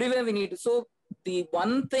everywhere we need. So the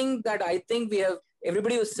one thing that I think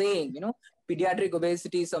everybody was saying, pediatric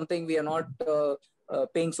obesity is something we are not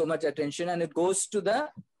paying so much attention, and it goes to the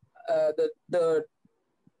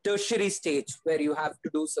tertiary stage where you have to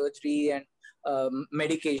do surgery and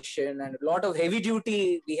medication and a lot of heavy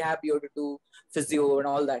duty rehab you have to do, physio and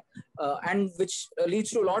all that, and which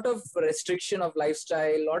leads to a lot of restriction of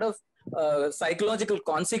lifestyle, a lot of psychological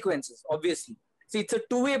consequences, obviously. See, it's a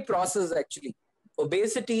two-way process actually.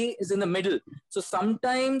 Obesity is in the middle. So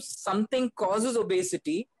sometimes something causes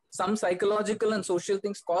obesity, some psychological and social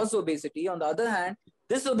things cause obesity. On the other hand,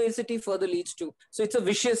 this obesity further leads to, so it's a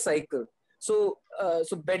vicious cycle. So,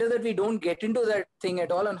 so better that we don't get into that thing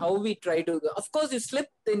at all, and how we try to, of course you slip,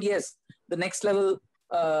 then yes, the next level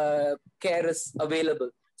care is available.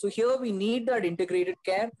 So here we need that integrated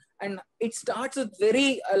care, and it starts with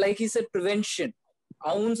very, like he said, prevention,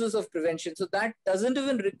 ounces of prevention. So that doesn't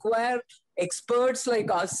even require experts like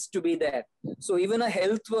us to be there. So even a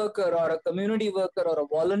health worker or a community worker or a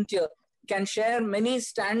volunteer can share many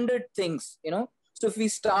standard things, you know. So if we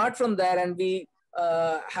start from there and we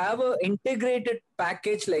have an integrated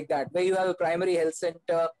package like that, where you have a primary health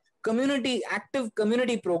center, community, active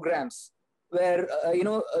community programs, where, you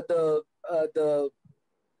know,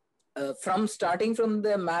 from starting from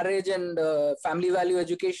the marriage and family value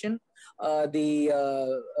education,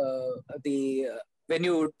 when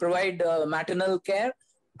you provide maternal care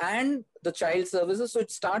and the child services, so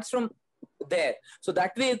it starts from there. So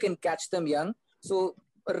that way you can catch them young. So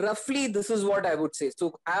roughly this is what I would say.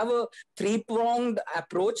 So have a three-pronged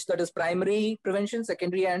approach, that is primary prevention,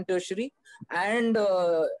 secondary and tertiary, and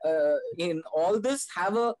in all this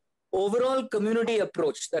have a overall community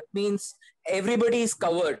approach. That means everybody is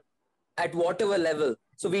covered at whatever level.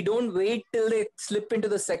 So we don't wait till they slip into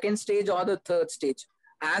the second stage or the third stage.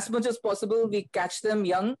 As much as possible, we catch them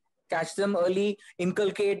young, catch them early,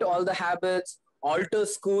 inculcate all the habits, alter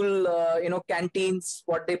school, you know, canteens,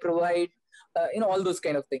 what they provide, you know, all those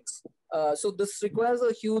kind of things. So this requires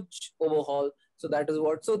a huge overhaul. So that is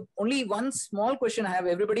what. So only one small question I have.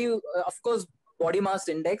 Everybody, of course, body mass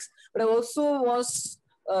index, but I also was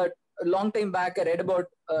a long time back, I read about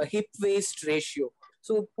hip waist ratio.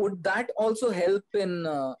 So would that also help in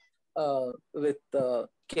with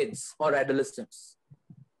kids or adolescents?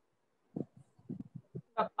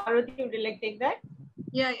 Parvati, would you like to take that?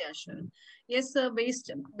 Yeah, sure. Yes,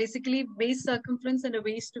 basically waist circumference and a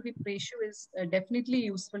waist to hip ratio is definitely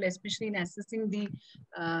useful, especially in assessing the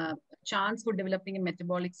chance for developing a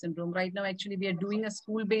metabolic syndrome. Right now, actually, we are doing a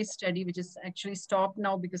school-based study, which is actually stopped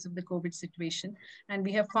now because of the COVID situation. And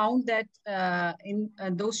we have found that in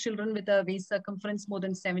those children with a waist circumference more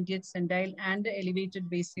than 70th centile and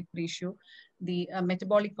elevated waist hip ratio, the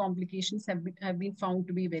metabolic complications have been found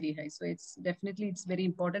to be very high. So it's very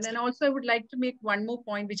important. And also I would like to make one more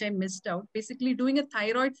point, which I missed out. Basically doing a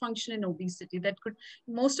thyroid function in obesity, that could,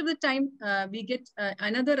 most of the time we get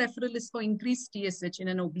another referral is for increased TSH in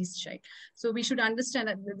an obese child. So we should understand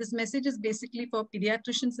that this message is basically for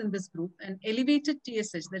pediatricians in this group. And elevated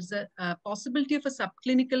TSH, there's a possibility of a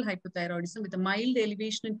subclinical hypothyroidism with a mild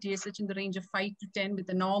elevation in TSH in the range of 5 to 10 with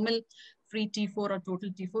a normal free T4 or total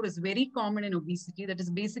T4 is very common in obesity. That is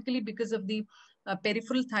basically because of the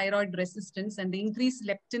peripheral thyroid resistance and the increased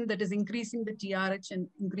leptin that is increasing the TRH and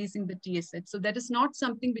increasing the TSH. So that is not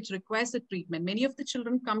something which requires a treatment. Many of the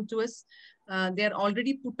children come to us, they are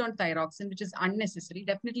already put on thyroxine, which is unnecessary.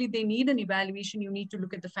 Definitely they need an evaluation. You need to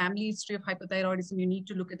look at the family history of hypothyroidism. You need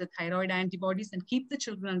to look at the thyroid antibodies and keep the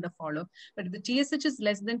children under follow. But if the TSH is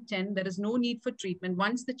less than 10, there is no need for treatment.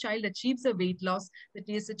 Once the child achieves a weight loss, the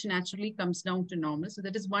TSH naturally comes down to normal. So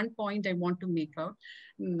that is one point I want to make out.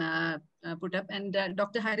 Put up. And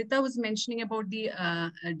Dr. Haritha was mentioning about the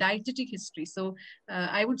dietetic history. So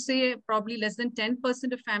I would say probably less than 10%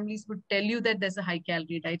 of families would tell you that there's a high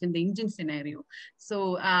calorie diet in the Indian scenario.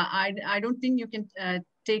 So I don't think you can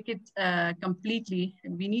take it completely.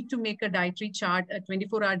 We need to make a dietary chart, a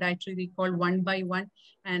 24-hour dietary recall one by one,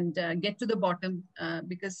 and get to the bottom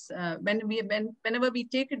because whenever we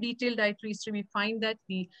take a detailed dietary history, we find that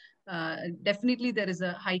we definitely there is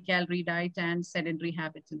a high calorie diet and sedentary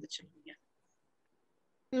habits in the children. Yeah.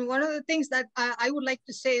 And one of the things that I would like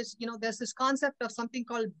to say is, there's this concept of something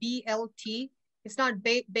called BLT. It's not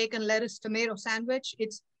bacon, lettuce, tomato sandwich.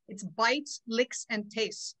 It's bites, licks, and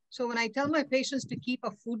tastes. So when I tell my patients to keep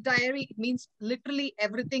a food diary, it means literally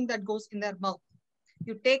everything that goes in their mouth.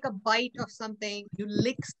 You take a bite of something, you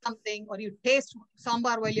lick something, or you taste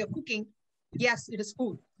sambar while you're cooking. Yes, it is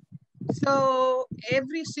food. So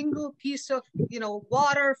every single piece of,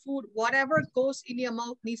 water, food, whatever goes in your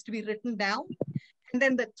mouth needs to be written down. And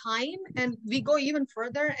then the time, and we go even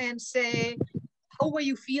further and say, how were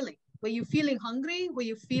you feeling? Were you feeling hungry? Were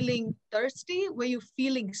you feeling thirsty? Were you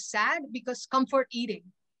feeling sad? Because comfort eating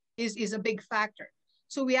is a big factor.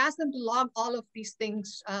 So we ask them to log all of these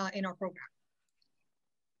things in our program.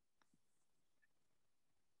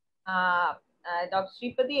 Dr.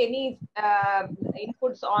 Sripati, any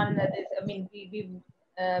inputs on this? I mean,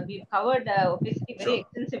 we've covered obesity very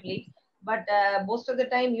extensively, but most of the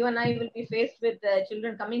time you and I will be faced with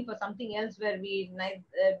children coming for something else where we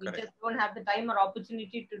just don't have the time or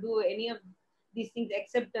opportunity to do any of these things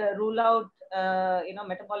except rule out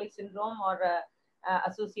metabolic syndrome or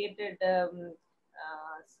associated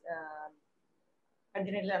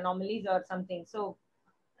congenital anomalies or something. So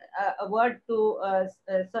a word to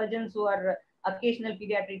surgeons who are occasional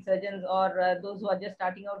pediatric surgeons or those who are just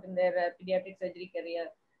starting out in their pediatric surgery career,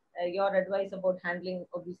 your advice about handling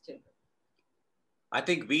obese children? I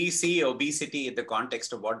think we see obesity in the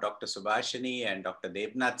context of what Dr. Subashini and Dr.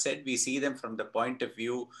 Devnath said. We see them from the point of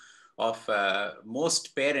view of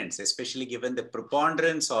most parents, especially given the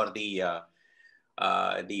preponderance or the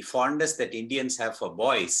fondness that Indians have for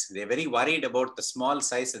boys. They're very worried about the small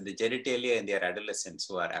size of the genitalia in their adolescents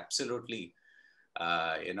who are absolutely,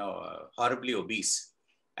 horribly obese.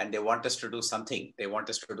 And they want us to do something. They want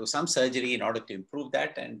us to do some surgery in order to improve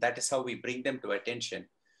that. And that is how we bring them to attention.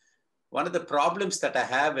 One of the problems that I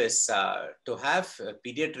have is to have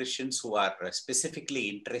pediatricians who are specifically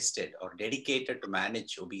interested or dedicated to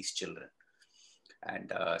manage obese children.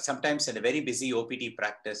 And sometimes in a very busy OPD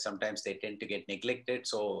practice, sometimes they tend to get neglected.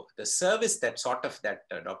 So the service that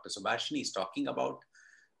Dr. Subashini is talking about,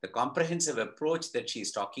 the comprehensive approach that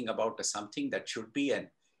she's talking about is something that should be an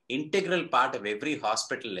integral part of every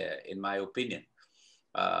hospital, in my opinion,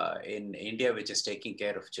 in India, which is taking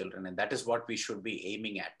care of children. And that is what we should be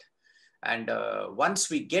aiming at. And once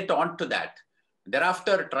we get onto that,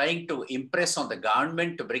 thereafter trying to impress on the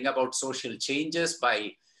government to bring about social changes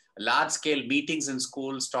by large-scale meetings in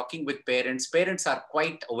schools, talking with parents. Parents are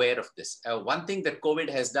quite aware of this. One thing that COVID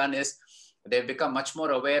has done is they've become much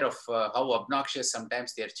more aware of how obnoxious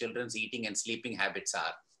sometimes their children's eating and sleeping habits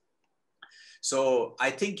are. So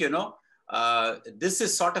I think, this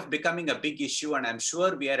is sort of becoming a big issue, and I'm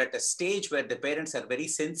sure we are at a stage where the parents are very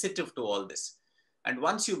sensitive to all this. And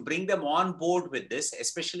once you bring them on board with this,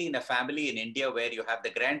 especially in a family in India where you have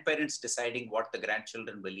the grandparents deciding what the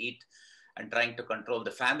grandchildren will eat and trying to control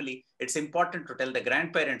the family, it's important to tell the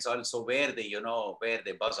grandparents also where they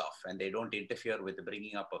buzz off and they don't interfere with the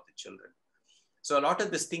bringing up of the children. So a lot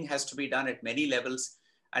of this thing has to be done at many levels.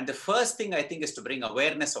 And the first thing I think is to bring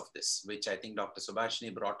awareness of this, which I think Dr.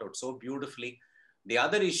 Subashini brought out so beautifully. The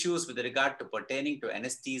other issues with regard to pertaining to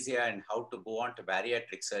anesthesia and how to go on to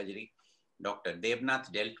bariatric surgery, Dr.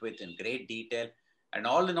 Devnath dealt with in great detail. And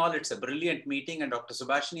all in all, it's a brilliant meeting. And Dr.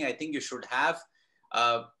 Subashini, I think you should have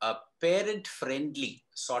a parent-friendly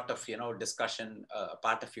sort of, discussion,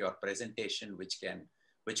 part of your presentation, which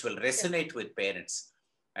will resonate with parents.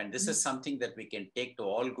 And this is something that we can take to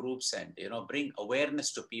all groups and, bring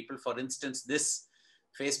awareness to people. For instance, this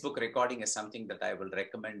Facebook recording is something that I will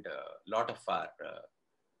recommend a lot of our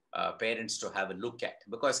parents to have a look at,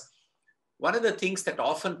 because one of the things that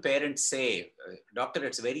often parents say, doctor,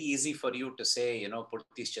 it's very easy for you to say, put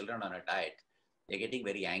these children on a diet. They're getting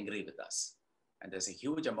very angry with us. And there's a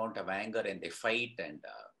huge amount of anger and they fight and,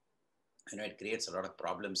 it creates a lot of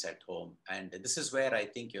problems at home. And this is where I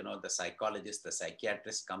think, the psychologist, the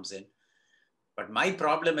psychiatrist comes in. But my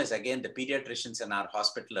problem is, again, the pediatricians in our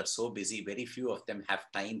hospital are so busy, very few of them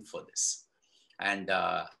have time for this. And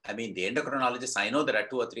the endocrinologists, I know there are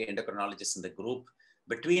 2 or 3 endocrinologists in the group.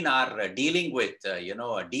 Between our dealing with,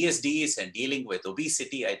 DSDs and dealing with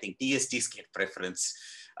obesity, I think DSDs get preference,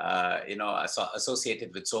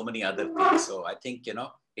 associated with so many other things. So I think,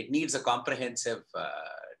 it needs a comprehensive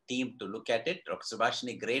team to look at it. Dr.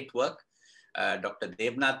 Subashini, great work. Dr.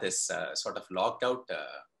 Devnath is sort of locked out,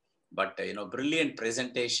 but, brilliant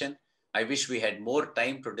presentation. I wish we had more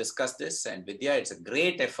time to discuss this. And Vidya, it's a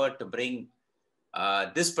great effort to bring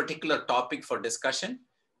this particular topic for discussion.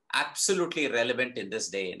 Absolutely relevant in this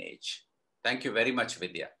day and age. Thank you very much,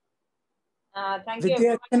 Vidya. Thank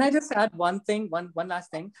Vidya, you. can I just add one thing, one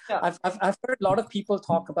last thing? Sure. I've heard a lot of people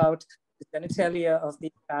talk about the genitalia of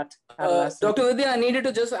the fat adolescent. Dr. Vidya, I needed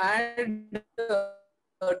to just add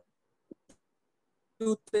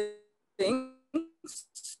 2 things.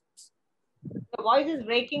 The voice is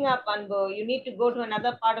breaking up, Anbu. You need to go to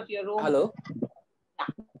another part of your room. Hello?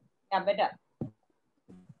 Yeah, better.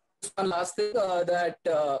 One last thing, that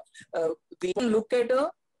we can look at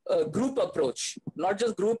a group approach, not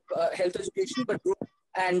just group health education, but group.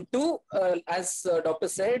 And 2, as doctor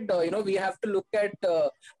said, we have to look at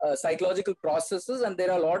psychological processes, and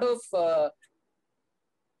there are a lot of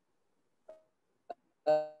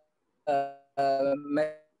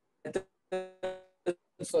methods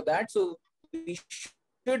for that. So we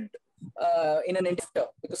should, in an interview,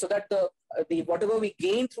 because so that the whatever we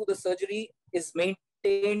gain through the surgery is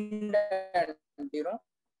maintained and,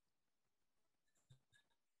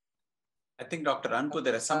 I think, Dr. Anpu,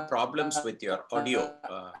 there are some problems with your audio.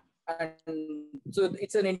 And so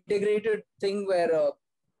it's an integrated thing where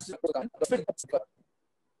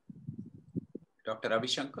Dr.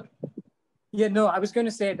 Ravishankar? Yeah, no, I was going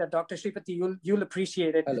to say that Dr. Shripati, you'll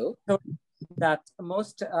appreciate it. Hello. That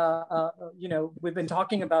most, we've been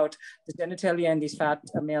talking about the genitalia and these fat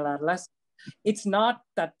male adolescents. It's not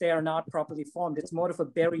that they are not properly formed. It's more of a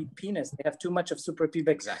buried penis. They have too much of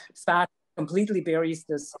suprapubic fat, completely buries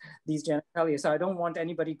these genitalia. So I don't want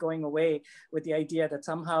anybody going away with the idea that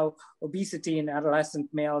somehow obesity in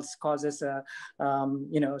adolescent males causes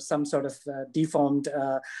some sort of deformed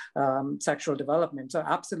sexual development. So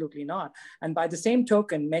absolutely not. And by the same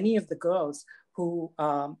token, many of the girls who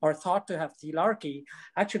are thought to have thelarchy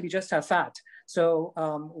actually just have fat. So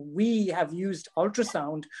we have used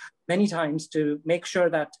ultrasound many times to make sure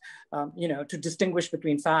that, to distinguish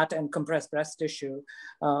between fat and compressed breast tissue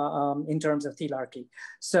in terms of thelarchy.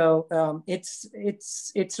 So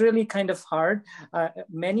it's really kind of hard.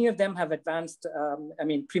 Many of them have advanced,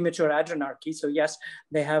 premature adrenarche. So yes,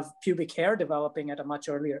 they have pubic hair developing at a much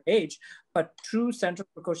earlier age, but true central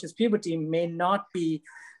precocious puberty may not be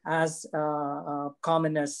as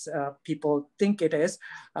common as people think it is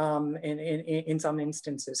in some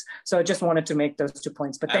instances. So I just wanted to make those 2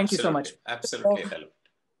 points, but thank you so much. Absolutely.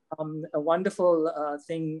 A wonderful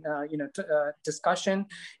discussion.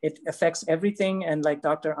 It affects everything. And like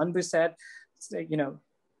Dr. Anbu said,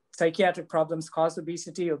 psychiatric problems cause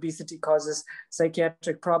obesity, obesity causes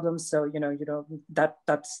psychiatric problems. So,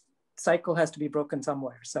 that cycle has to be broken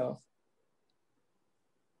somewhere. So.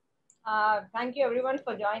 Thank you everyone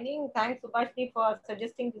for joining. Thanks Subhashini for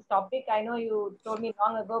suggesting this topic. I know you told me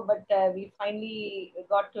long ago, but we finally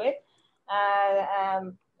got to it.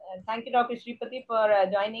 Thank you, Dr. Shripati, for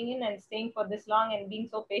joining in and staying for this long and being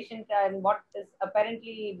so patient and what is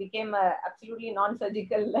apparently became a absolutely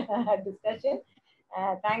non-surgical discussion.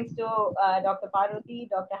 Thanks to Dr. Parvati,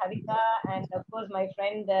 Dr. Harika, and of course my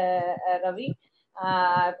friend Ravi.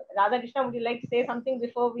 Radhakrishna, would you like to say something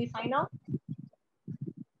before we sign off?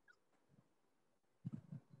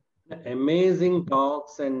 Amazing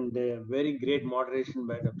talks and very great moderation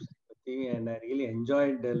by Dr. Shripati, and I really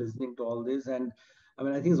enjoyed listening to all this. And I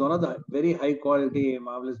think it's one of the very high quality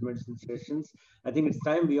marvelous medicine sessions. I think it's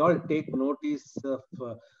time we all take notice of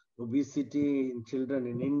obesity in children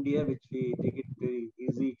in India, which we take it very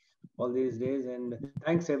easy all these days. And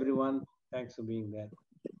thanks everyone. Thanks for being there.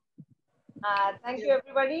 Thank you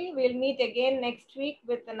everybody. We'll meet again next week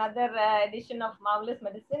with another edition of Marvelous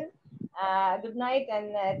Medicine. Good night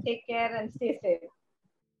and take care and stay safe.